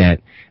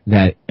mindset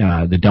that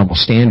the double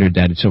standard,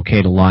 that it's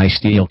okay to lie,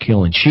 steal,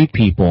 kill, and cheat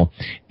people,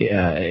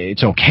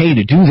 it's okay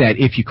to do that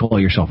if you call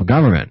yourself a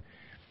government.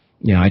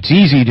 It's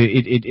easy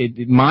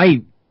to.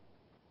 My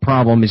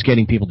problem is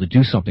getting people to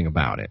do something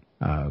about it.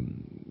 I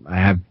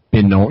have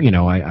been,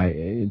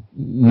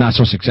 not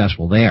so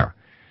successful there,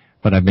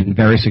 but I've been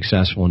very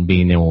successful in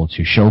being able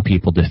to show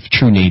people the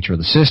true nature of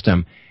the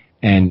system,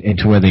 and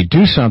to where they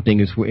do something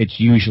it's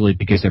usually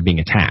because they're being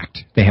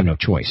attacked. They have no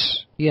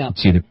choice. Yeah.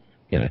 It's either,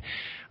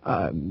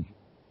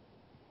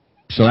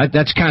 so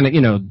that's kind of,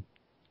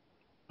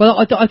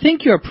 Well, I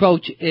think your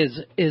approach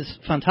is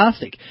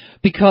fantastic,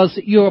 because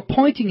you're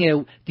pointing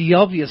out the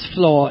obvious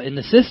flaw in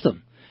the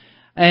system.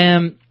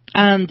 And,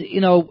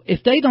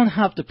 if they don't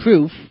have the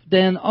proof,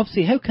 then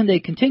obviously how can they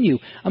continue?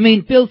 I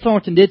mean, Bill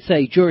Thornton did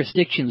say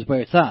jurisdictions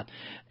where it's at.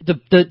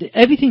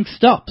 Everything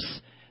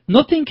stops.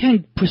 Nothing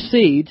can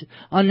proceed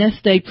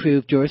unless they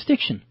prove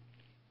jurisdiction.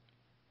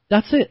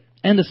 That's it.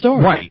 End of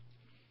story.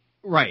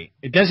 Right.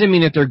 It doesn't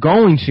mean that they're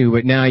going to,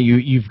 but now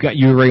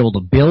you're able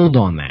to build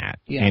on that.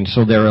 Yeah. And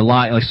so there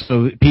are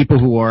so people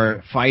who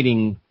are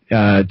fighting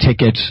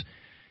tickets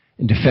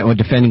and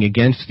defending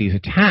against these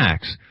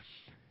attacks,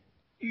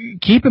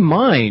 keep in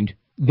mind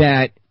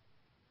that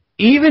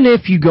even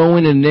if you go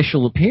in an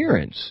initial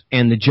appearance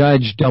and the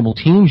judge double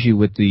teams you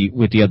with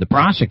the other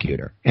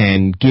prosecutor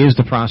and gives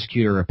the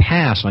prosecutor a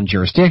pass on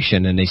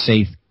jurisdiction, and they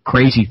say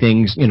crazy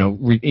things,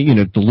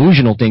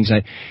 delusional things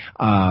that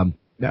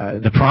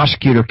the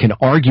prosecutor can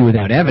argue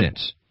without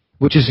evidence,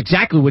 which is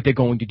exactly what they're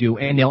going to do,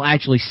 and they'll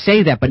actually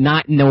say that, but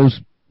not in those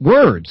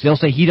words. They'll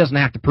say he doesn't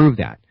have to prove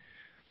that.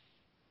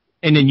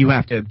 And then you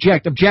have to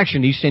object.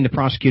 Objection, he's saying the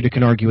prosecutor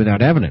can argue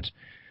without evidence.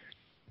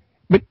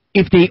 But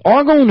if they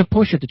are going to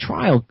push at the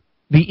trial,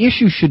 the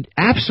issue should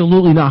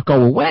absolutely not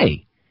go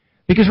away.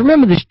 Because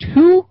remember, there's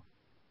two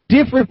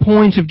different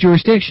points of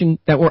jurisdiction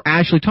that we're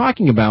actually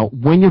talking about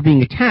when you're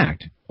being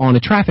attacked on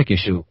a traffic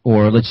issue,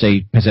 or let's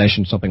say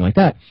possession, something like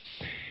that.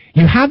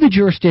 You have the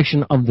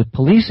jurisdiction of the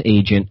police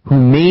agent who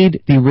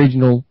made the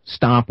original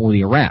stop or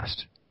the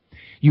arrest.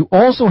 You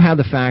also have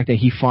the fact that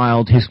he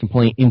filed his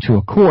complaint into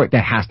a court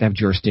that has to have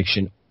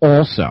jurisdiction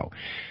also.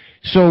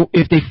 So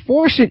if they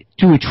force it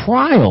to a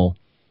trial,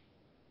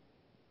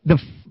 the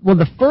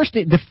first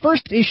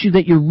issue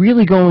that you're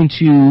really going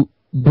to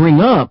bring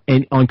up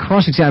on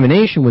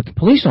cross-examination with the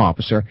police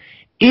officer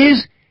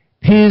is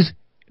his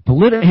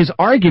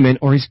argument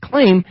or his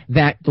claim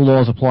that the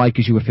laws apply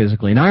because you were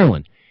physically in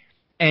Ireland.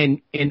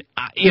 And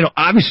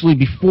obviously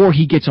before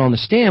he gets on the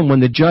stand, when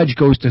the judge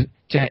goes to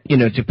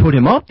put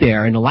him up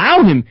there and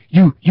allow him,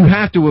 you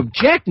have to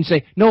object and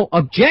say, no,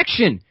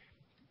 objection.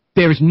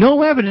 There's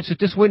no evidence that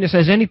this witness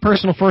has any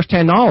personal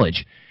first-hand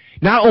knowledge.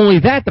 Not only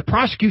that, the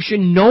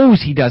prosecution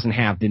knows he doesn't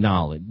have the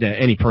knowledge,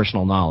 any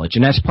personal knowledge,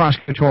 and that's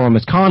prosecutorial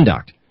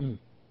misconduct.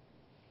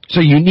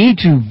 So you need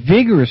to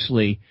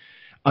vigorously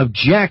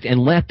object and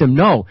let them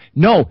know,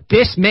 no,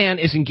 this man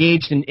is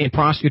engaged in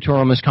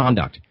prosecutorial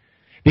misconduct,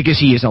 because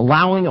he is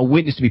allowing a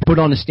witness to be put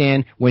on the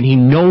stand when he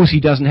knows he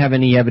doesn't have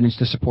any evidence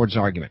to support his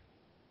argument.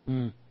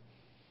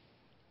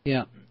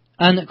 Yeah.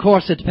 And, of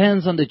course, it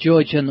depends on the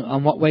judge and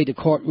on what way the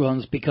court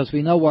runs, because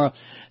we know where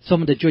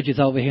some of the judges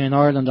over here in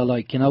Ireland are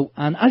like,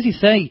 And as you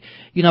say,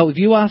 if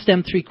you ask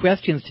them 3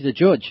 questions to the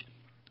judge,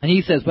 and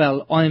he says,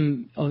 well,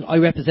 I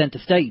represent the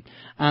state,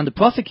 and the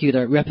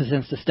prosecutor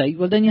represents the state,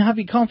 well, then you have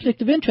a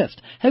conflict of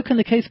interest. How can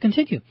the case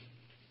continue?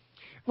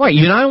 Right,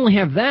 you not only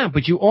have that,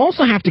 but you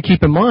also have to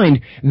keep in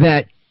mind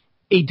that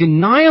a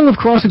denial of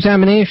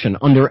cross-examination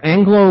under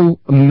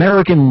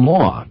Anglo-American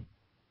law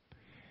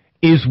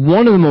is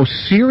one of the most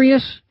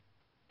serious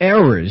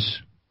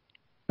errors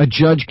a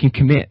judge can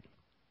commit.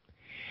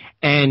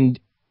 And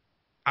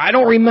I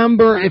don't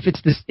remember if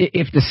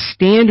the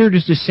standard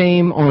is the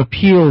same on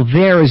appeal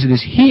there as it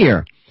is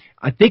here.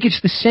 I think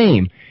it's the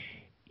same.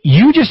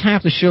 You just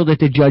have to show that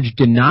the judge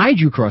denied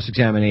you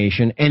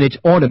cross-examination, and it's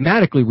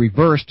automatically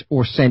reversed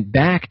or sent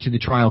back to the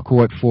trial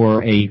court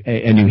for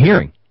a new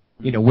hearing,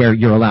 where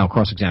you're allowed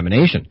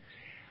cross-examination.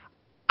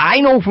 I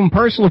know from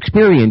personal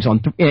experience,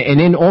 and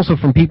then also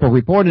from people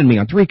reporting to me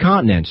on 3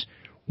 continents,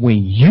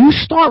 when you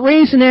start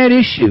raising that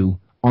issue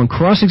on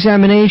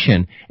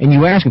cross-examination, and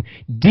you ask them,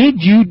 did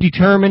you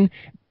determine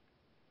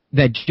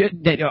that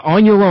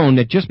on your own,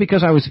 that just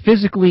because I was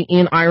physically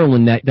in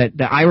Ireland, that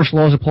the Irish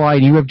laws apply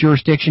and you have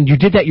jurisdiction, you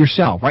did that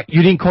yourself, right?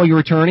 You didn't call your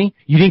attorney?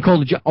 You didn't call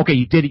the judge? Okay,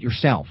 you did it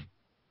yourself.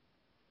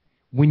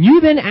 When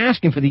you then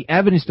ask him for the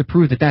evidence to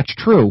prove that that's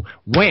true,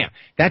 wham,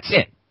 that's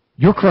it.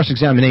 Your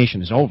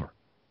cross-examination is over.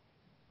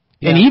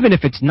 Yeah. And even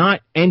if it's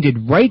not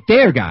ended right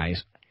there,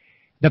 guys,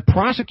 the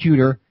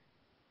prosecutor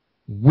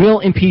will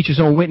impeach his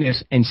own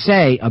witness and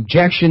say,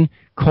 objection,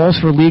 calls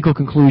for legal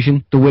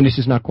conclusion, the witness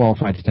is not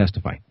qualified to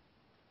testify.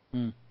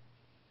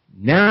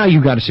 Now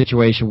you've got a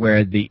situation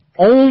where the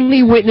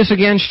only witness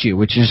against you,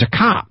 which is a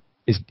cop,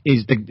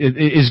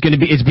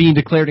 is being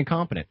declared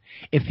incompetent.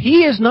 If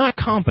he is not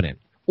competent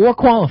or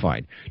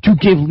qualified to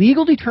give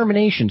legal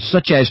determinations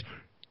such as,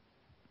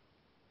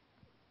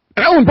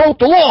 Alan broke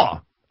the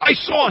law, I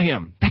saw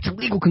him, that's a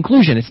legal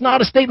conclusion. It's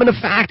not a statement of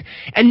fact.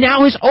 And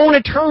now his own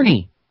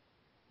attorney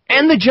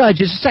and the judge,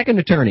 his second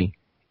attorney,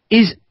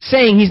 is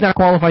saying he's not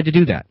qualified to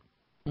do that.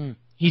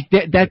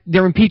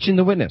 They're impeaching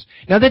the witness.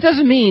 Now, that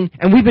doesn't mean,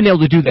 and we've been able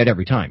to do that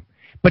every time,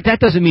 but that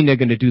doesn't mean they're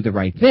going to do the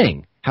right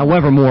thing.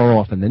 However, more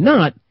often than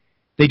not,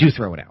 they do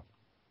throw it out.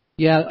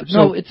 Yeah,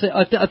 no,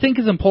 I think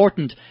it's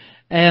important,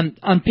 and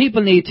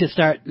people need to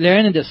start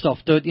learning this stuff,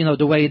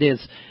 the way it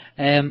is,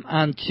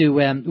 and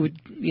to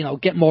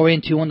get more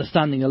into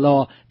understanding the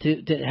law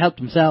to help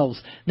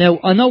themselves. Now,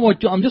 I know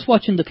I'm just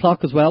watching the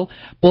clock as well,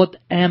 but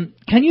can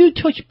you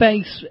touch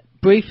base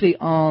briefly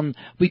on,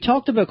 we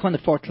talked about kind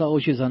of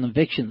foreclosures and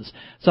evictions,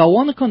 so I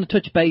want to kind of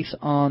touch base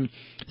on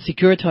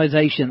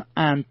securitization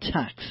and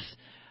tax,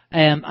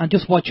 and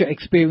just what your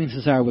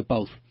experiences are with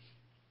both.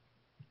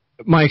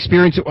 My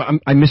experience,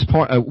 I missed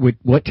part, with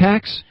what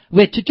tax?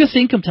 With just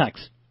income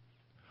tax.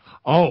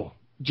 Oh,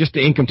 just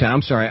the income tax,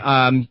 I'm sorry.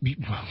 Oh,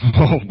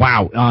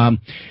 wow.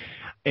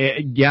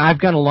 Yeah, I've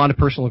got a lot of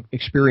personal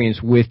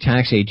experience with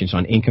tax agents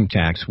on income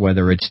tax,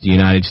 whether it's the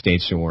United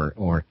States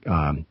or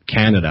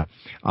Canada.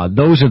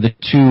 Those are the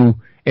 2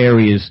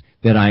 areas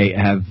that I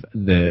have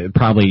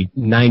probably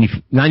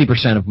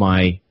 90% of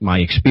my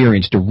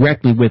experience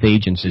directly with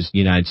agents is the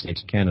United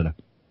States and Canada.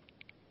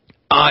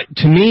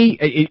 To me,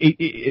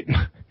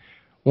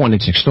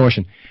 it's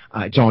extortion.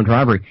 It's armed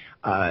robbery.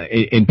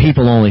 And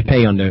people only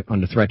pay under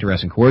threat,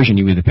 duress, and coercion.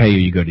 You either pay or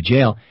you go to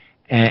jail.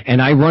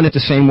 And I run it the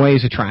same way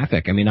as a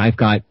traffic. I mean, I've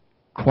got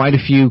quite a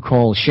few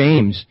called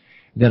shames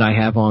that I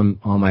have on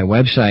my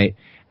website,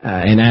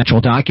 and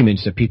actual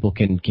documents that people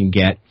can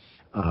get.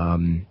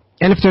 And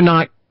if they're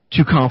not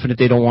too confident,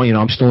 they don't want,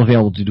 I'm still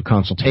available to do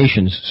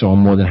consultations, so I'm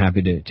more than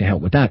happy to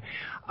help with that.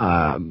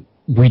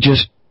 We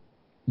just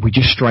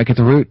strike at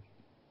the root.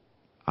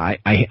 I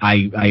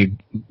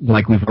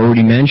like we've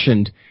already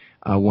mentioned,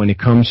 when it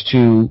comes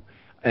to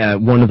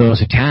one of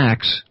those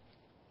attacks,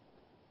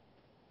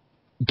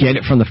 get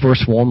it from the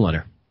first form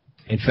letter.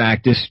 In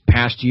fact, this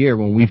past year,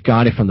 when we've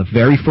got it from the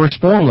very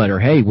first form letter,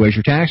 hey, where's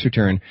your tax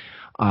return?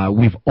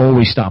 We've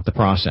always stopped the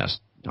process.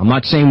 I'm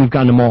not saying we've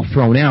gotten them all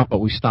thrown out, but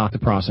we stopped the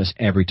process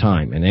every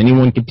time. And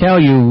anyone can tell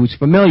you who's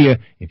familiar,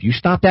 if you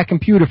stop that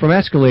computer from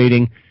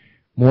escalating,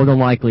 more than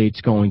likely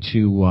it's going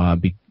to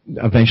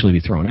eventually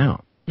be thrown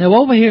out. Now,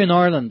 over here in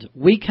Ireland,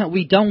 we can't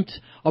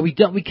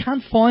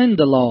find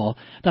the law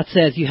that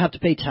says you have to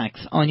pay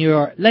tax on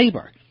your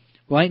labour.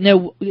 Right?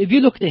 Now, if you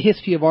look at the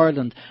history of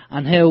Ireland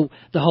and how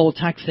the whole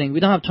tax thing,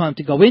 we don't have time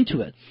to go into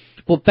it,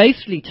 but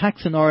basically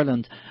tax in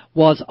Ireland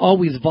was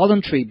always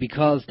voluntary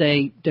because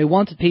they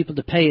wanted people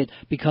to pay it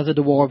because of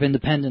the War of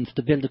Independence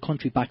to build the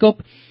country back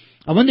up.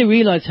 And when they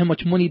realised how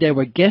much money they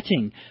were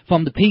getting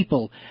from the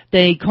people,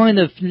 they kind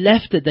of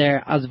left it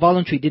there as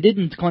voluntary. They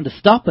didn't kind of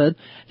stop it,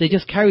 they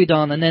just carried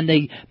on, and then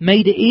they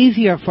made it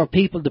easier for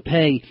people to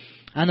pay.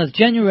 And as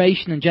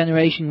generation and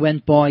generation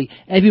went by,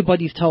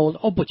 everybody's told,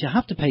 oh, but you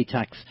have to pay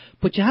tax.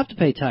 But you have to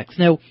pay tax.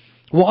 Now,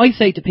 what I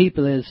say to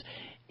people is,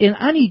 in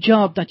any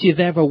job that you've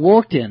ever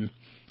worked in,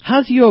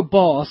 has your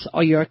boss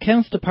or your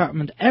accounts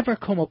department ever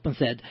come up and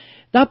said,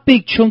 that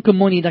big chunk of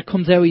money that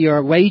comes out of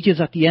your wages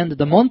at the end of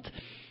the month,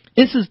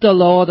 this is the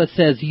law that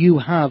says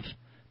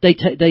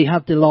they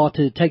have the law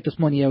to take this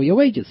money out of your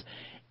wages.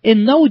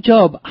 In no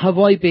job have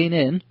I been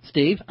in,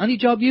 Steve, any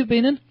job you've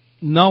been in?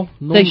 No,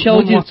 none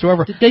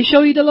whatsoever. Did they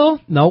show you the law?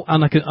 No,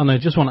 and I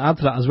just want to add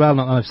to that as well,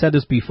 and I've said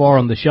this before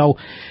on the show,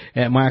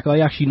 Mark,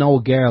 I actually know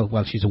a girl,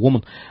 well, she's a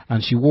woman,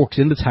 and she works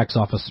in the tax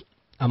office,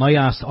 and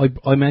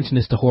I mentioned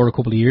this to her a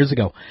couple of years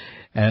ago,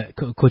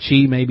 could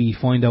she maybe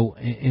find out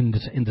in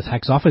the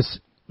tax office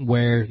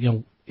where,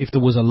 if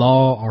there was a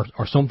law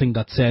or something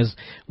that says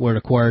we're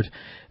required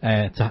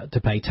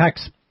to pay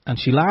tax. And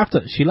she laughed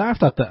at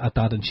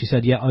that, and she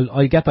said, "Yeah,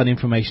 I'll get that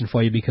information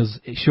for you because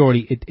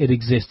surely it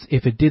exists.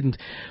 If it didn't,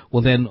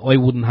 well then I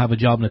wouldn't have a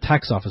job in a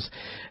tax office."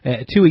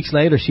 2 weeks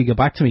later, she got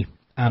back to me,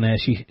 and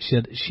she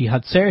said she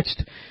had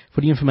searched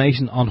for the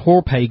information on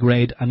her pay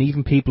grade and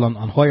even people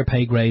on higher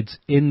pay grades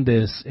in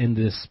the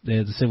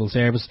civil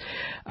service,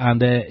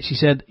 and she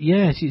said,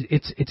 "Yeah,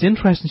 it's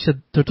interesting." She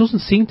said, "There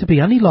doesn't seem to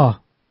be any law."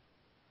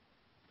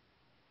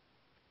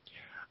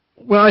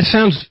 Well, it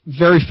sounds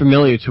very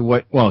familiar to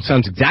it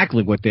sounds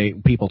exactly what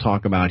people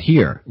talk about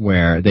here,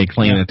 where they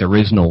claim that there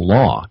is no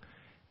law.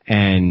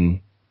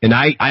 And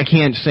I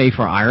can't say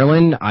for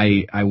Ireland,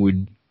 I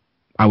would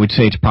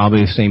say it's probably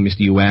the same as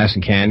the U.S.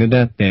 and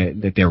Canada,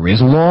 that there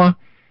is a law.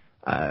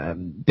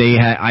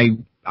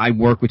 I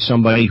work with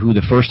somebody who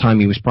the first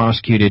time he was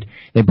prosecuted,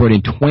 they brought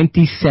in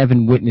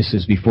 27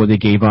 witnesses before they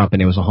gave up,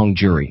 and there was a hung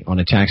jury on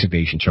a tax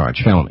evasion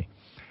charge, felony.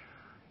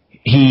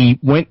 He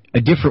went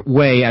a different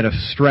way out of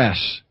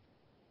stress,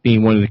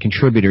 being one of the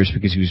contributors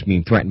because he was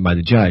being threatened by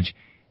the judge.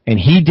 And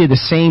he did the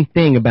same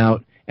thing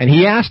and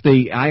he asked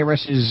the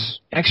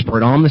IRS's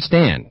expert on the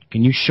stand,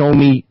 "Can you show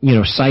me,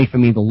 cite for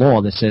me the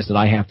law that says that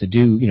I have to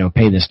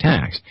pay this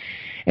tax?"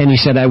 And he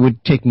said, "I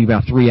would take me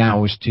about 3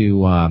 hours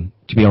to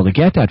be able to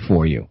get that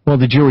for you." Well,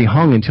 the jury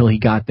hung until he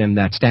got them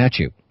that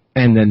statute.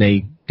 And then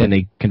they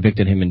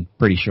convicted him in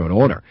pretty short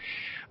order.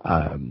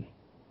 I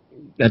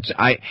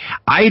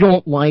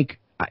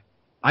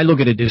look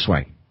at it this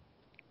way.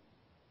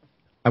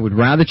 I would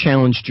rather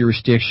challenge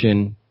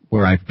jurisdiction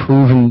where I've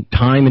proven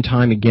time and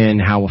time again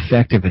how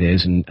effective it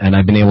is, and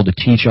I've been able to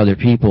teach other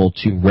people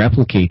to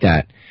replicate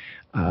that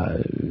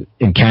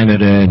in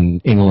Canada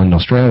and England and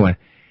Australia,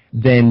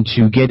 than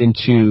to get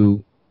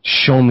into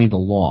show me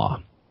the law.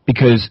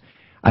 Because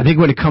I think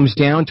when it comes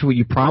down to it,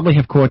 you probably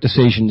have court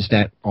decisions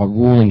that are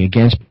ruling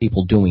against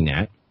people doing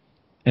that,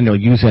 and they'll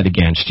use that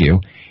against you.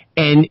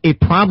 And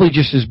it probably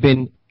just has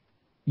been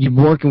you're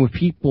working with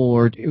people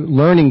or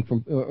learning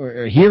from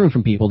or hearing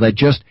from people that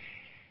just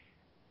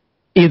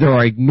either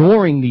are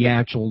ignoring the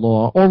actual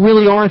law or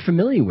really aren't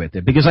familiar with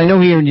it. Because I know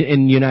here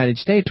in the United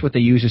States what they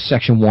use is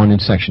Section 1 and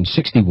Section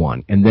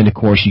 61. And then, of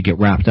course, you get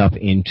wrapped up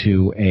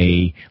into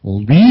a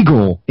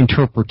legal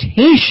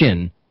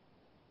interpretation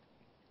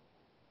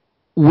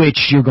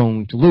which you're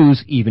going to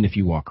lose even if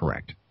you are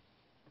correct.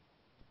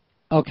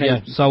 Okay.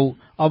 Yeah, so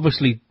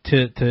obviously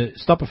to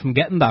stop it from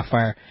getting that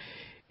far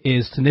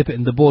is to nip it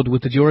in the bud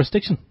with the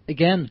jurisdiction.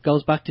 Again,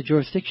 goes back to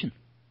jurisdiction.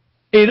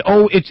 They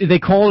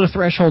call it a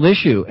threshold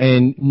issue,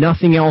 and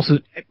nothing else.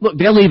 Look,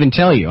 they'll even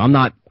tell you, I'm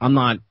not,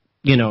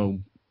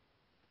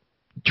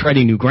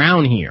 treading new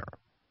ground here.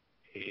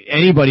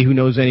 Anybody who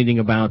knows anything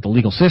about the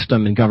legal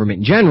system and government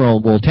in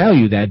general will tell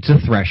you that it's a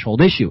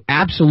threshold issue.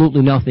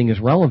 Absolutely nothing is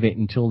relevant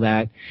until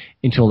that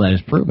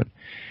is proven.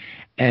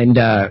 And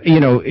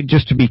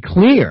just to be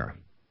clear,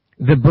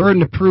 the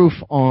burden of proof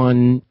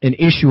on an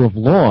issue of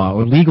law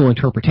or legal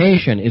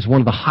interpretation is one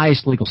of the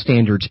highest legal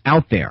standards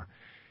out there.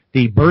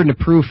 The burden of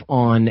proof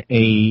on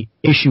a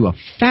issue of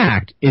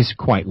fact is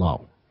quite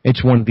low.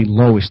 It's one of the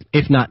lowest,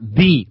 if not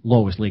the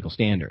lowest legal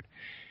standard.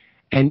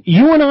 And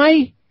you and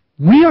I,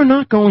 we are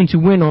not going to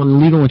win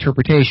on legal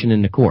interpretation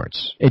in the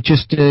courts. It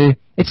just,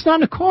 it's not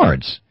in the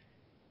cards.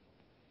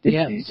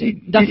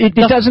 It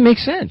doesn't make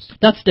sense.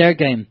 That's their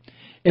game.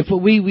 If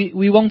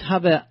we won't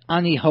have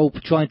any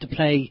hope trying to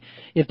play.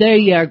 If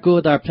they are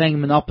good at playing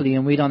Monopoly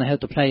and we don't know how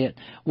to play it,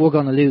 we're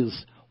going to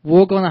lose.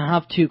 We're going to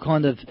have to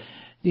kind of,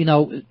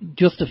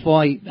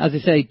 justify, as I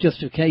say,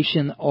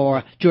 justification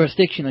or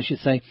jurisdiction, I should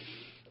say,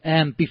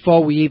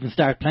 before we even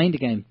start playing the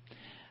game.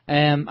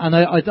 And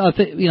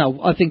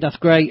I think that's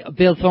great.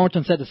 Bill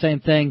Thornton said the same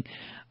thing.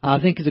 I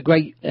think it's a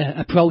great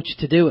approach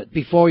to do it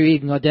before you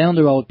even go down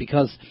the road,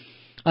 because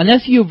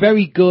unless you're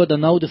very good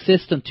and know the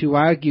system to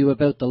argue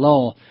about the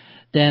law,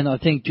 then I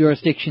think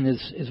jurisdiction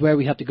is where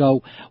we have to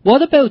go.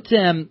 What about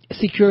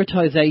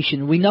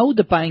securitization? We know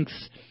the banks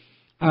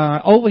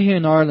are over here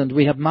in Ireland.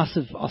 We have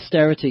massive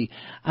austerity,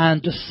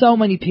 and there's so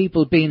many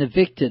people being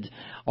evicted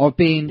or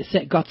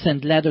got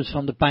sent letters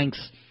from the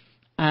banks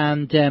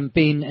and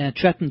being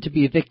threatened to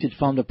be evicted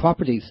from their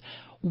properties.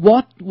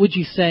 What would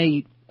you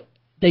say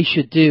they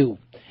should do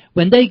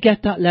when they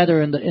get that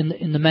letter in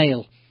the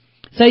mail?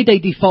 Say they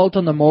default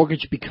on the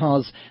mortgage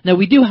because now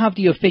we do have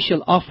the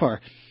official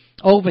offer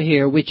over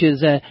here, which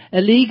is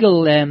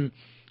legally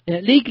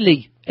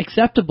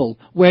acceptable,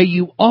 where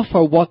you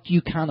offer what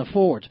you can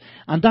afford,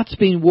 and that's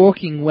been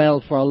working well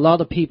for a lot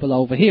of people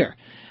over here.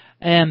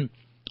 But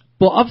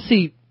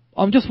obviously,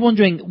 I'm just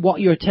wondering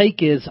what your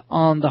take is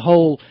on the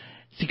whole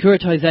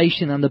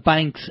securitization and the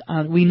banks.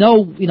 And we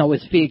know,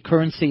 it's fiat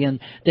currency,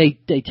 and they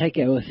take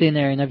it out of thin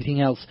air and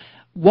everything else.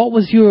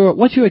 What's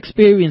your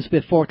experience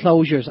with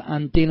foreclosures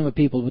and dealing with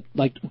people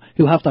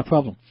who have that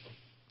problem?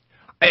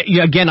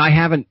 Again, I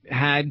haven't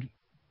had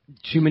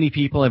too many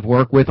people I've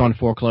worked with on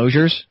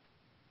foreclosures.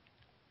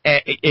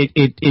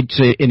 It's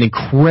an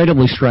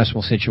incredibly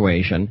stressful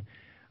situation.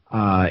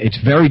 It's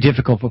very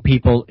difficult for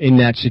people in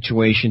that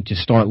situation to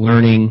start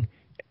learning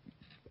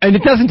And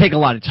it doesn't take a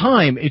lot of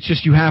time. It's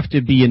just you have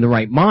to be in the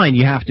right mind.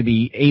 You have to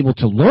be able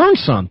to learn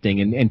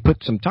something and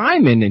put some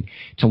time in and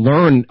to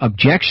learn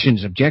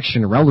objections,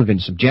 objection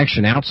relevance,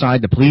 objection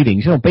outside the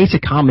pleadings.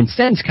 Basic common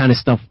sense kind of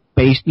stuff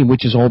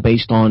which is all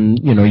based on,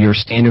 your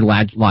standard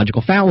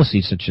logical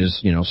fallacies such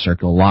as,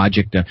 circular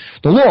logic. The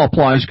law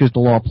applies because the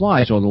law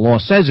applies, or the law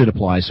says it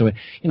applies. So,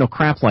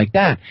 crap like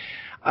that.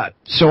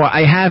 So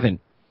I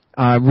haven't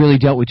really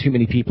dealt with too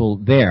many people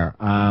there.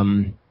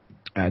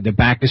 The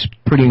back is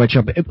pretty much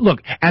up.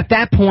 Look, at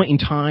that point in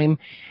time,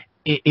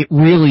 it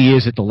really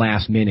is at the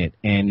last minute,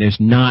 and there's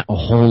not a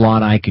whole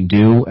lot I can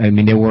do. I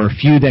mean, there were a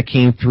few that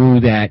came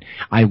through that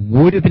I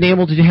would have been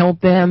able to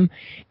help them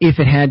if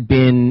it had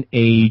been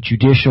a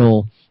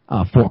judicial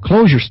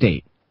foreclosure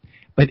state,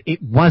 but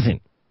it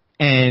wasn't.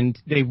 And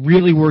they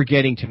really were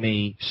getting to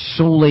me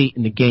so late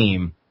in the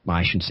game. Well,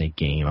 I shouldn't say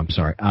game, I'm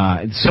sorry.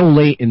 So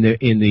late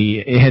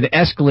it had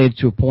escalated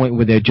to a point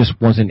where there just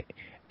wasn't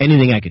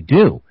anything I could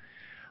do.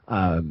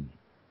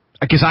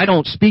 Because I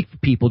don't speak for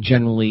people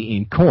generally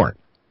in court.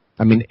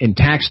 I mean, in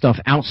tax stuff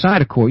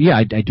outside of court, yeah,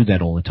 I do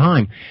that all the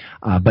time.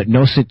 But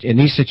in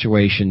these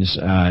situations,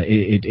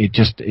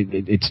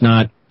 it's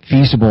not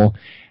feasible.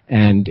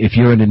 And if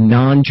you're in a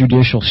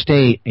non-judicial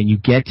state and you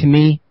get to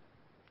me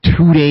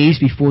 2 days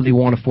before they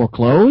want to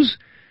foreclose,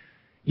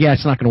 yeah,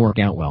 it's not going to work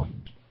out well.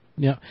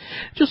 Yeah.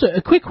 Just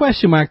a quick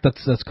question, Mark,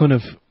 that's kind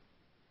of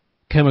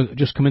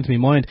just come into my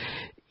mind.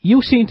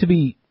 You seem to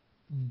be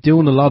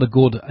doing a lot of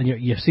good, and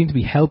you seem to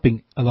be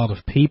helping a lot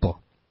of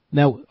people.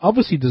 Now,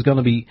 obviously, there's going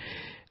to be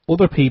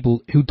other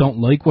people who don't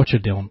like what you're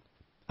doing.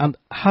 And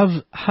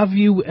have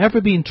you ever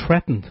been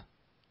threatened,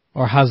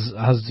 or has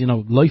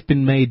life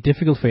been made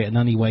difficult for you in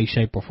any way,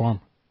 shape, or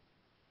form?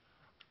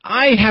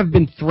 I have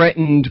been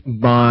threatened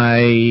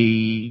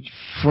by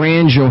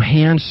Fran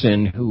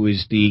Johansson, who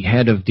is the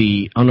head of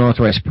the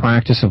Unauthorized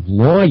Practice of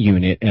Law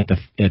Unit at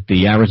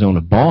the Arizona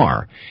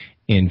Bar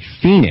in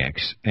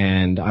Phoenix,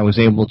 and I was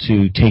able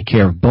to take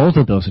care of both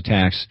of those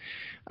attacks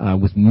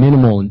with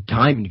minimal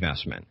time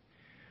investment.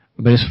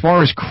 But as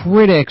far as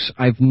critics,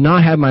 I've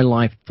not had my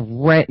life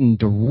threatened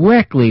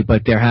directly,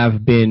 but there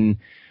have been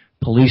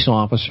police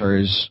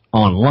officers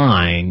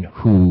online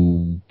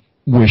who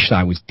wished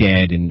I was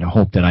dead and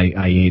hoped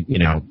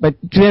that but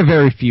they're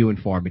very few and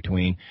far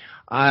between.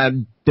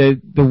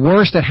 The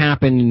worst that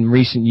happened in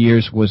recent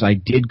years was I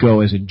did go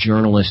as a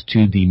journalist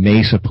to the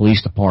Mesa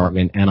Police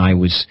Department, and I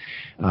was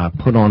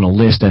put on a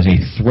list as a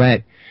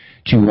threat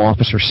to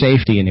officer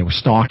safety, and they were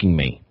stalking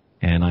me.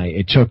 And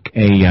it took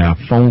a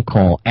phone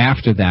call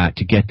after that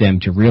to get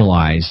them to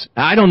realize,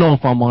 I don't know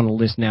if I'm on the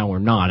list now or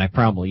not. I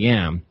probably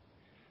am.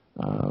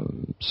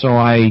 So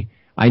I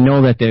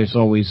know that there's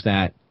always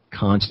that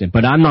constant,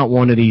 but I'm not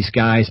one of these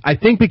guys. I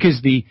think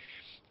because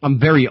I'm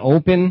very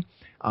open.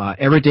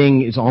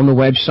 Everything is on the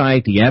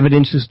website. The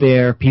evidence is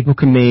there. People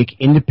can make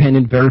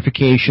independent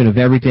verification of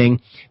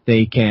everything.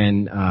 They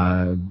can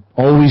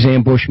always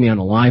ambush me on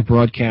a live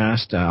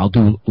broadcast. I'll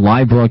do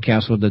live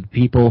broadcasts with the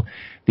people.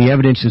 The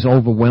evidence is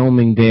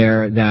overwhelming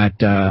there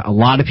that a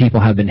lot of people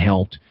have been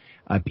helped.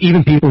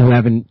 Even people who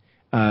haven't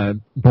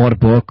bought a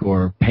book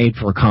or paid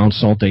for a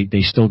consult,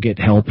 they still get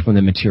help from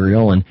the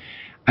material. And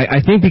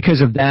I think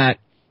because of that,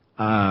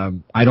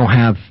 I don't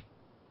have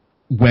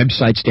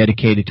websites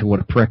dedicated to what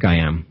a prick I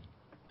am.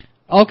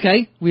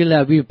 Okay,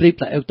 we'll bleep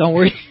that out. Don't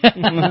worry.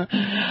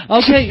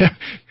 Okay,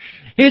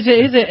 here's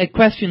a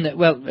question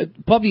that,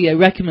 probably a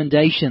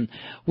recommendation.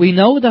 We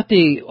know that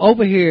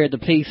over here the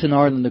police in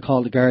Ireland are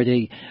called the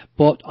Gardaí,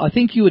 but I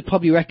think you would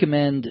probably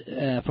recommend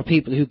for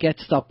people who get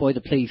stopped by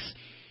the police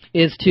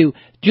is to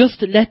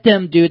just let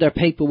them do their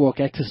paperwork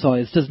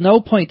exercise. There's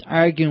no point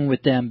arguing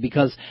with them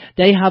because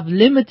they have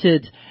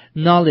limited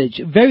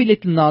knowledge, very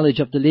little knowledge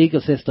of the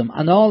legal system,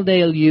 and all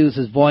they'll use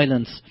is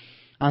violence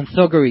and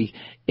thuggery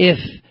if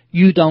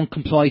you don't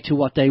comply to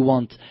what they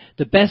want.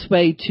 The best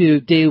way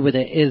to deal with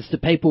it is the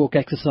paperwork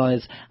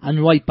exercise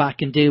and write back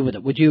and deal with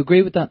it. Would you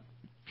agree with that?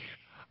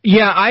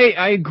 Yeah,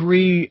 I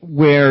agree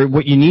where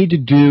what you need to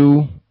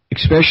do,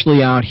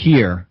 especially out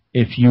here,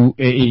 if you,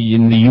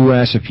 in the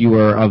U.S., if you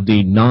are of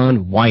the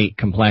non-white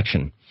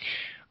complexion,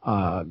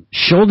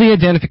 show the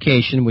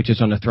identification, which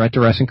is on a threat,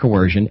 duress, and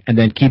coercion, and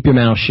then keep your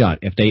mouth shut.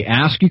 If they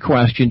ask you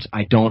questions,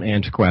 I don't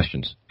answer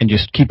questions. And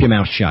just keep your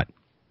mouth shut.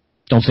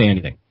 Don't say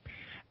anything.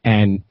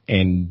 And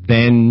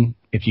then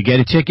if you get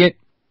a ticket,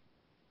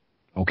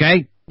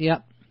 okay? Yeah.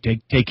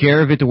 Take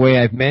care of it the way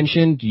I've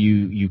mentioned.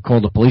 You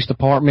call the police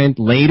department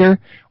later,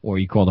 or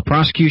you call the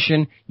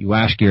prosecution. You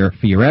ask for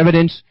your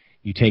evidence.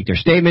 You take their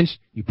statements.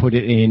 You put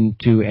it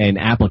into an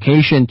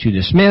application to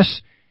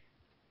dismiss.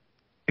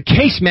 A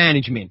case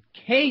management.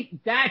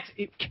 That's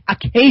it. A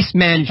case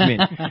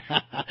management.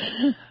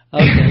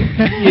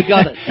 Okay, you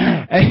got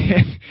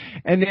it.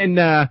 And then,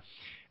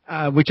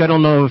 which I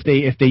don't know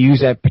if they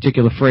use that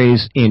particular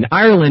phrase in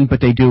Ireland,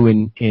 but they do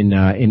in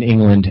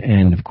England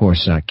and of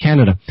course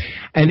Canada,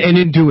 and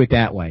then do it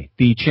that way.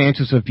 The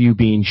chances of you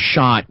being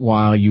shot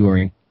while you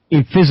are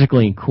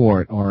physically in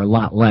court are a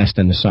lot less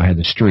than the side of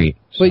the street.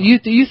 So. But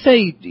you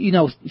say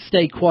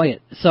stay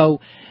quiet. So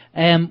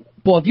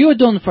But if you're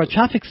done for a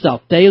traffic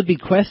stop, they'll be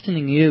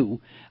questioning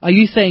you. Are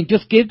you saying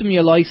just give them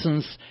your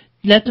license,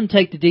 let them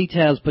take the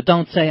details, but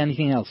don't say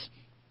anything else?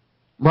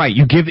 Right.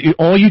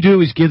 All you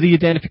do is give the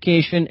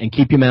identification and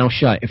keep your mouth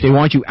shut. If they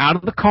want you out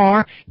of the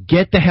car,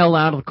 get the hell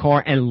out of the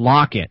car and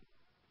lock it.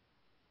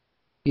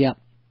 Yeah,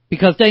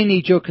 because they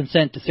need your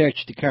consent to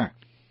search the car.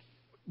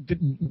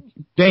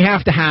 They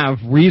have to have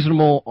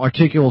reasonable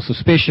articulable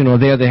suspicion, or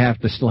they have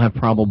to still have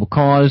probable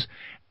cause,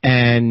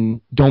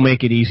 and don't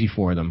make it easy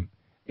for them.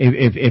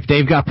 If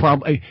they've got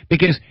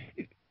because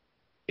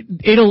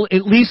it'll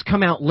at least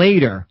come out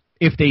later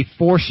if they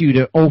force you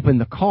to open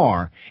the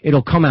car.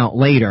 It'll come out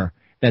later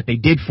that they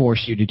did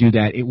force you to do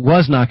that. It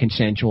was not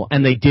consensual,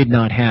 and they did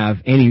not have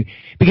any,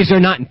 because they're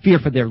not in fear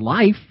for their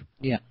life.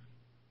 Yeah.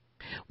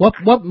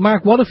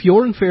 Mark, what if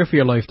you're in fear for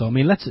your life, though? I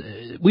mean,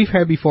 we've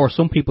heard before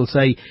some people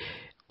say,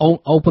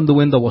 open the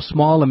window a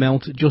small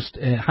amount, just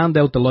hand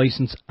out the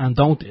license, and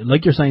don't,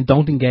 like you're saying,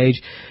 don't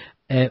engage.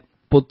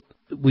 But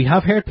we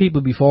have heard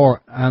people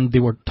before, and they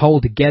were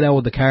told to get out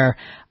of the car,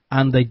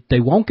 and they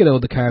won't get out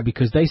of the car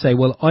because they say,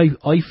 well,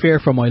 I fear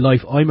for my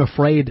life. I'm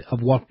afraid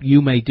of what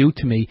you may do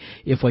to me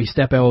if I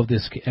step out of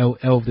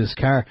this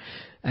car.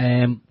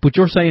 But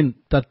you're saying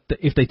that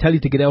if they tell you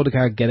to get out of the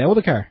car, get out of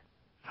the car.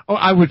 Oh,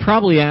 I would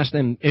probably ask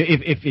them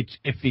if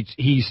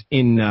he's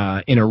in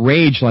a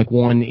rage like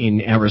one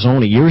in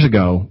Arizona years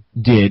ago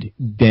did.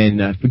 Then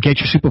get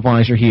your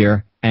supervisor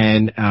here,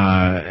 and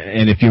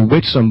if you're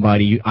with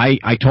somebody,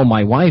 I told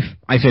my wife,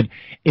 I said,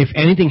 if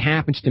anything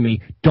happens to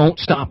me, don't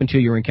stop until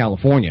you're in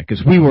California,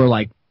 because we were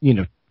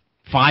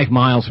 5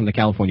 miles from the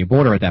California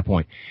border at that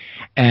point.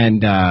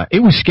 And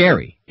it was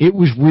scary. It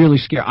was really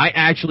scary. I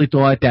actually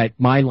thought that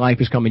my life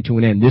was coming to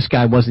an end. This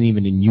guy wasn't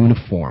even in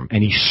uniform,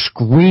 and he's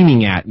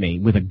screaming at me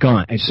with a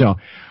gun. And so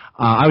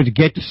I would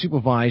get the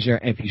supervisor,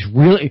 if he's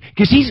really,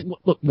 because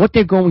look, what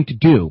they're going to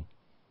do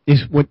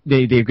is what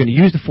they're going to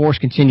use the force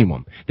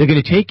continuum. They're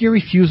going to take your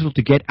refusal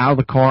to get out of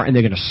the car, and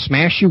they're going to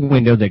smash your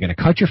window. They're going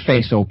to cut your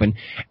face open,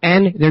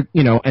 and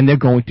they're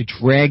going to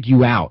drag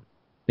you out.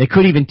 They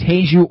could even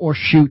tase you or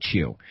shoot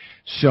you.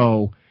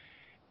 So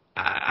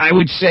I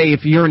would say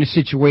if you're in a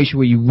situation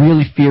where you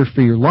really fear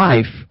for your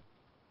life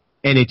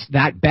and it's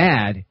that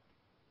bad,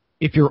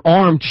 if you're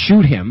armed,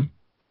 shoot him.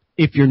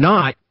 If you're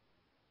not,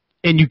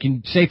 and you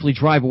can safely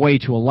drive away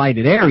to a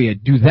lighted area,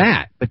 do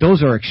that. But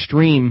those are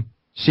extreme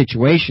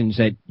situations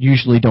that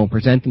usually don't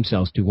present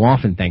themselves too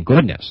often, thank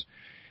goodness.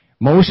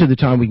 Most of the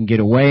time we can get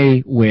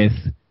away with,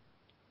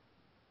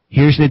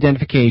 here's an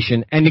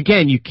identification, and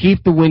again, you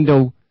keep the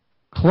window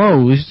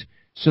closed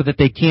so that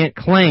they can't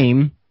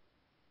claim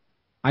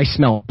I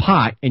smell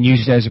pot and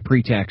use it as a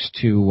pretext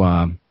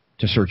to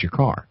search your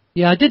car.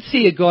 Yeah, I did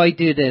see a guy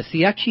do this.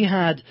 He actually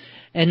had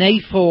an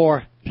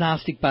A4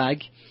 plastic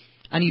bag,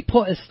 and he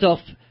put his stuff,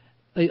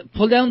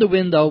 pulled down the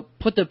window,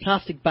 put the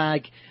plastic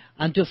bag,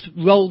 and just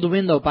rolled the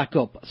window back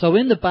up. So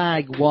in the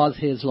bag was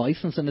his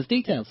license and his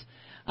details.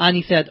 And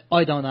he said,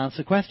 I don't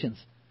answer questions.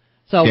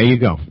 So there you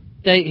go.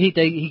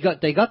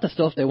 They got the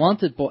stuff they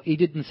wanted, but he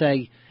didn't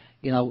say,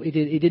 he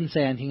didn't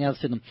say anything else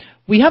to them.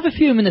 We have a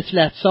few minutes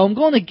left, so I'm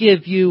going to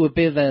give you a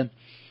bit of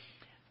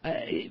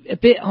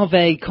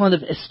a kind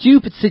of a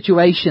stupid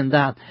situation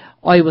that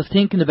I was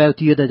thinking about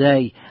the other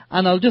day.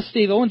 And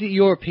Steve, I want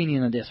your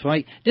opinion on this,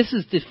 right? This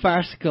is the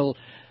farcical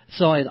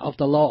side of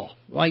the law,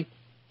 right?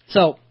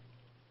 So,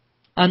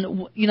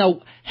 and,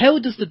 how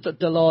does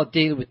the law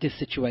deal with this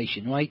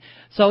situation, right?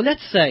 So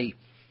let's say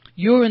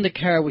you're in the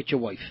car with your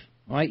wife,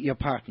 right? Your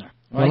partner,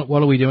 right?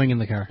 What are we doing in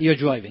the car? You're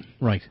driving.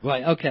 Right.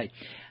 Right, okay.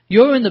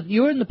 You're in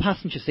the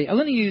passenger seat. I'm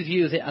going to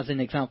use it as an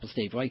example,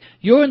 Steve, right?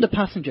 You're in the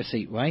passenger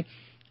seat, right?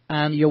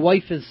 And your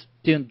wife is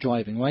doing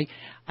driving, right?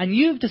 And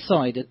you've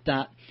decided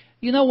that,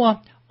 you know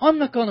what? I'm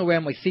not going to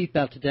wear my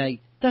seatbelt today.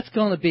 That's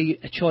going to be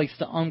a choice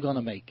that I'm going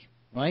to make,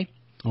 right?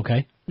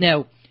 Okay.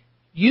 Now,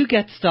 you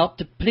get stopped.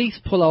 The police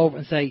pull over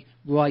and say,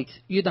 right,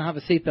 you don't have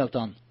a seatbelt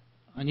on.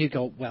 And you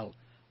go, well,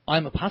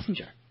 I'm a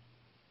passenger.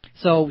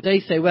 So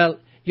they say, well,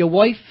 your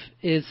wife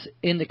is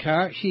in the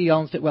car. She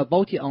owns it. Well,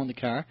 both of you own the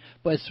car,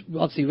 but it's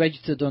obviously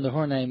registered under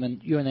her name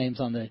and your name's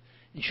on the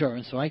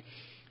insurance, right?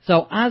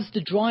 So as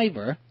the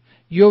driver,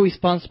 you're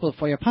responsible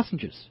for your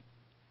passengers.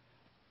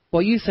 But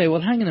you say,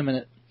 well, hang on a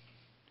minute.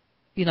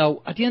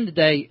 At the end of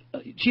the day,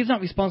 she's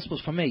not responsible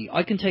for me.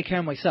 I can take care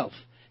of myself.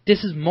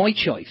 This is my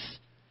choice.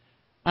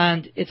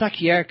 And it's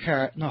actually her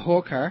car, not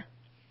her car.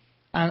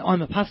 And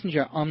I'm a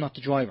passenger. I'm not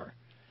the driver.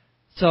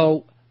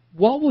 So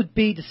what would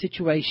be the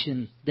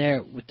situation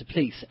there with the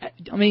police?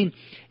 I mean,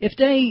 if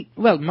they,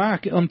 well,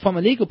 Mark, from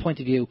a legal point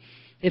of view,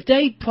 if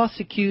they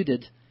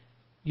prosecuted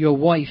your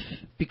wife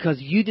because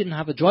you didn't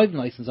have a driving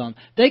license on,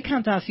 they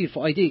can't ask you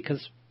for ID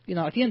because,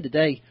 at the end of the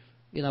day,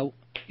 you're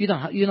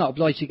not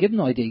obliged to give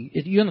them ID.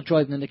 If you're not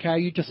driving in the car,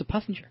 you're just a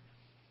passenger.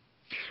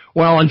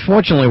 Well,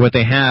 unfortunately, what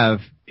they have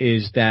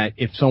is that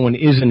if someone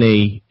is in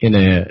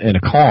a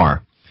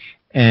car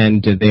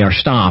and they are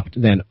stopped,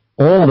 then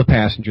all the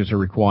passengers are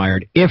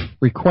required, if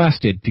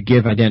requested, to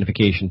give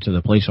identification to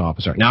the police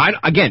officer. Now,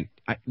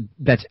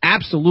 that's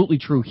absolutely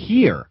true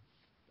here.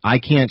 I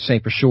can't say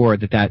for sure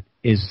that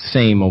is the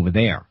same over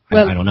there.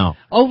 Well, I don't know.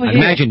 I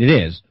imagine it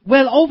is.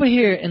 Well, over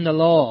here in the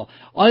law,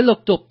 I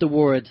looked up the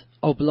word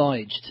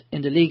obliged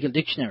in the legal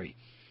dictionary.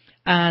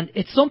 And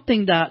it's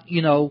something that,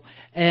 you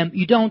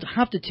don't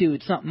have to do.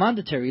 It's not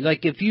mandatory.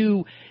 Like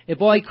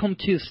if I come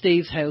to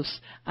Steve's house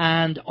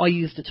and I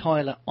use the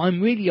toilet,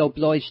 I'm really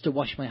obliged to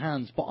wash my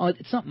hands, but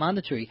it's not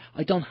mandatory.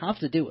 I don't have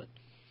to do it.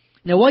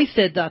 Now, I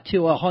said that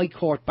to a High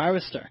Court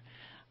barrister,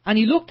 and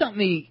he looked at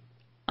me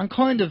and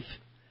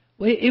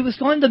it was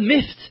kind of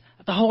miffed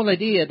at the whole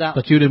idea that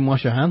you didn't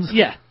wash your hands?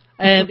 Yeah,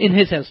 in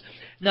his house.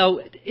 Now,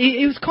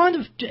 it was kind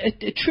of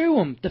true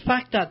him, the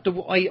fact that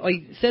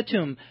I said to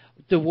him,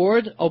 the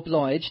word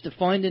obliged,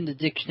 defined in the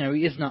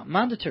dictionary, is not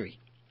mandatory.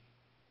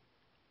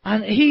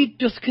 And he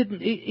just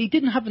couldn't, he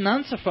didn't have an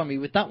answer for me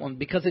with that one,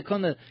 because it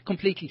kind of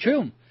completely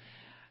threw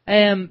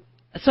him.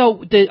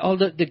 So the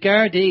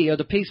Gardaí or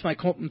the police might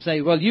come up and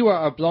say, well, you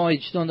are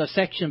obliged under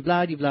section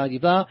blah, blah, blah,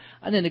 blah,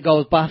 and then it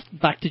goes back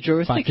to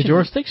jurisdiction. Back to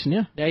jurisdiction,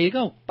 yeah. There you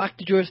go. Back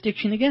to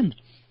jurisdiction again.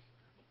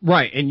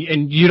 Right, and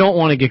you don't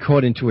want to get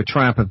caught into a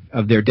trap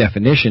of their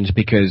definitions,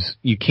 because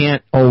you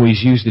can't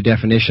always use the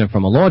definition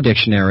from a law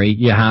dictionary.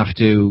 You have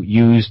to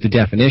use the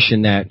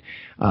definition that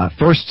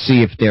first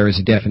see if there is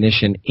a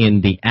definition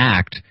in the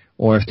Act,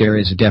 or if there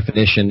is a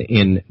definition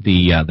in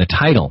the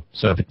title.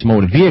 So if it's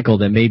motor vehicle,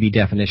 there may be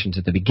definitions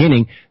at the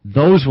beginning.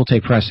 Those will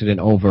take precedent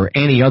over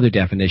any other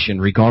definition,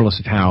 regardless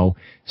of how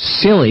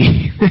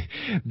silly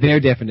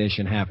their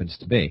definition happens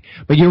to be.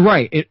 But you're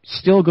right, it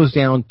still goes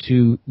down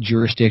to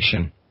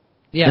jurisdiction.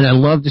 Yeah. And I'd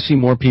love to see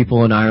more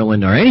people in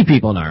Ireland, or any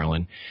people in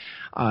Ireland,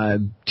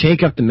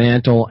 take up the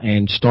mantle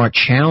and start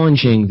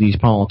challenging these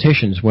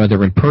politicians,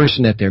 whether in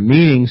person at their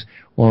meetings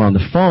or on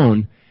the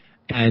phone,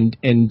 and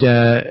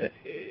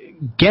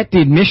get the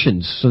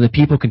admissions so that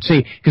people can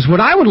see. Because what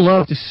I would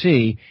love to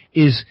see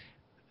is,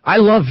 I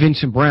love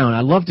Vincent Brown.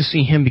 I'd love to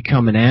see him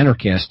become an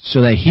anarchist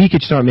so that he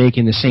could start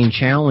making the same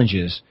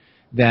challenges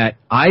that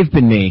I've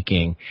been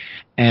making,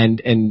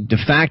 and the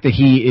fact that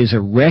he is a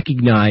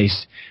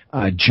recognized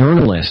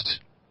journalist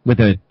with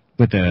a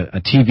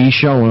TV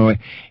show,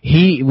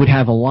 he would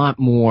have a lot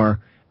more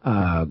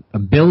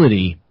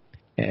ability,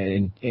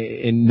 and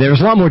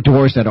there's a lot more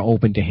doors that are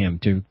open to him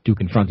to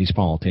confront these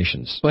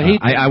politicians. But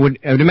I would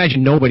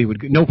imagine no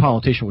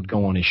politician would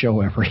go on his show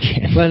ever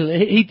again. Well,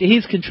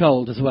 he's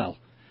controlled as well.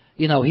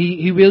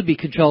 He will be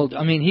controlled.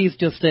 I mean, he's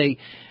just a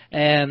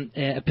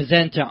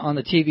presenter on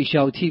a TV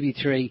show,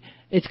 TV3.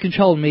 It's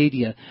controlled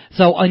media.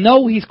 So I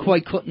know he's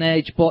quite cutting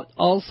edge, but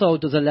also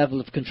there's a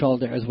level of control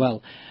there as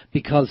well,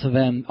 because of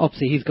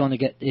obviously he's going to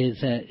get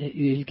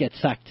he'll get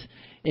sacked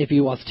if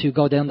he was to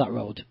go down that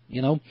road,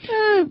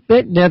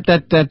 But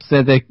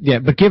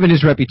given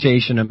his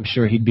reputation, I'm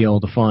sure he'd be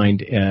able to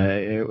find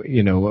a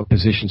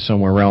position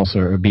somewhere else,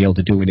 or be able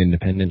to do it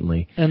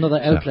independently. Another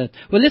outlet.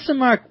 Well, listen,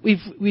 Mark,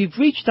 we've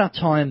reached that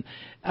time.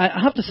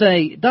 I have to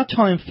say, that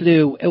time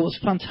flew. It was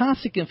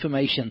fantastic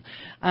information,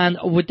 and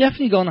we're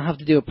definitely going to have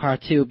to do a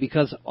part 2,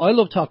 because I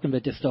love talking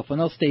about this stuff. I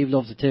know Steve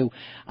loves it too,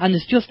 and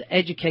it's just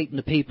educating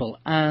the people.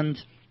 And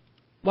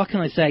what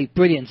can I say?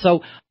 Brilliant.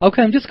 So,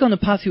 okay, I'm just going to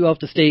pass you off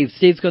to Steve.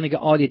 Steve's going to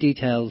get all your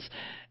details,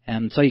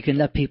 so you can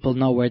let people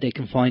know where they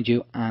can find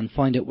you and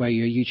find out where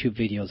your YouTube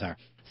videos are.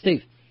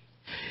 Steve.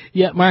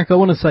 Yeah, Mark, I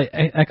want to say,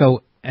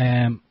 echo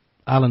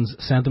Alan's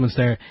sentiments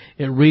there.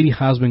 It really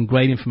has been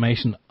great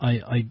information.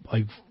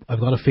 I've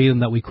got a feeling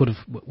that we could have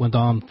went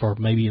on for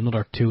maybe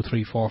another 2,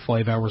 3, 4,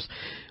 5 hours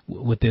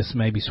with this,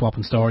 maybe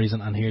swapping stories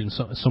and hearing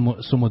some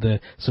of the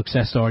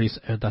success stories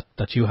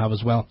that you have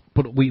as well.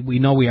 But we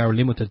know we are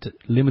limited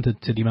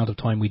to the amount of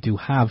time we do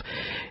have.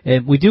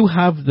 We do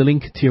have the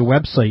link to your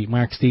website,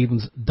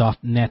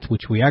 markstevens.net,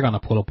 which we are going to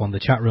put up on the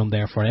chat room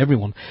there for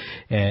everyone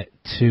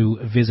to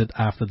visit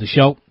after the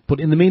show. But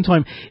in the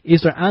meantime, do you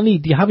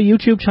have a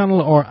YouTube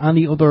channel or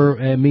any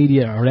other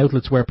media or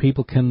outlets where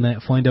people can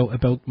find out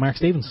about Marc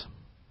Stevens?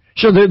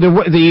 Sure. The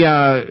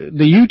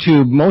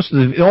YouTube,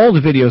 all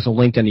the videos are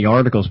linked in the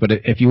articles, but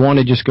if you want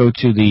to just go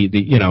to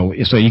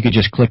so you could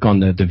just click on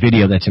the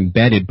video that's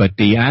embedded, but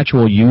the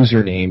actual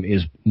username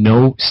is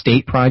No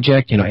State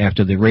Project,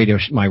 after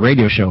my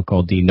radio show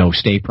called the No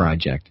State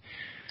Project.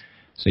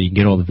 So you can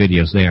get all the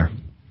videos there.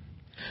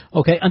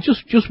 Okay, and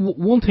just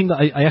one thing that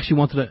I actually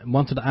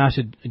wanted to ask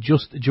you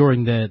just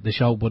during the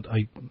show, but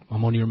I'm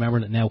only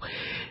remembering it now.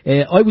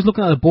 I was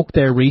looking at a book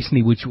there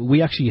recently, which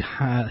we actually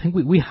had. I think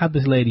we had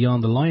this lady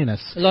on, the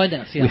Lioness.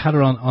 Lioness, yeah. We had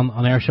her on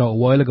our show a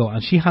while ago,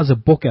 and she has a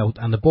book out,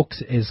 and the book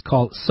is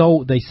called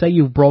 "So They Say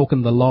You've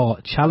Broken the Law: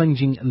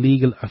 Challenging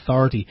Legal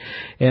Authority."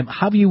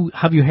 Have you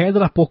heard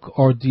of that book,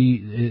 or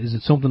is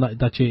it something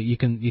that you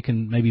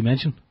can maybe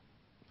mention?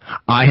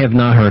 I have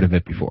not heard of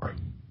it before.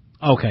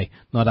 Okay,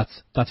 no,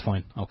 that's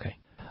fine.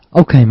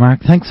 Okay,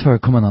 Mark, thanks for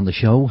coming on the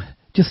show.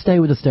 Just stay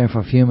with us there for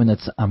a few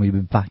minutes, and we'll be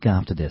back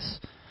after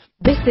this.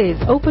 This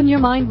is Open Your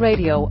Mind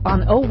Radio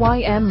on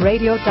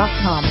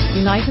OYMradio.com,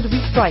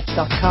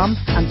 UnitedWeStrike.com,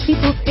 and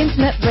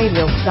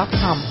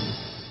PeoplesInternetRadio.com.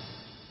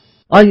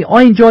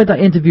 I enjoyed that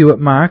interview with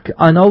Mark.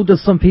 I know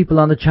there's some people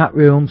on the chat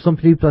room. Some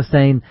people are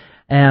saying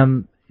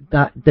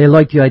that they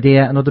like the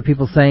idea, and other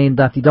people saying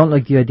that they don't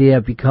like the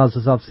idea because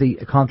there's obviously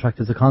a contract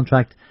is a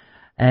contract.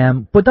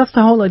 But that's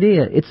the whole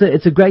idea.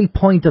 It's a great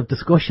point of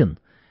discussion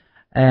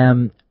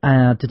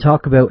to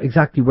talk about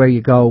exactly where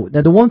you go.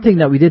 Now, the one thing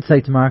that we did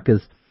say to Mark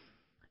is,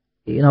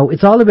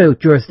 it's all about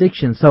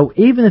jurisdiction. So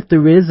even if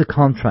there is a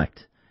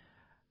contract,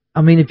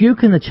 I mean, if you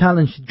can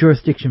challenge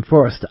jurisdiction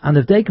first, and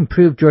if they can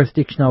prove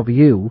jurisdiction over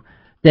you,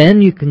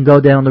 then you can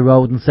go down the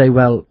road and say,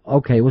 well,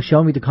 okay, well,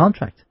 show me the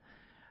contract.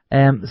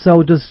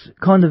 So there's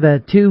kind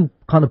of two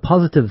kind of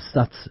positives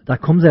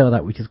that comes out of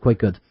that, which is quite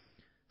good.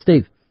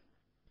 Steve?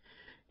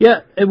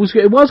 Yeah, it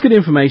was good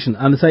information,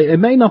 and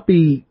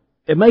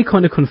it may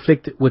kind of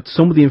conflict with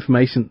some of the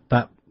information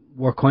that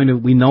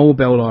we know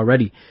about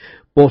already.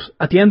 But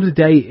at the end of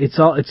the day,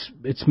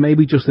 it's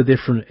maybe just a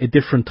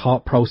different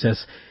thought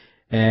process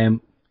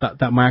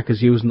that Mark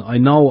is using. I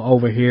know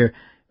over here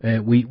I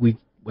would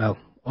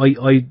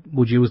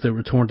use the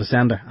return to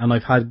sender, and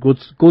I've had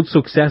good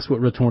success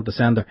with return to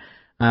sender.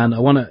 And I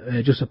want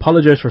to just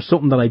apologise for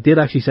something that I did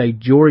actually say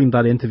during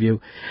that interview,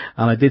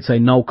 and I did say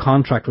no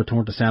contract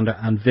return to sender,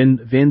 and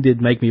Vin did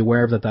make me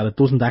aware of that it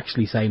doesn't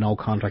actually say no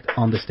contract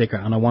on the sticker,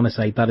 and I want to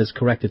say that is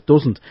correct, it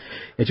doesn't.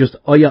 It's just,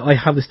 I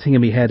have this thing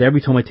in my head,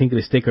 every time I think of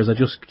the stickers, I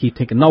just keep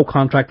thinking no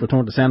contract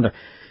return to sender,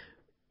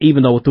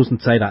 even though it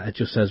doesn't say that, it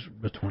just says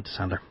return to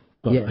sender.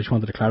 But yeah. I just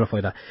wanted to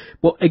clarify that.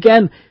 But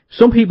again,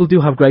 some people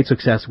do have great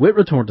success with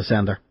return to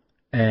sender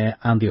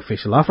and the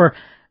official offer,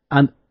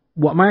 and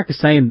what Mark is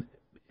saying,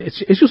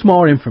 it's just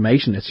more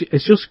information.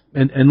 It's just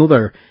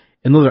another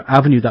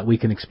avenue that we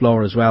can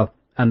explore as well.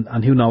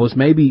 And who knows,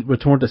 maybe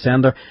return to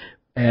sender.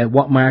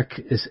 What Mark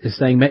is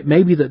saying,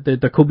 maybe that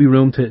there could be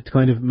room to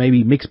kind of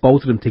maybe mix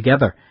both of them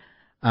together,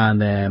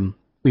 and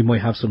we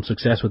might have some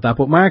success with that.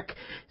 But Mark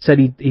said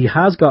he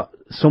has got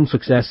some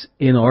success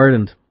in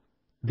Ireland,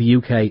 the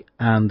UK,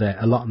 and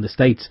a lot in the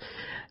States,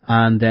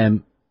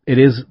 and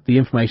the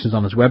information is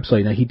on his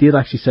website. Now, he did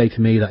actually say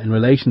to me that in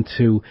relation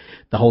to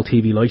the whole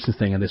TV license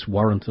thing and this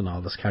warrant and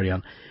all this carry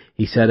on,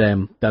 he said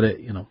that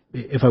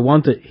if I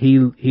want it,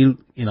 he'll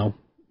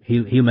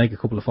make a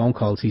couple of phone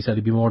calls. He said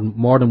he'd be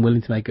more than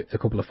willing to make a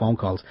couple of phone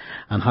calls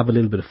and have a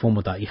little bit of fun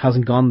with that. He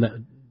hasn't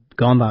gone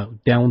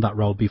down that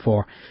road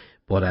before,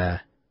 but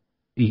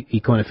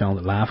he kind of found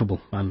it laughable,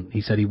 and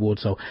he said he would.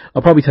 So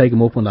I'll probably take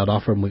him up on that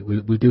offer, and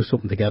we'll do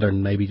something together,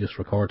 and maybe just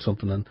record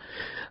something and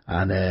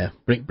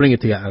bring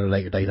it to you at a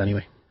later date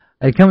anyway.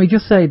 Can we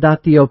just say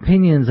that the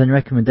opinions and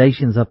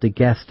recommendations of the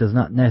guest does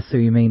not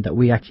necessarily mean that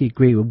we actually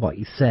agree with what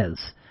he says.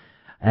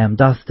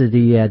 That's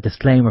the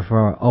disclaimer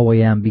for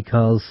OYM,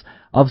 because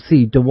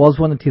obviously there was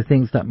one or two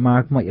things that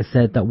Mark might have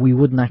said that we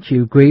wouldn't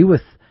actually agree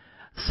with.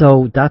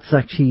 So that's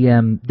actually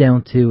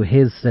down to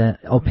his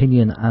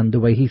opinion and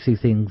the way he sees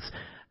things.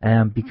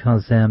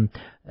 Because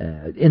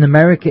in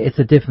America it's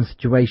a different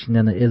situation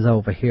than it is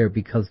over here,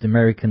 because the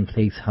American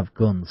police have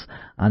guns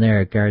and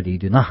our Gardaí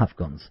do not have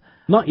guns.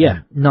 Not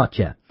yet. Not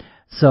yet.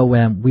 So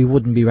we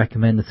wouldn't be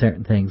recommending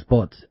certain things,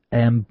 but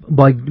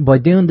by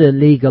doing the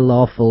legal,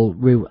 lawful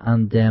route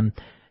and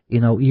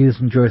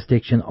using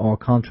jurisdiction or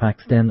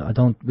contracts, then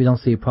we don't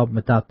see a problem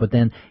with that. But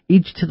then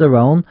each to their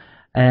own.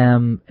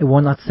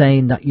 We're not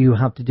saying that you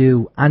have to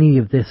do any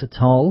of this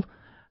at all.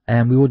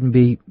 We wouldn't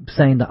be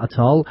saying that at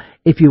all.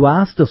 If you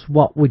asked us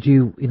what would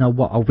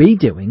what are we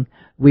doing,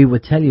 we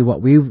would tell you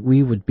what we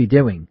would be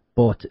doing.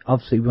 But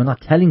obviously we're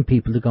not telling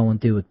people to go and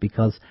do it,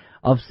 because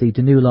obviously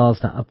the new laws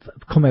that have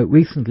come out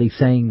recently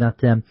saying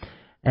that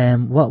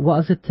what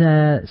is it,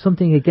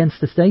 something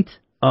against the state?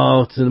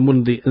 Oh, it's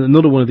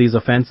another one of these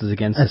offences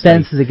against the state.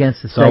 Offences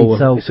against the state.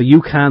 So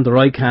you can't, or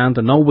I can't,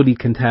 or nobody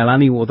can tell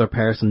any other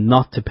person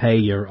not to pay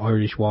your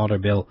Irish water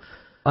bill.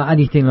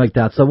 Anything like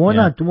that. So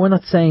we're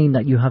not saying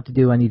that you have to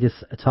do any of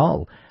this at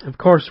all. Of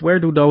course, where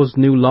do those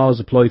new laws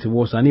apply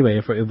to us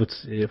anyway?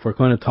 If we're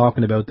kind of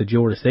talking about the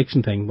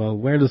jurisdiction thing, well,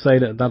 where does it say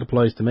that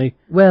applies to me?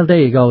 Well, there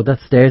you go.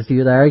 There's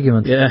the other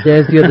argument. Yeah.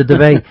 There's the other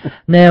debate.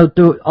 Now,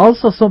 there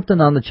also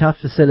something on the chat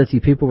facility.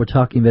 People were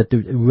talking about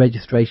the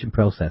registration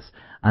process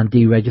and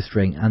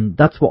deregistering, and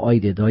that's what I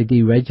did. I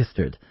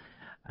deregistered.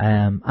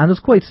 And it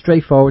was quite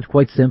straightforward,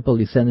 quite simple.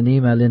 You send an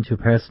email into a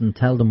person,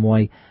 tell them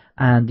why,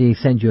 and they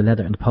send you a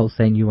letter in the post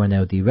saying you are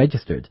now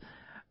deregistered.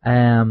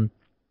 I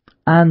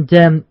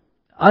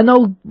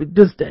know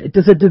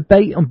there's a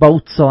debate on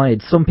both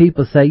sides. Some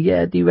people say,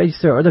 yeah,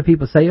 deregister. Other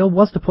people say, oh,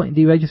 what's the point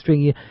in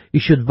deregistering? You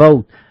should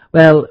vote.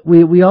 Well,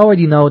 we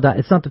already know that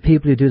it's not the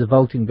people who do the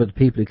voting, but the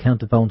people who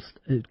count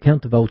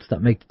the votes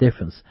that make the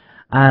difference.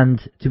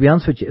 And to be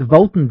honest with you, if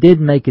voting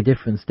did make a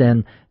difference,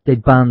 then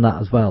they'd ban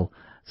that as well.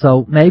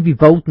 So maybe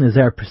voting is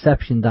our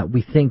perception that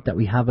we think that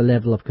we have a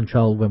level of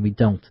control when we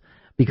don't.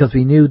 Because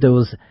we knew there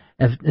was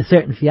a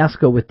certain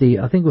fiasco with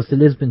I think it was the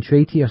Lisbon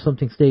Treaty or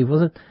something, Steve,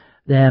 was it?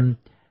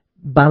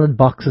 Ballot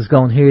boxes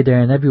going here,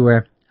 there and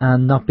everywhere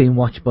and not being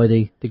watched by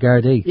the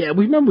Gardaí. Yeah,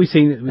 we've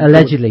seen...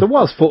 Allegedly. There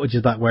was footage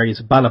of that where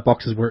ballot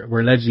boxes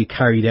were allegedly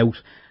carried out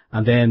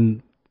and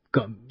then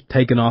got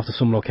taken off to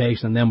some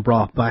location and then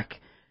brought back.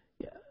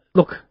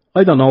 Look,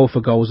 I don't know if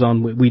it goes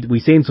on. We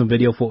seen some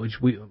video footage.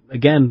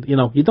 Again, you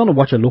know, you don't know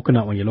what you're looking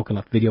at when you're looking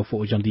at video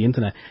footage on the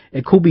internet.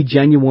 It could be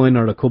genuine,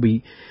 or it could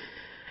be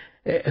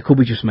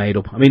just made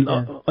up. I mean,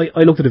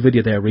 I looked at a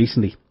video there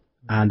recently,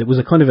 and it was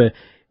a kind of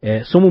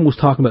someone was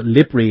talking about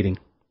lip reading,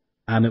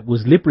 and it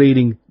was lip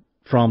reading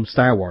from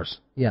Star Wars.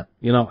 Yeah.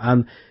 You know,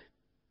 and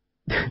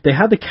they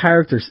had the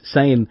characters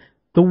saying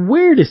the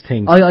weirdest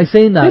things. I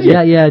seen that.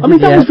 Yeah. I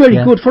mean, that was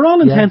very good for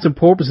all intents and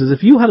purposes.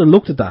 If you hadn't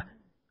looked at that,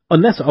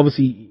 unless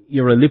obviously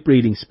you're a lip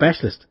reading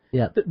specialist,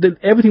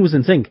 everything was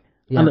in sync,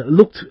 and it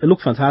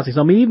looked fantastic.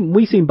 So I mean, even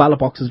we seen ballot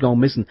boxes going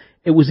missing.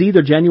 It was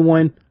either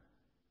genuine,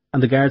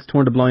 and the guards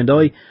turned a blind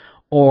eye,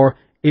 or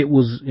it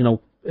was, you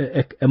know,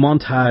 a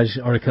montage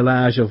or a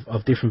collage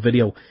of different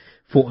video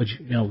footage,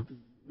 you know,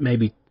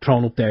 maybe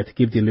thrown up there to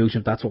give the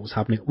illusion that's what was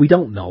happening. We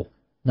don't know.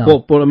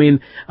 No. But I mean,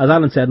 as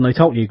Alan said, and I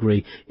totally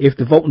agree, if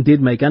the voting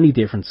did make any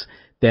difference,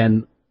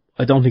 then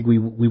I don't think we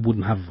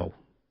wouldn't have a vote.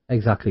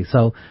 Exactly.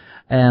 So,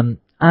 and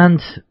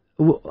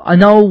I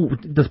know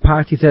there's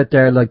parties out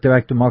there like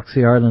Direct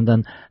Democracy Ireland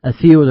and a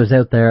few others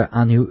out there,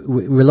 and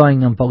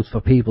relying on votes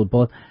for people.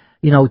 But,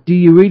 you know, do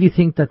you really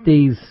think that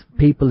these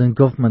people in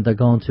government are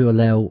going to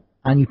allow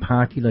any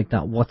party like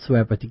that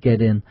whatsoever to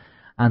get in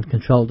and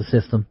control the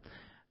system?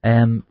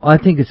 I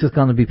think it's just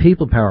going to be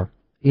people power,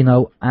 you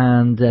know,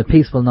 and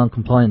peaceful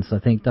non-compliance. I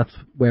think that's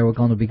where we're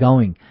going to be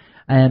going.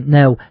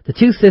 Now, the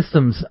two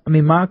systems, I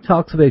mean, Mark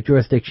talks about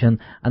jurisdiction,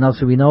 and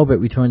also we know about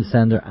return to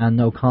sender and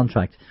no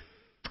contract.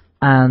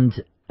 And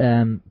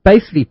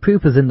basically,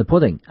 proof is in the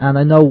pudding. And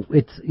I know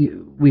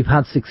we've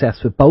had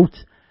success with both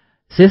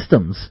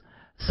systems.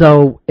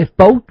 So if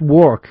both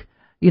work,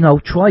 you know,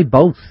 try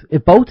both.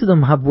 If both of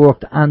them have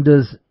worked, and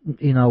there's,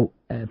 you know,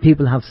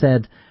 people have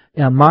said,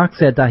 Mark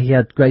said that he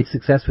had great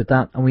success with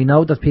that, and we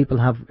know that people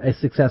have a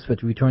success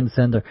with return to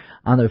sender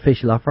and their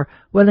official offer,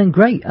 well then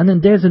great. And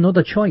then there's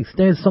another choice.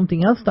 There's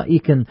something else that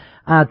you can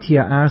add to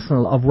your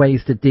arsenal of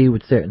ways to deal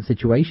with certain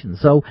situations.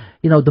 So,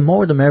 you know, the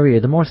more the merrier,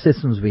 the more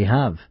systems we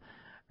have.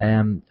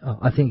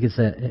 I think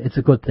it's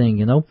a good thing,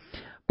 you know.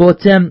 But,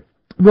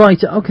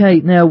 right,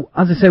 okay, now,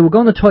 as I say, we're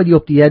going to tidy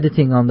up the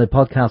editing on the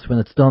podcast when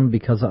it's done,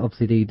 because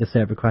obviously the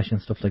server crash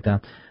and stuff like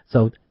that.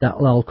 So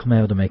that'll all come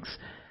out of the mix.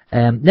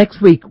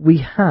 Next week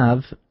we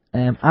have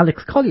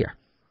Alex Collier,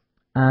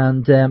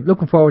 and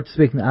looking forward to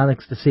speaking to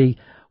Alex to see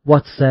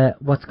what's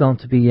going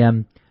to be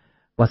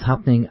what's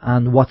happening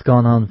and what's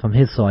going on from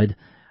his side,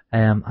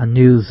 and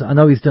news. I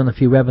know he's done a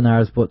few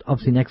webinars, but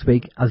obviously next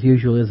week, as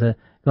usual, is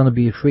going to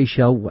be a free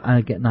show,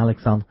 getting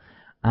Alex on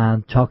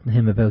and talking to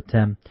him about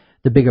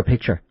the bigger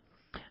picture.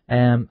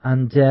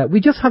 And we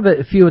just have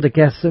a few of the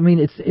guests. I mean,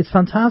 it's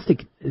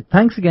fantastic.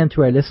 Thanks again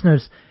to our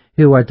listeners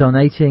who are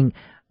donating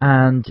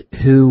and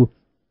who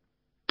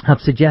have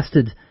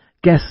suggested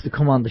guests to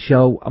come on the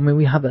show. I mean,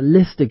 we have a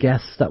list of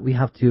guests that we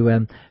have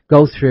to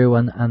go through,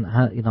 and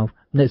you know,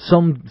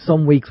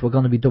 some weeks we're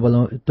going to be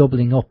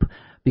doubling up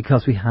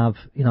because we have,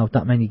 you know,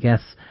 that many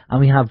guests, and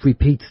we have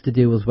repeats to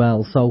do as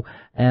well. So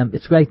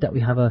it's great that we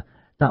have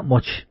that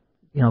much,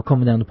 you know,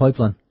 coming down the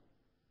pipeline.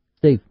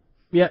 Steve?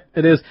 Yeah,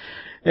 it is.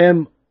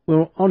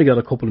 We've only got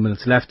a couple of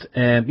minutes left.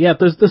 Yeah,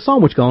 there's so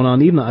much going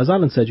on. Even as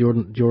Alan said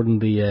during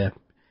the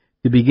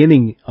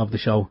beginning of the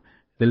show,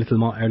 our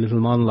little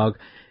monologue,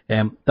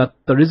 that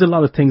there is a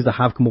lot of things that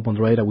have come up on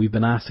the radar. We've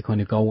been asked to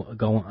kind of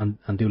go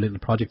and do little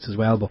projects as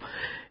well, but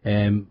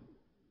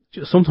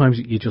sometimes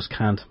you just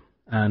can't.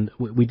 And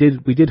we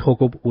did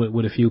hook up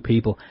with a few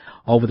people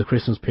over the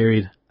Christmas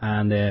period,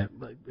 and it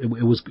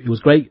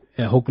was great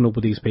hooking up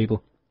with these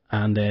people.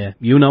 And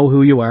you know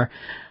who you are,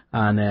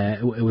 and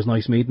it was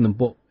nice meeting them.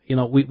 But you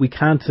know, we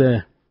can't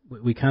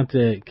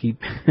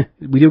keep.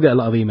 We do get a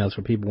lot of emails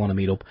from people who want to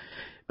meet up,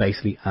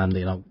 basically, and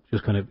you know,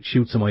 just kind of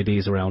shoot some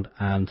ideas around.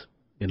 And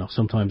you know,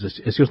 sometimes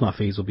it's just not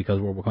feasible because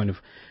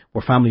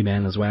we're family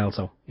men as well.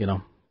 So you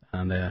know,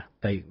 and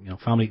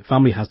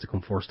family has to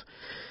come first.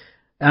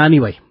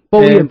 Anyway,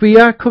 but we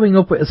are coming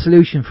up with a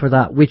solution for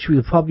that, which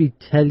we'll probably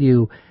tell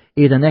you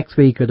either next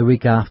week or the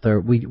week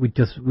after. We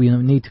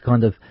need to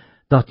kind of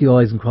dot the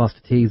I's and cross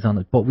the T's on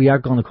it, but we are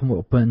going to come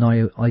up with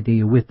an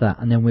idea with that,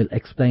 and then we'll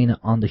explain it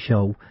on the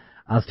show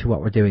as to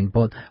what we're doing.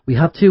 But we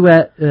have to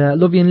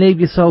love you and leave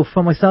you. So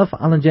for myself,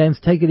 Alan James,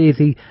 take it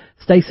easy,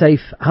 stay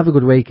safe, have a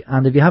good week,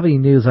 and if you have any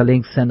news or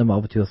links, send them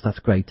over to us. That's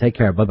great. Take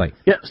care. Bye bye.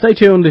 Yeah, stay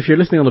tuned. If you're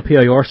listening on the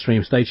PIR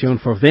stream, stay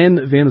tuned for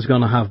Vin. Vin is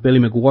going to have Billy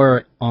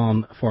McGuire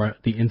on for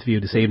the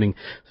interview this evening,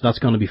 so that's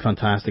going to be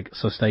fantastic.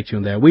 So stay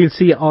tuned there. We'll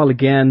see you all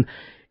again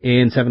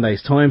in 7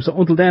 days' time. So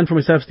until then, for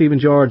myself, Stephen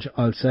George,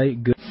 I'll say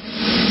good.